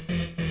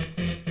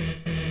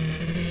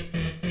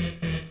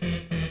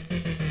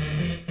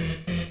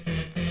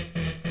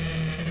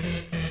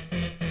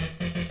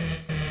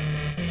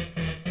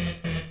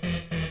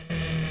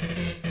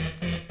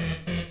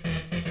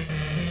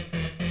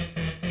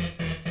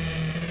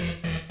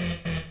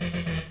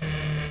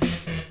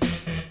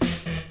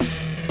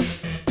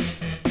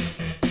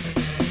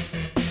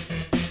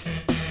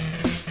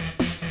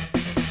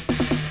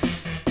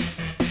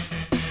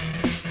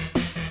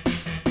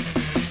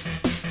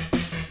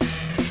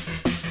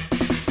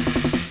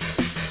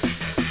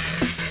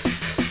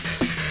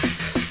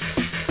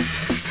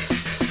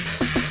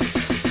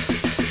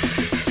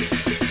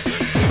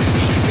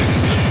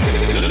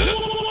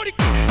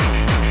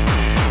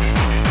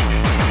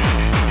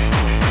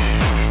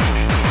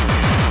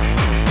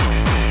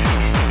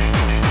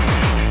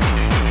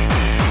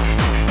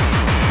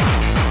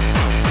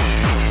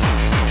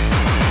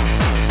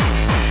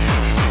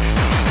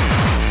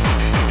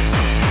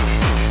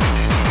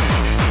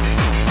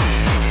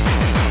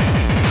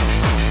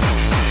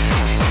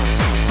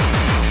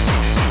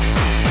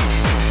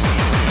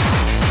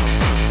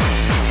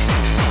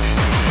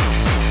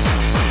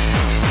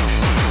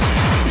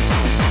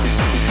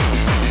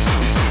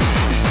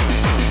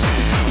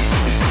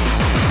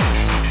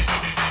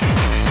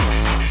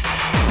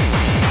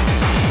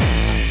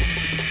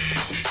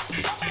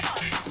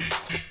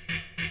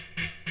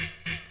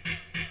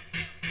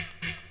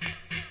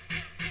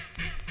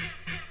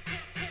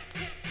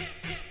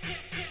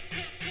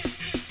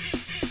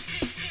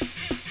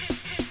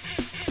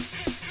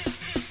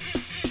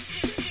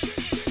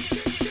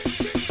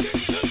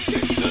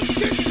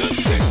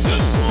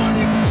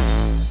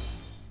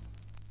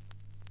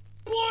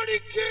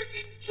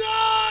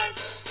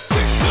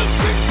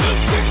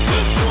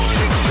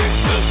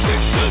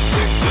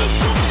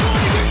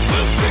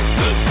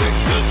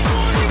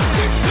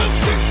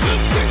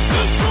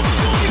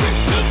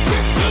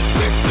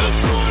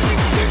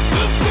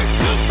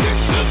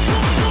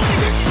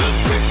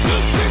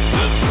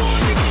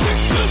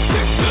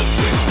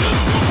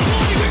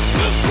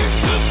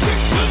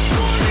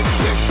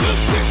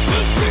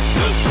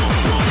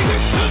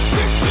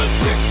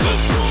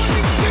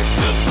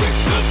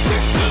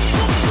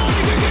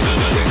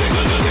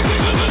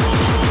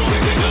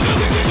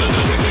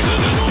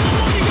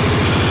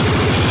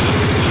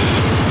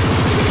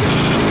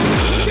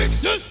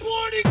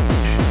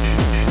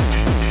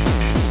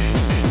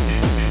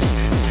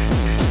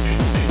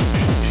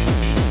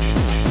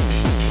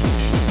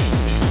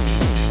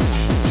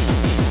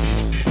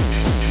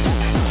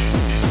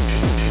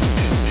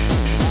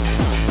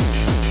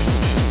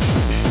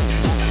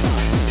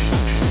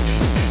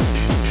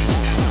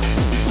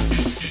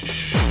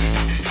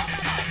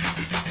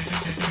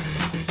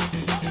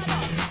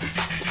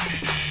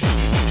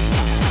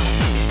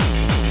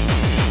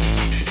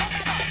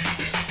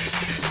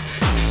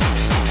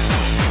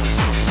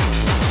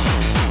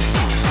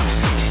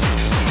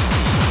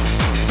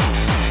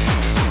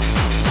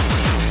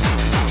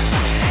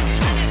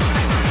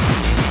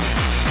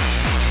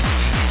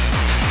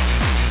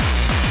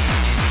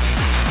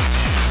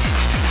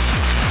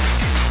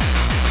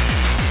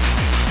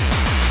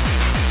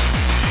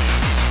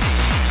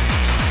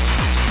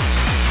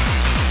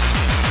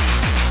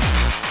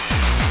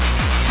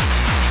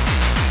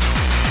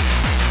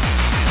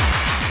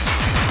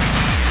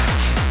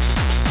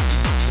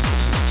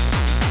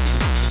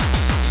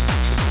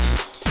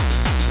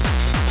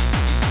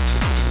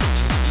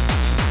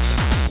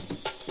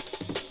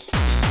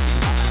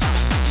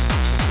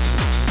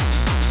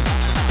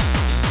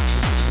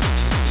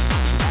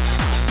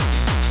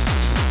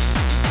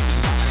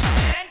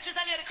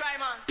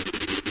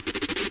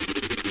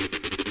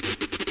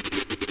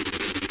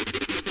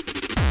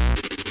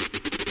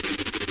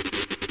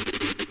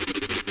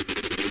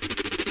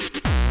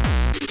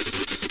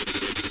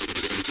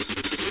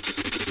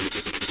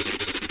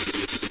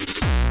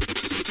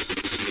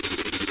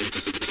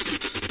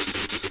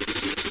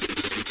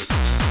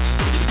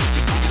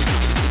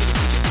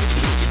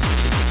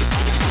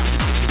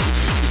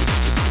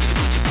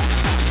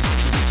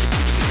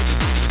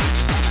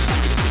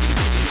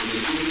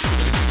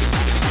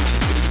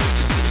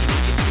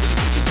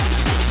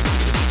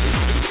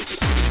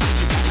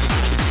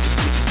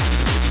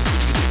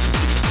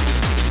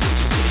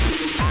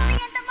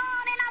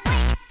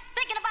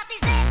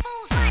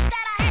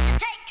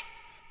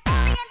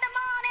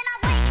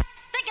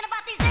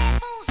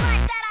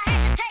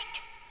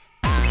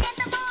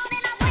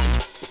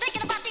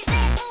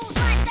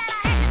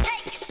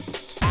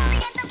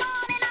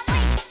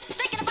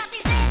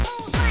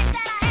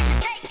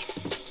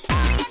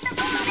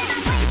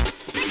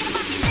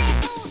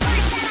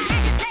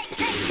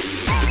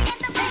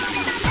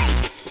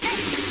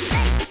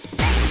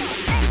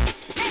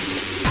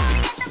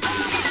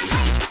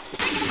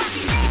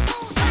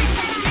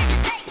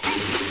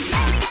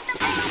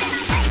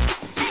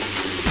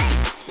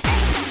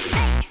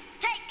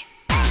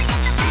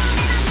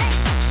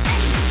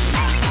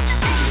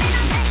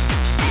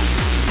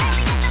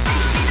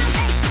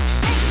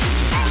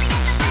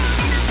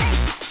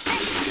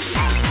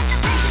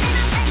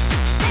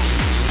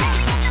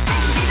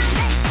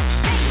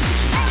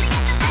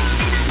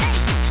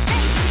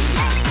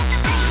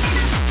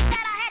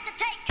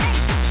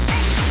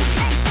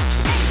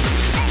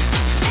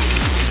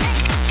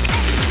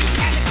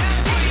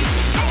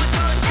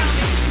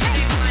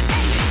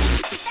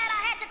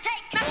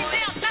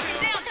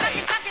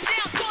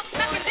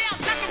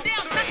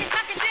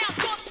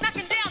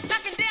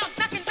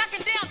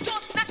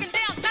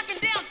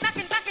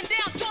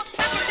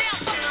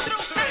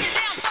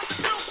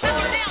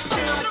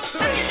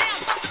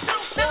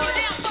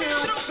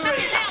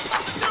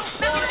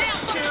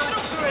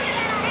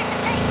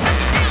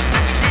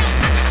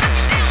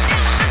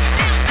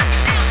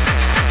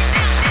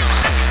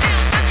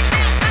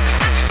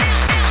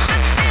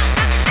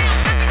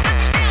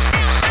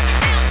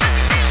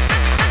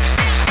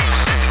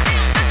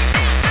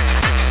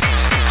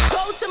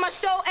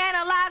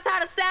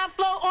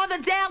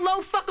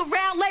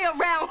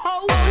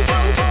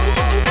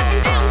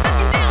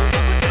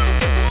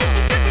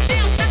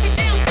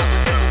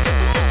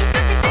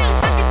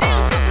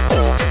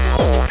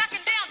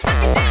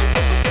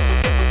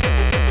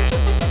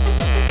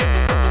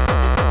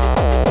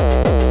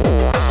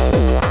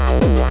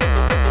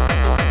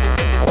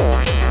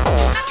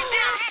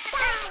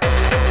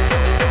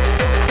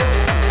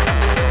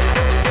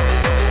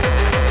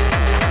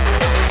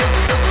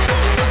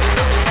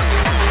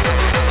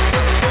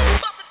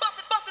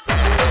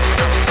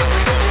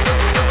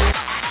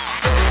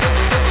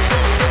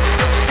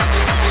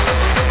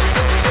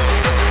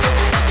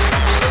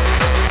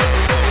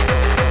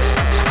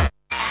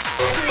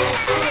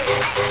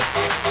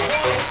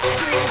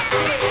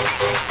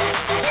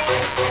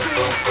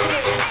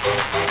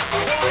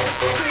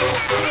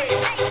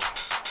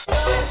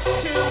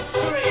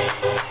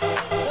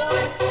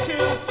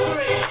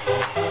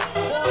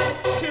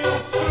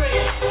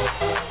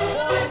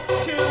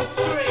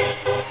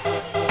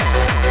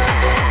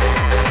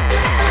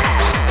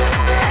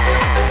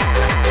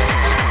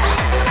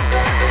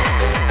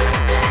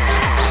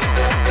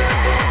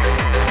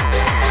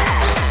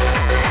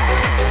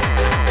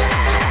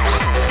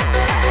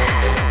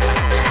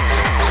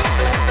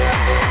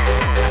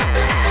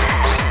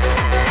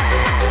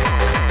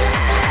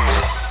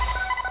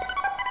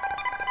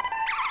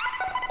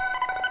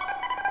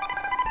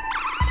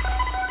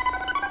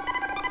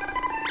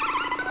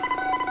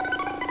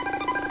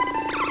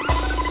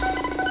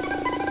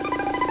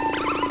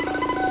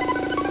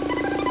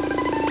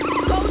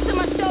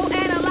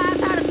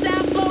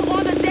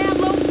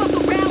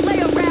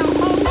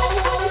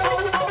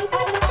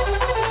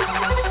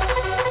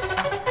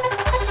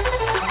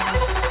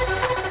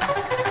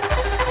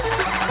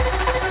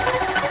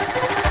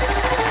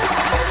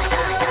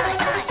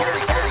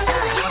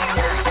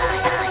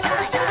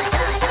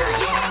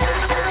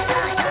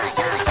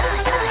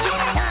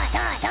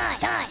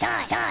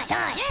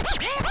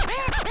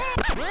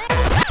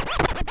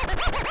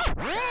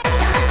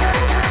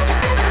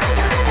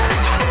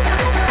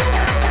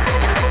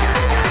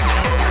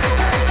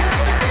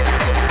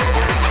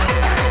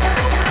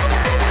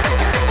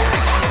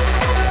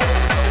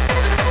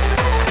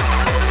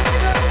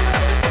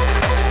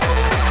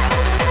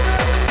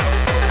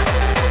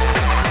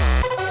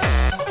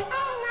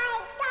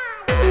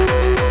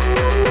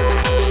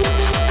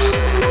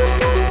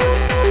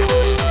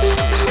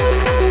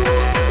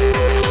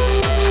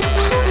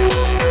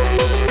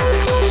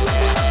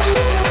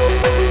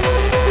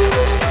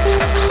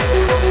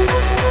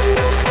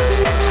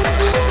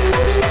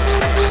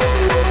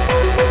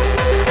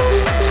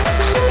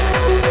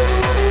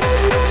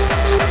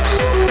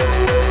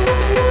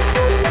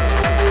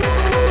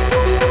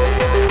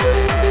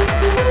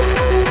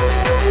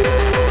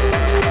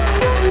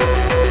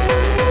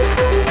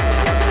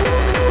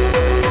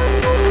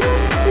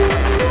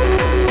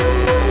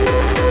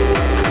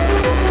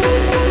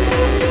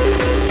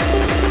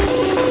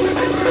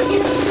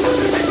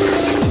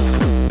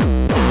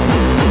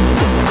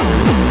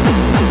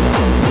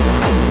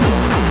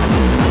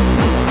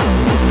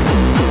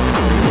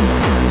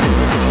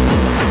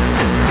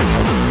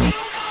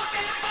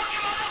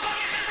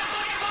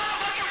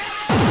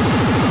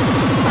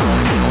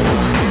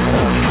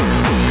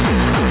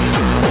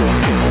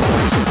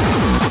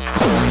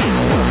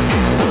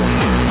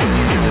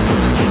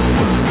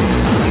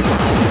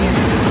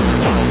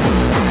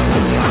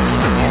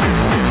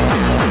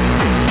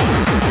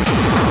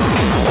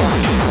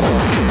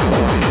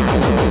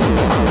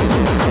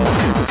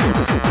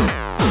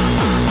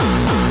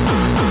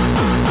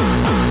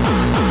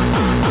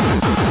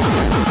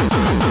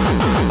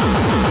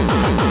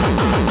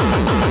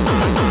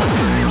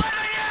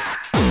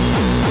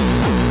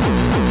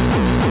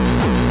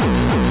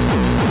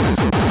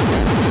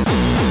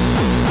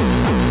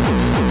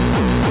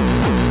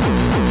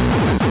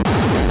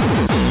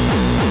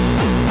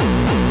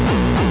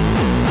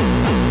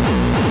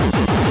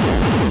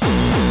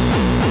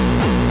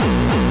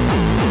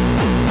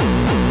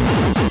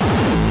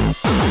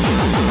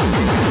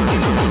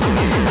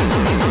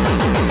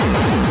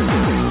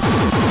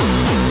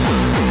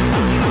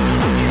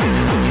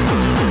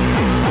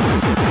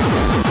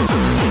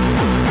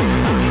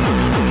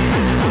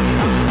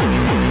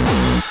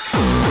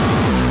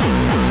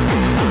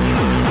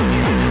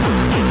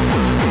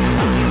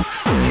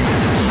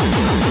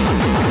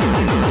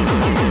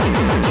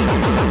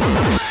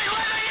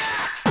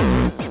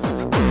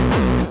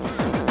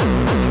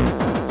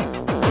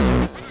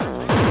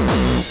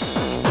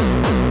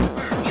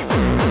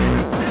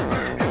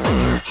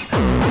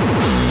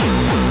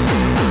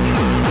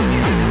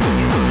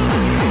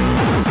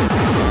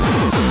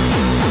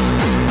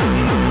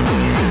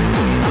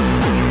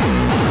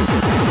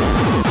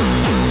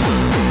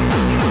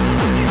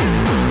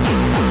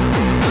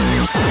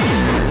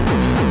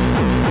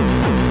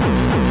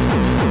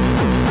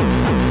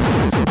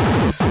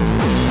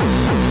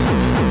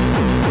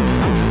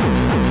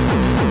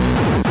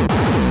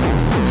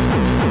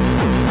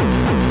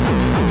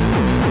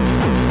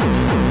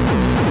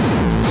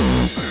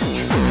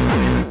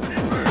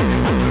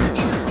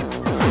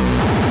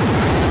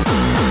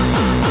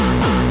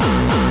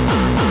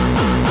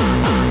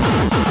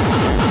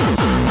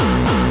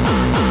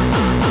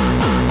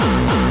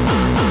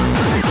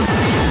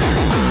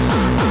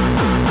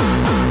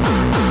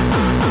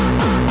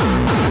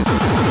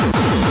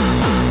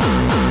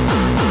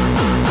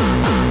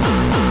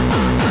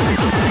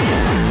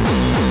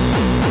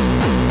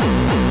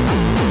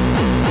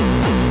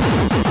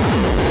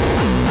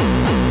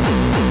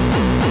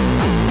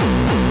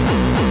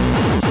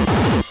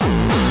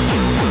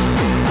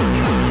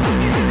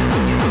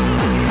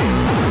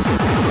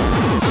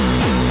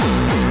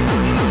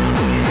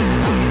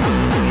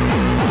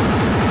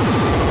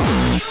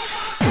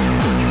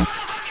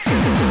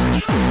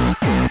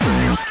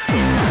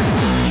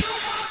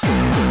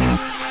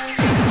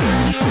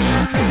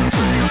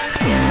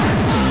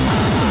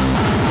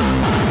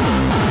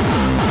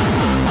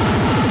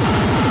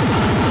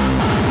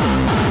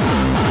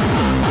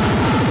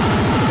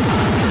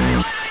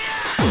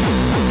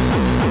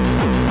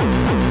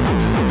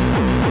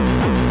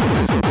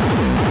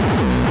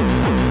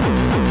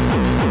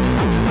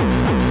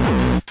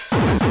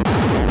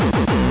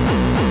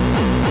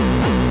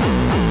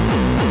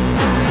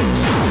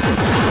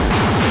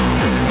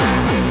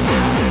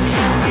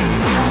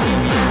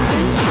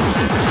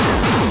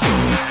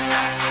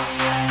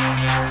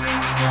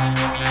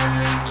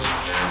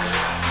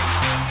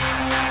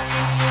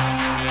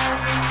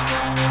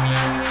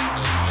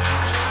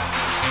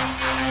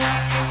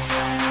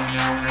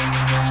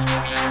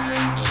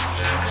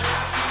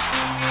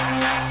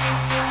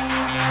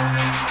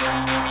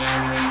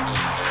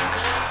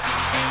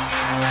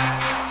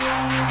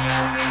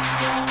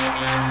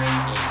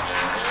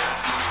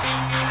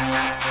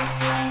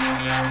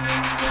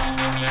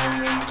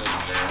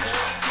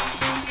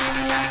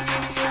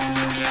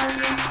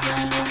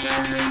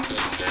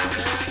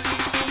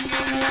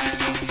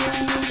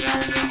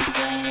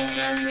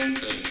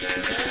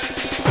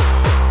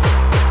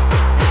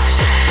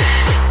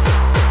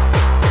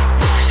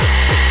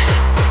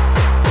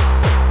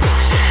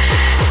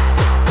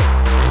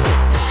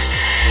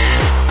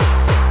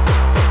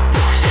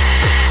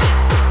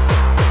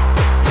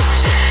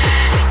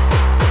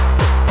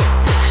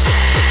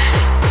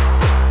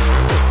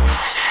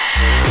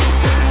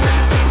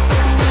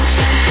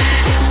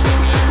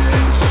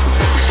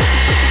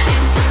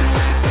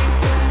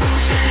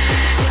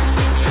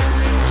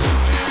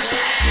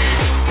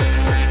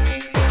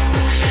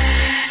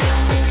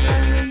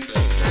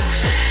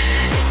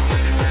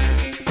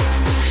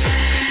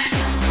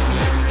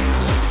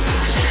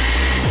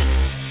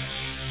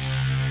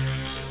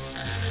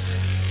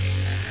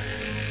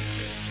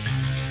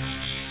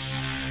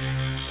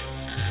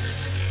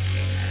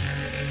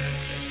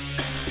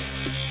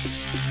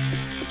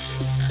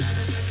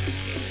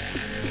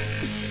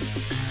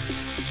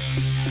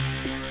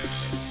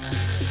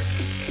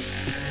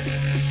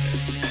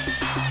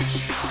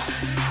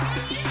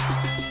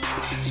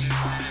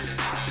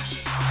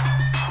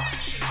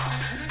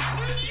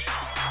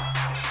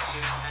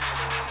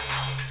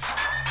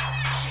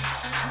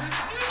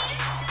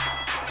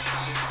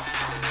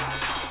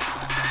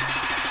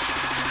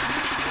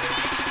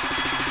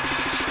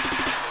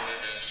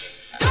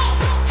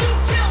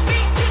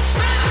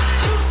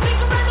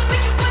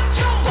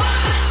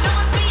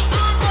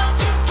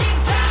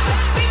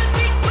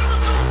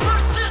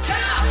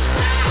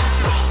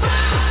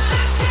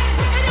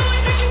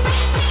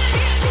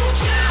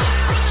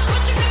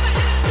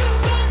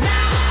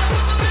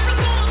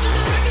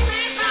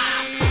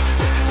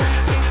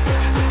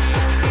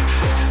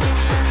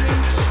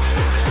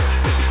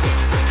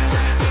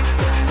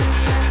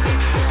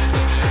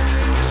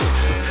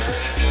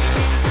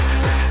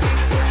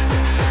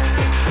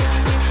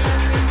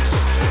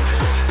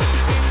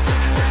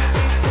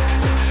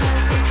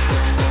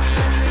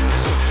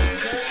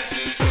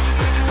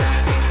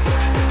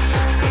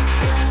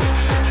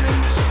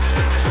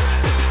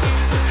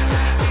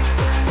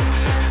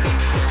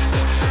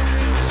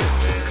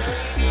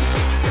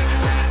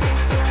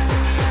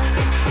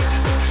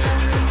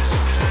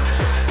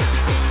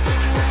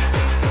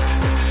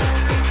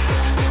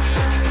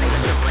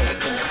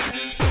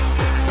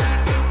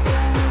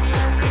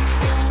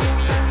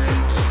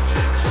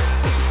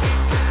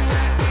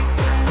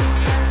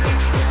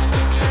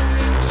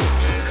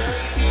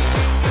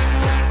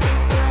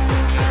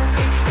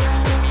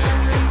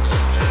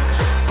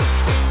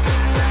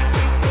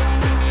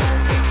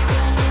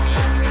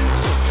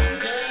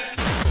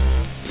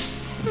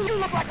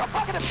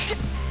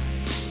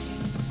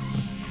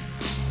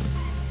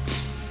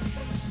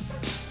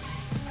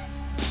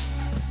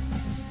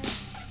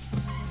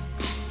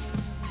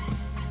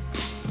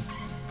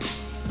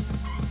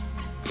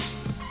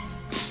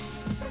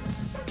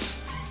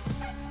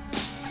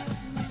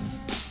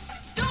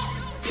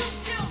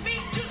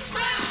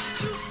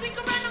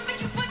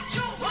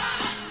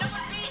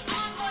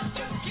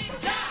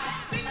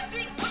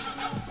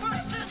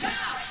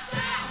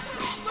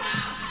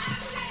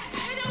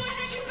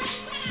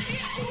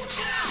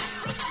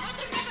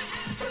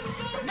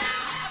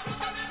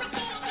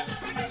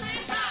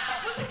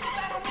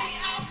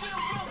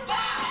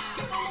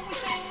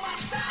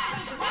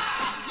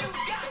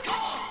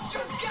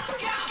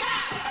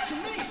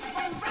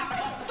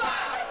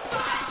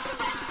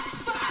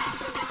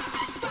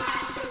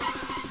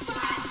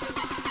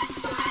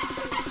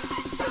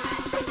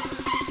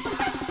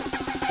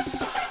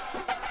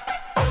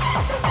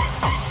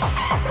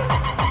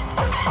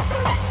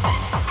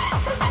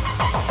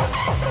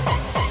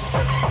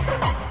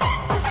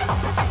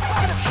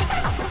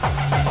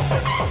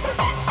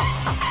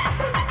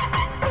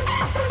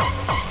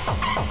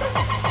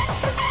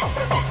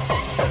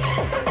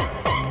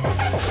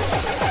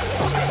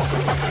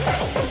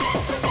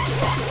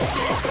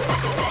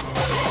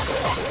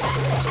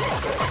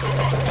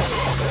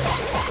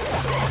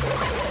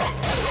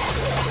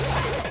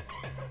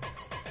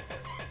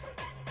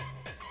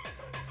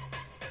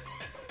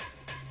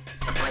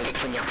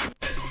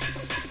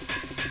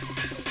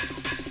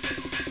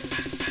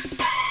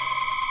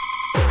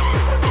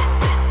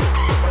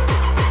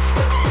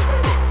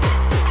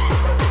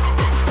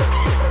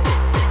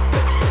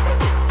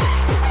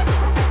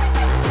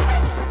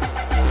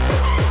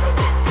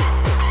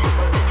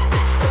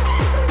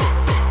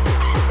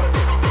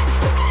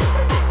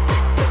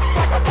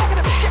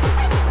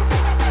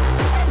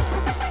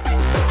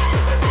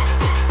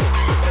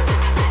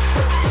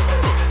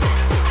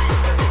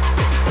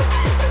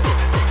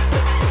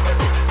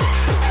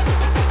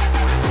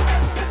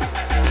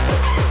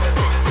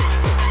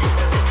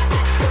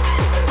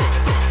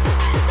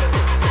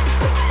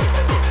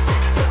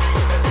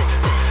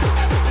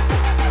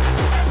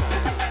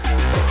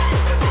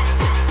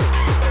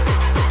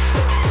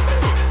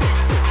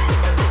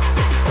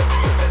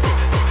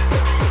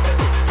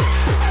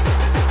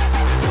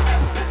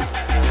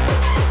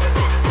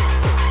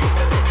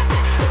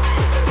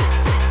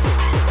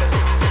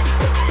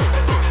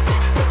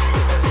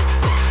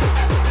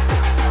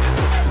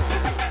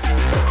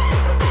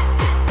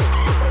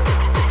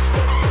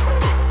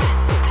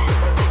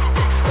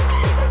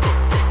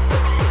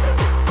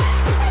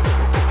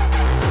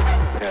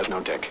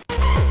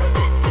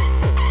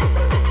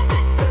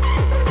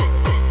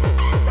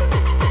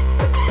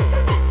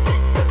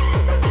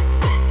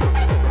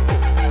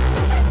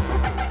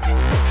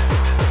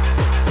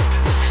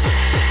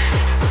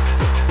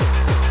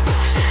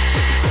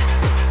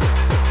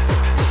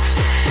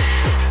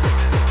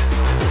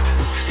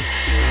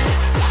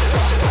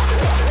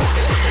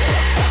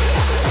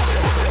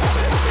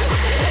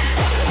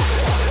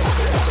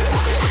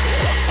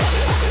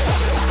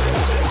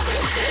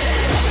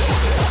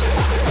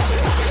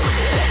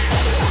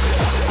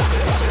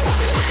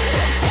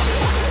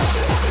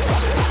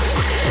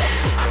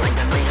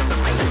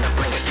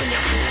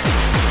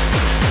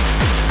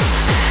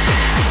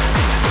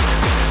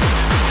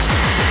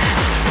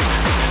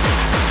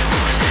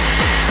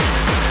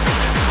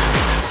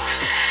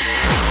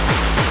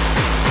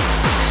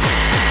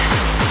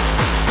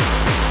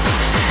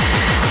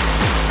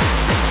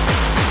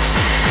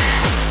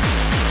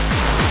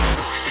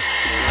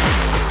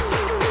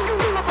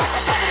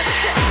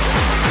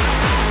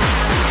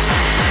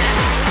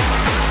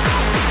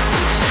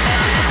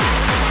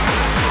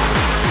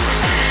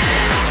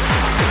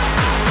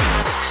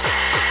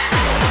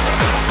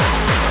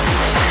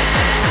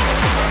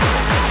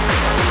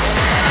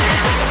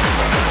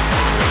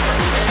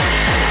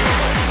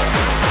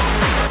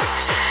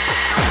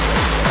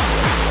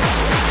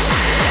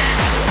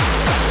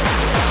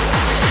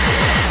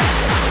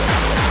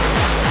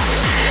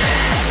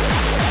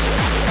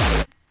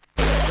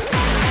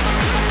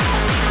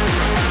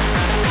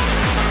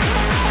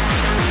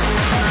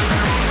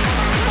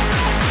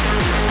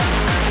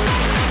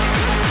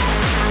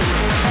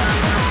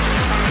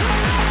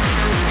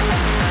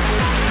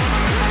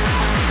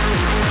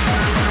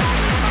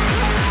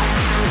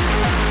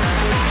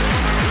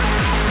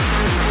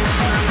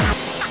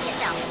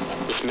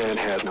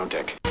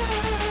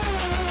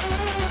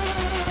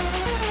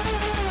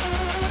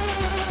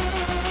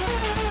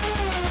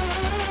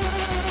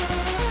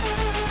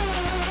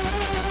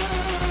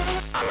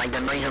 like the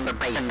noise of the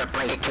bass and the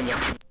play. Can you?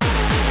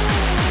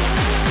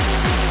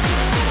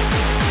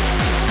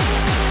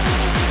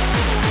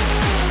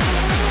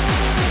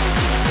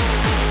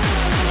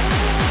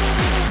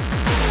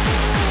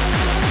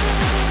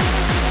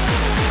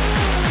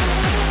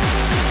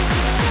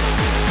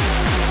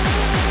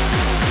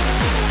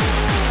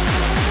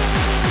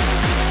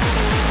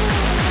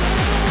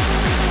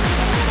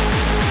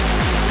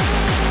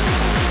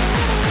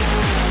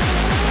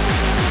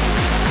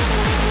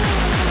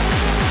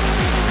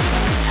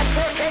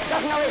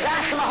 Doesn't know his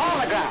ass from a hole in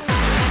the ground.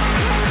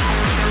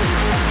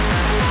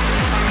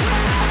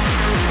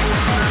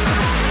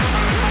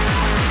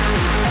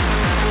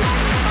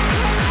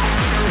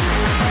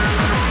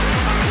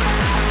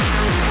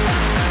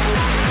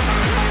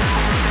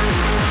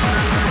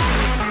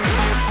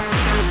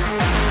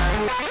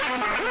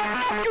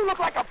 You look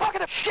like a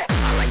bucket of shit.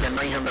 I like the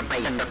noise of the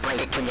bass and the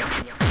play. Can you?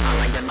 I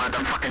like the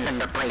motherfucking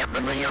and the play. I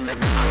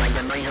like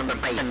the noise of the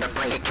bass and the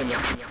play. Can you?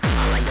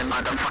 I like the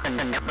motherfucking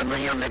and the play. I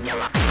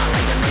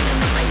like the noise of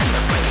the bass and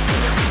the play.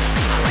 Can you?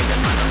 I like the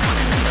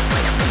motherfucking and the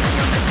play. I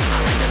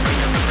like the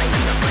noise of the bass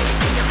and the play.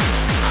 Can you?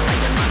 I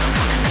like the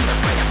motherfucking and the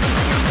play.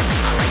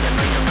 I like the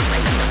noise of the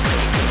bass and the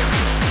play. Can you?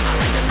 I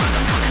like the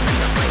motherfucking and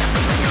the play.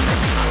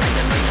 I like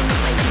the noise of the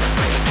bass and the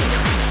play. Can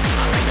you?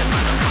 I like the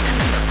motherfucking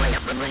and the play.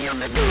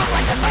 You look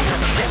like the bass of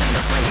the shit in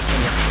the play.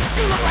 Can you?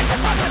 You look like the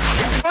mother of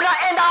shit. We're not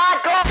in the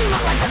hardcore. You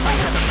look like the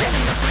bass of the shit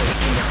in the play.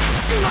 Can you?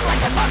 You look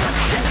like the mother of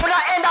shit. We're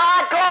not in the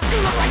hardcore. You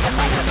look like the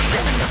bass of the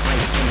shit in the play.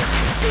 Can you?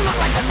 You look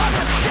like the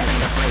mother of shit in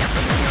the play.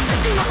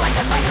 You look like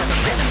the bass of the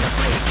shit in the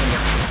play. Can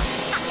you?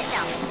 Fuck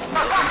yourself.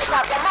 Go fuck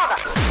yourself, your mother.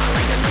 I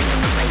like the noise of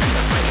the bass in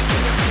the play.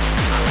 Can you?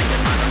 I like the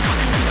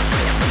motherfucking in the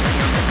play.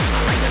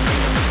 I like the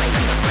noise of the bass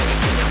in the play.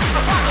 Can you? Go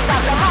fuck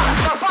yourself, your mother.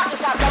 Go fuck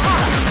yourself, your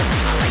mother.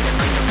 I like the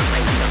noise of the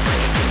bass in the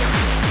play. Can you?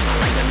 I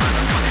like the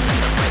motherfucking in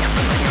the play.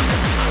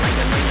 I like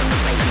the noise of the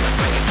bass in the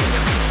play. Can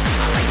you?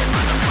 I like the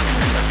motherfucking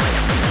in the play.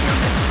 I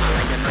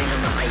like the noise of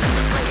the bass in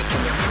the play.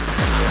 Can you?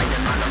 I like the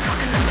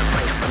motherfucking in the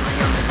play.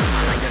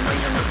 I like the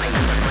noise of the bass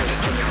in the play.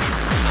 Can you?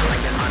 I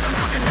like the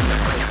motherfucking in the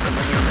play. I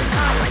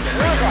like the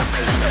noise of the bass in the play. Loser,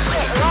 piece of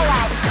shit,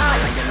 lowlife,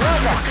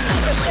 loser,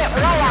 piece of shit,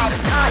 lowlife,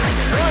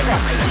 loser,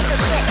 piece of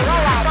shit,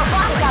 lowlife. Go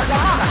fuck yourself,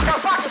 your mother. Go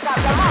fuck yourself,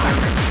 your mother.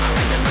 I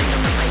like the noise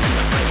of the bass in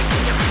the play.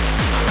 Can you?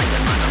 I like the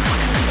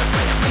motherfucking in the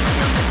play.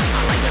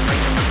 I like the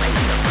noise of the bass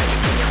in the play.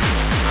 Can you?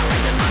 I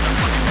like the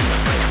motherfucking in the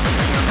play.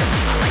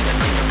 I like the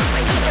noise of the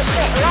bass. Piece of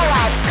shit,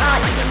 lowlife,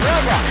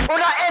 loser.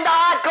 We're not in the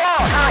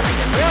hardcore,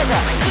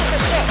 loser, piece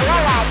of shit,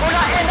 lowlife. We're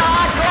not in the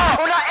hardcore.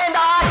 We're not in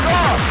the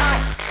hardcore,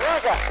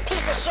 loser,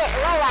 piece of shit,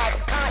 lowlife,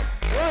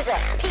 loser,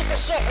 piece of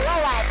shit,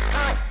 lowlife,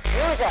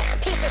 loser,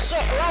 piece of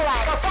shit,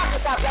 lowlife. Go fuck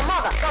yourself, your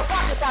mother. Go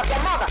fuck yourself,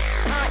 your mother.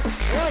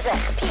 Loser,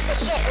 piece of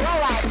shit,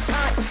 lowlife,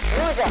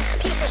 loser,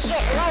 piece of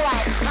shit,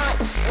 lowlife,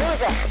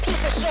 loser,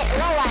 piece of shit,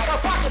 lowlife. Go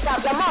fuck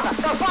yourself, your mother.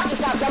 Go fuck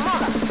yourself, your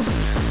mother.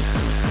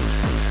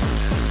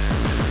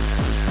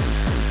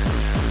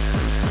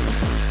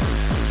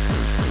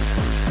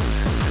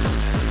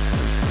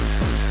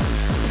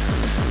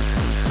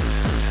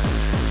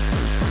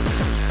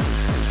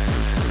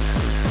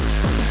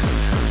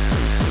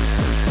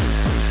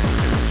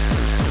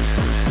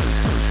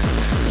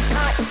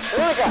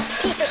 Loser,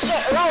 piece of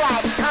shit,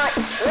 lowlife,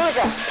 loser, piece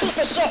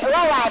of shit,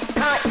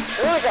 lowlife,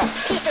 loser,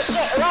 piece of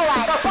shit,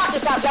 lowlife. Go fuck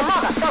yourself, your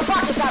mother. Go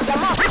fuck yourself,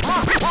 your mother.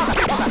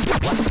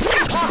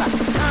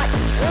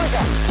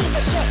 Loser, piece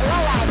of shit,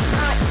 lowlife,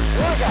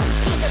 loser,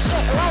 piece of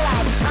shit,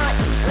 lowlife,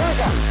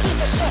 loser,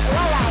 piece of shit,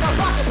 lowlife. Go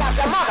fuck yourself,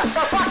 your mother.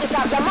 Go fuck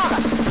yourself, your mother.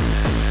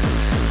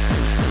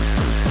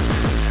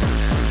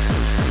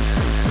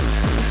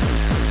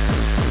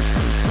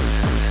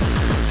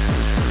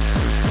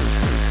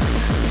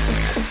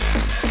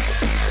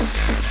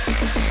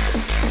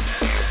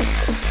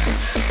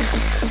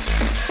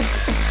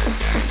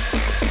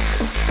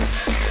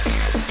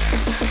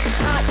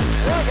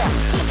 Loser,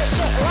 piece of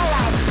shit,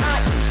 lowlife,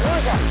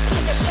 loser,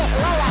 piece of shit,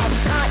 lowlife,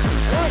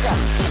 loser,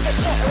 piece of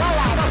shit,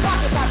 lowlife. Go fuck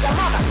yourself, your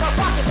mother. Go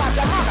fuck yourself,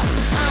 your mother.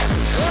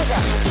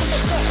 Loser, piece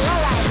of shit,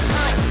 lowlife,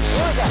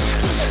 loser,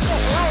 piece of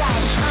shit,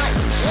 lowlife,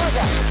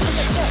 loser, piece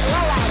of shit,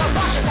 lowlife. Go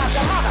fuck yourself,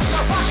 your mother. Go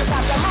fuck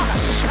yourself, your mother.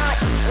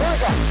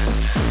 Loser,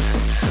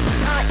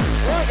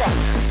 loser,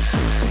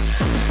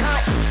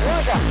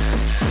 loser.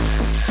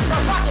 Go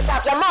fuck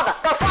yourself, your mother.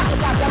 Go fuck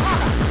yourself, your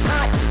mother.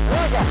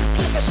 Loser,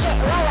 piece of shit,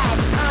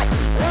 lowlife.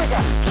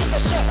 Loser, piece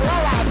of shit,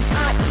 lowlife.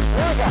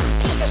 Loser,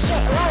 piece of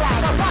shit,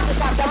 lowlife. Go fuck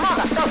yourself, your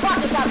mother. Go fuck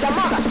yourself, your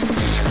mother.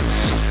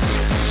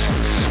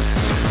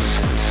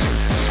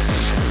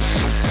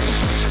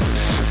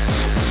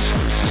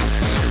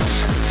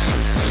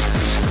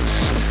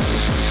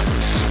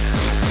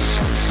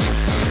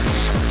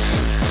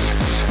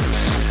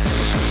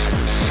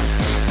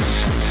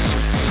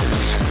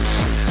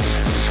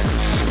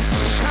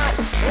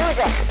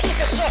 Loser,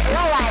 piece of shit,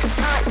 lowlife.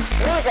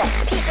 Loser,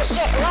 piece of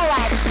shit,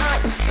 lowlife.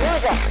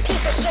 Loser,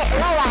 piece of shit,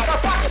 lowlife. Go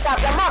fuck yourself,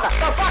 your mother.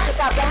 Go fuck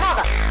yourself, your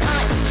mother.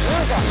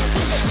 Loser,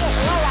 piece of shit,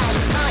 lowlife.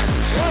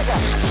 Loser,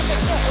 piece of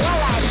shit,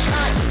 lowlife.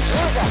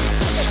 Loser,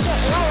 piece of shit,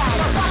 lowlife.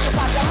 Go fuck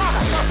yourself, your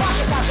mother. Go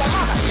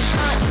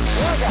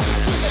loser,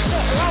 piece of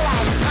shit,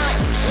 lowlife, cunt,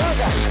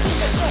 loser,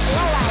 piece of shit,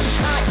 lowlife,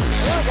 cunt,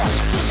 loser,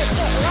 piece of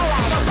shit,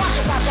 lowlife. Go fuck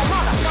yourself, your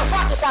mother. Go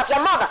fuck yourself,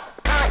 your mother.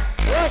 Cunt,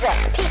 loser,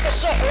 piece of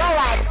shit,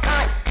 lowlife,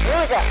 cunt,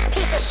 loser,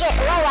 piece of shit,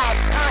 lowlife,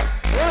 cunt,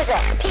 loser,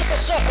 piece of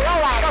shit,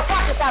 lowlife. Go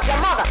fuck yourself,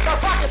 your mother. Go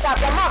fuck yourself,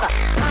 your mother.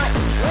 Cunt,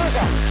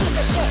 loser, piece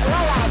of shit,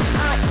 lowlife,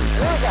 cunt,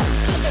 loser,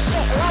 piece of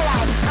shit,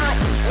 lowlife, cunt,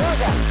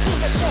 loser,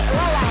 piece of shit,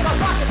 lowlife. Go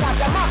fuck yourself,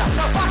 your mother.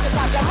 Go fuck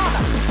yourself, your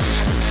mother.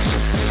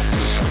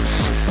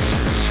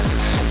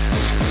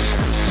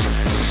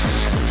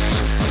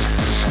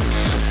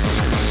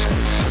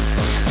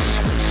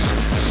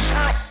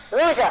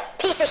 Loser,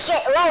 piece of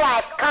shit,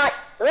 lowlife, cunt,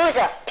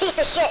 loser, piece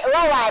of shit,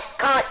 lowlife,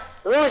 cunt,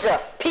 loser,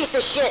 piece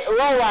of shit,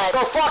 lowlife.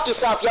 Go fuck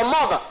yourself, your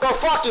mother. Go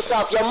fuck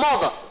yourself, your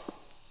mother.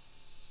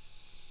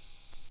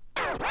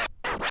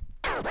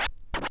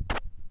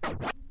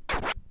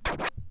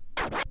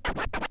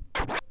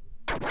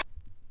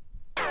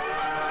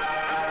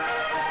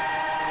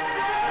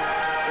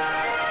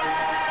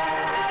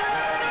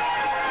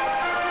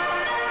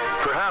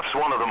 Perhaps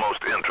one of the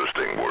most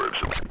interesting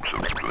words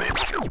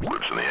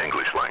in the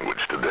English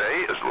language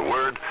today is the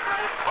word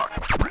fuck.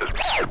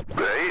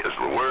 Today is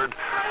the word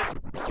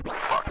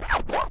fuck.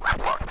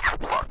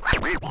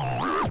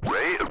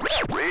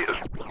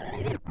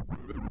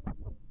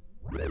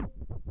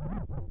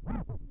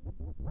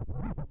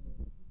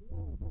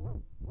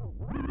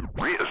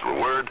 Ray is the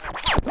word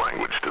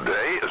language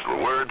today is the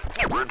word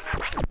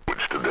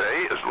which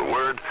today is the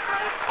word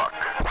fuck.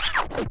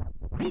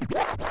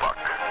 Fuck.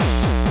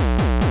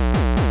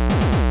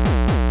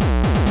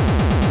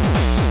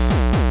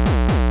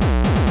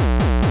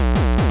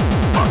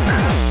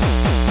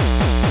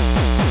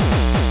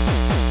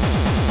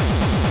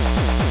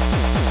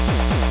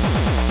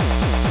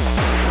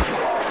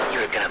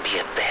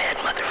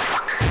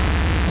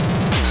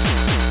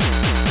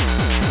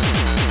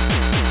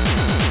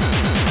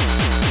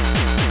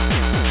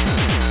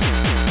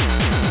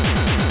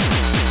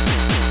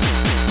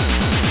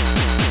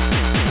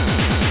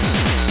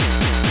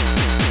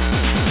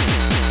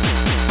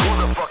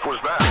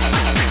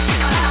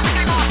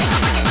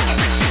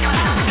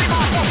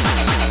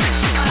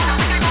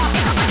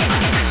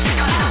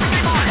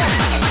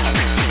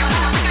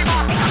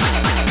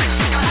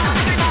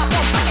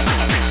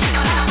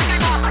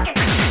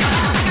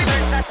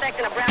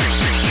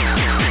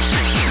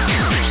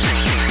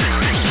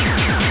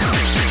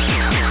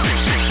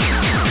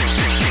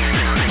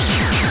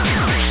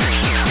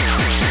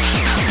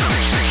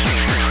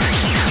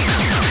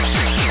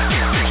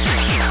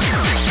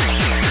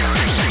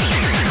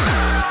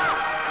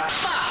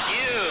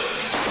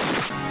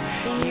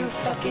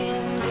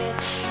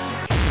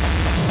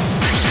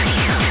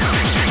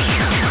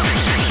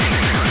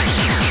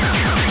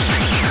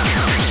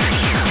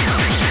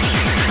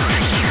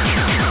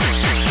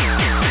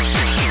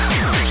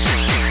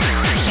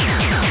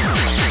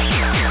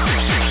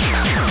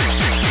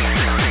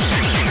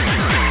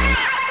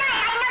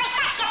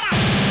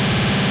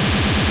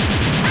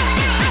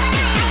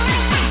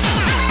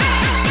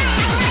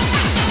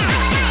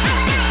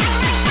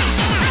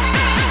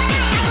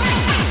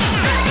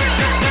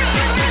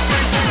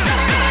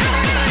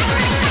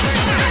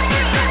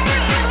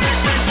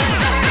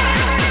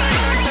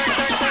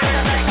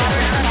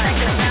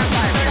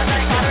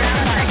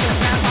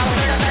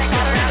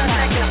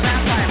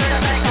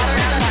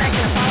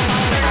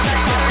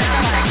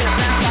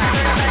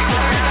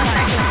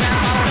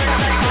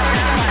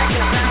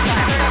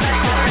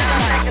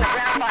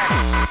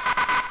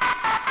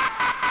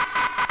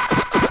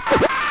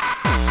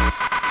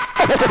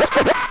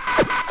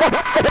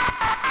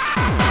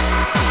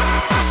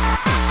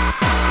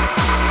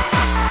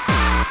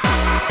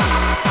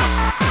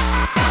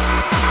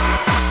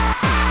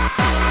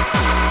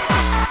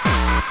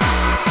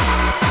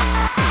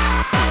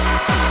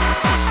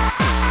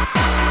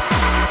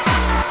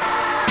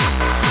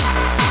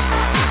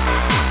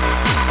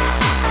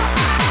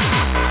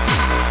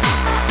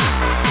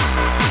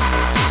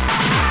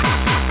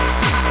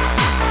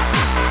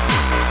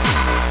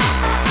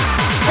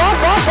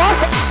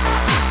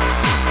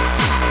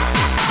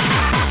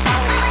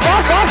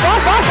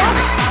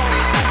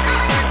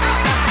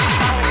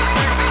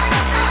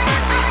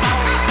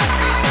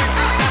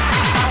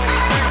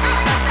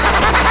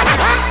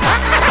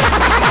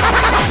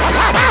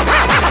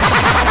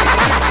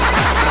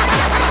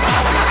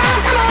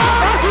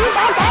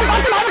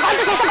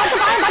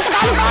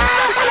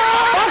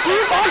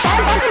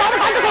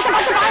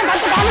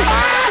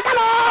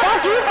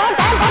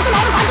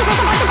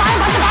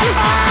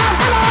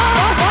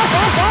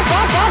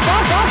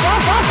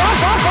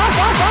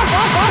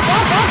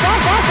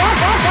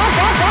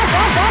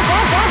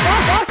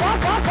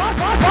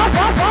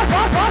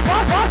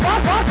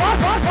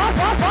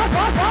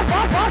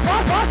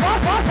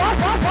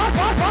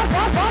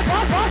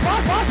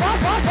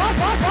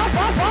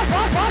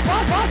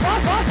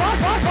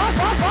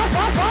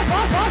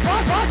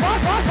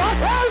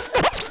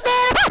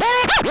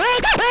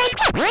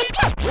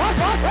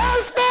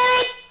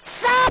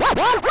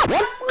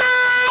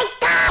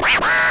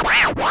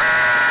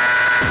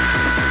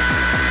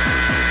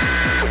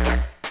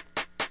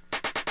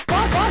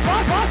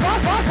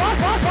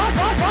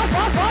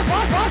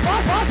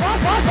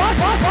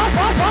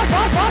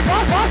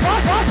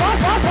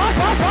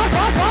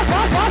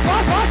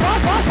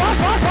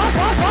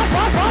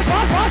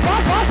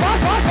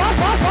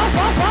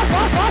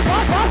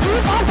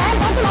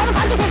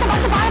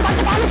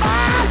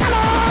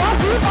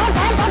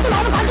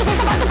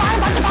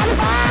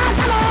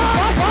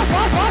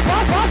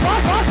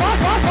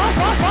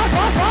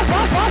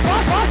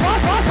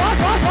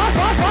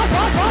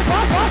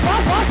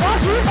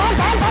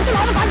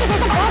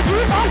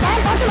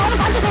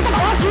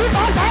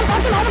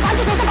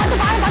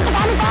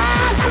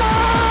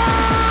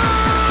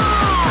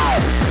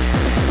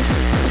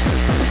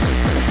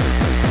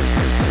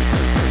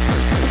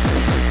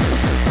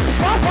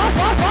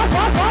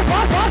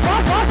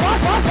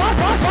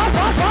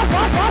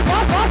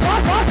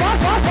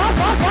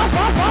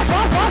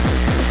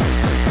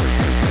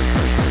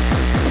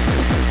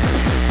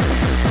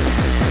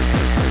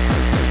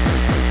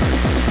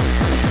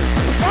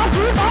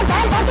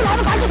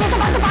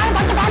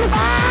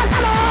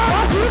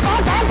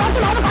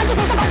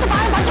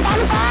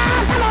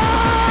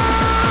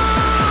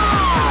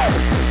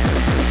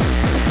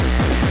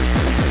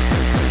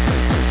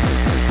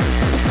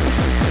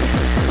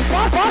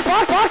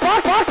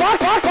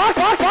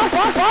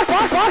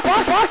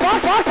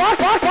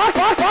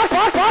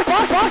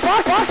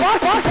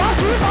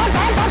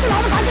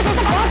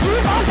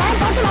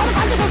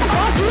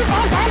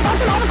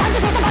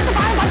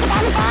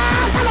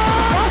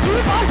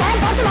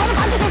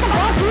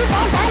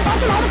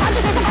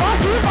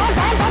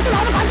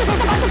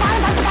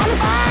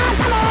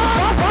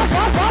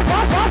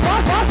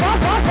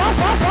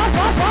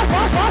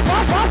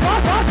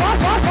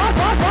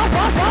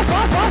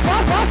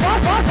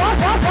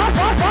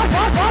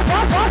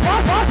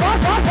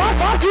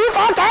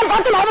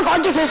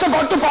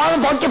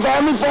 Fuck your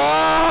family,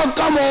 fuck,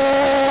 come on!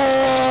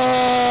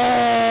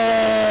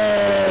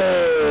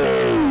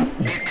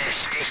 Dit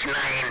is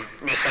mijn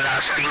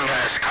Nicolas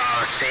Fingers,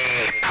 Carl C,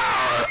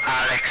 Paul,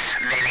 Alex,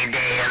 Lenny D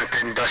and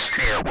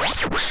Industrial, Carl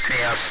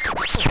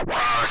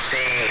C,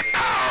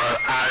 Paul,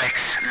 Alex,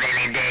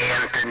 Lenny D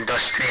and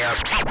Industrial,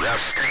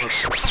 String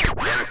Sharp,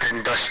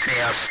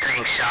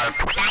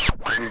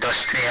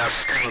 Industrial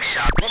String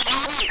Sharp,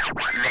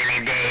 Lenny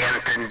D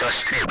and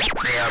Industrial,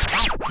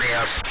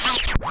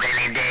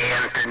 Lenny D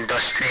and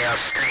Industrial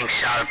String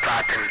Sharp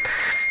Platten.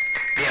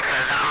 Wir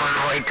versammeln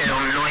heute,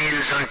 neuen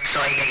und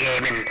Zeuge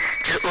geben,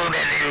 zu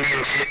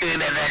überwinden, zu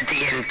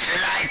überwältigen, zu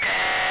leiten.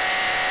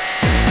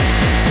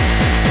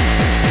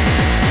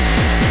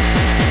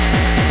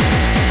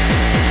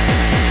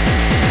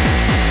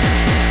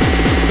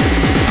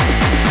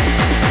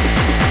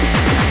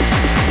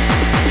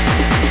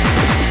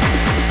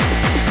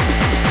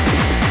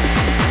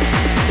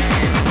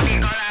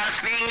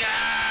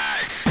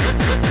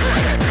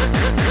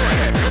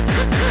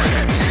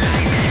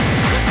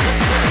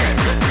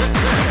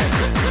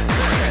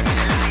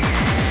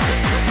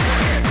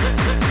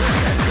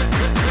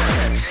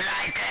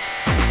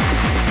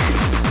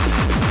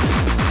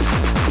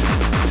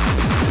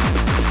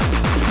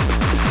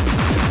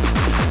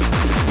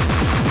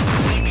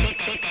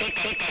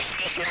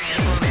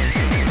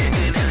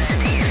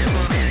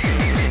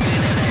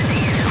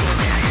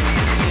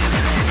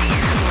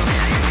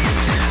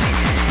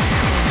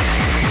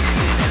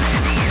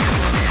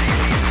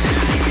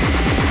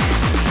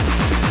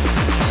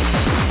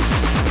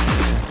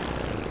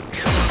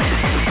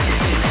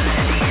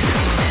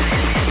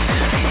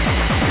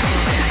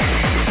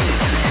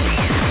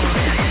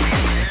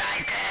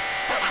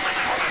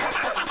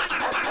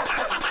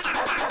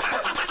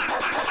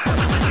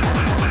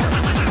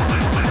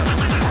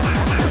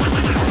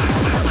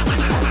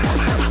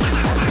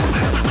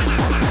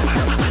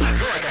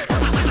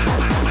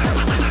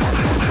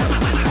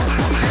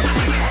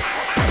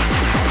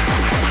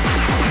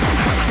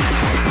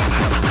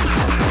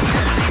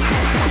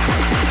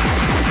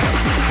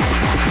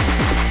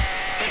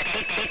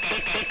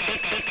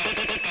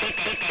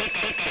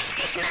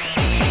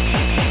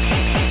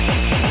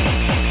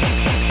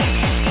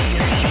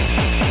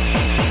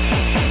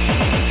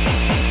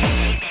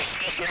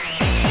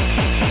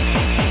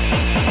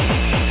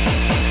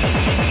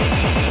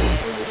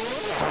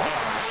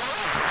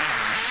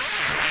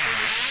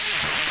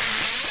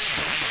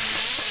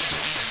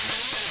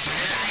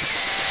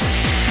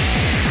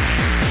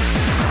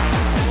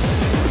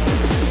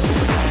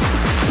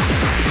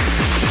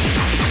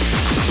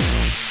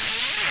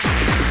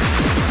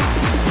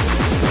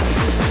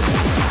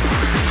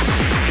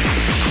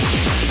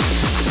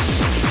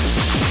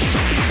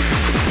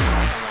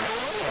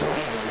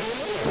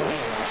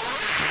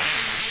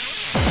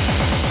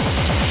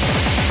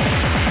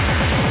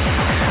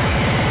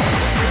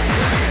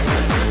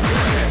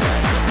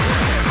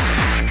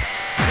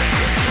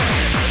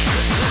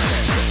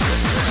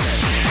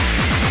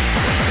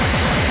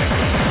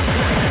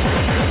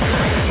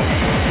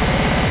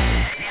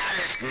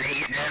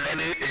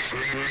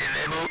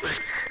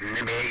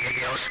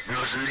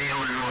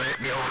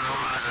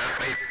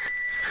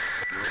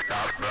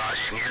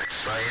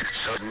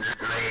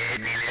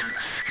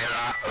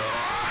 Skra,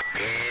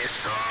 peace,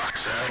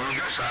 socks, and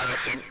you saw the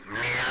hint,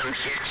 man,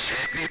 shit,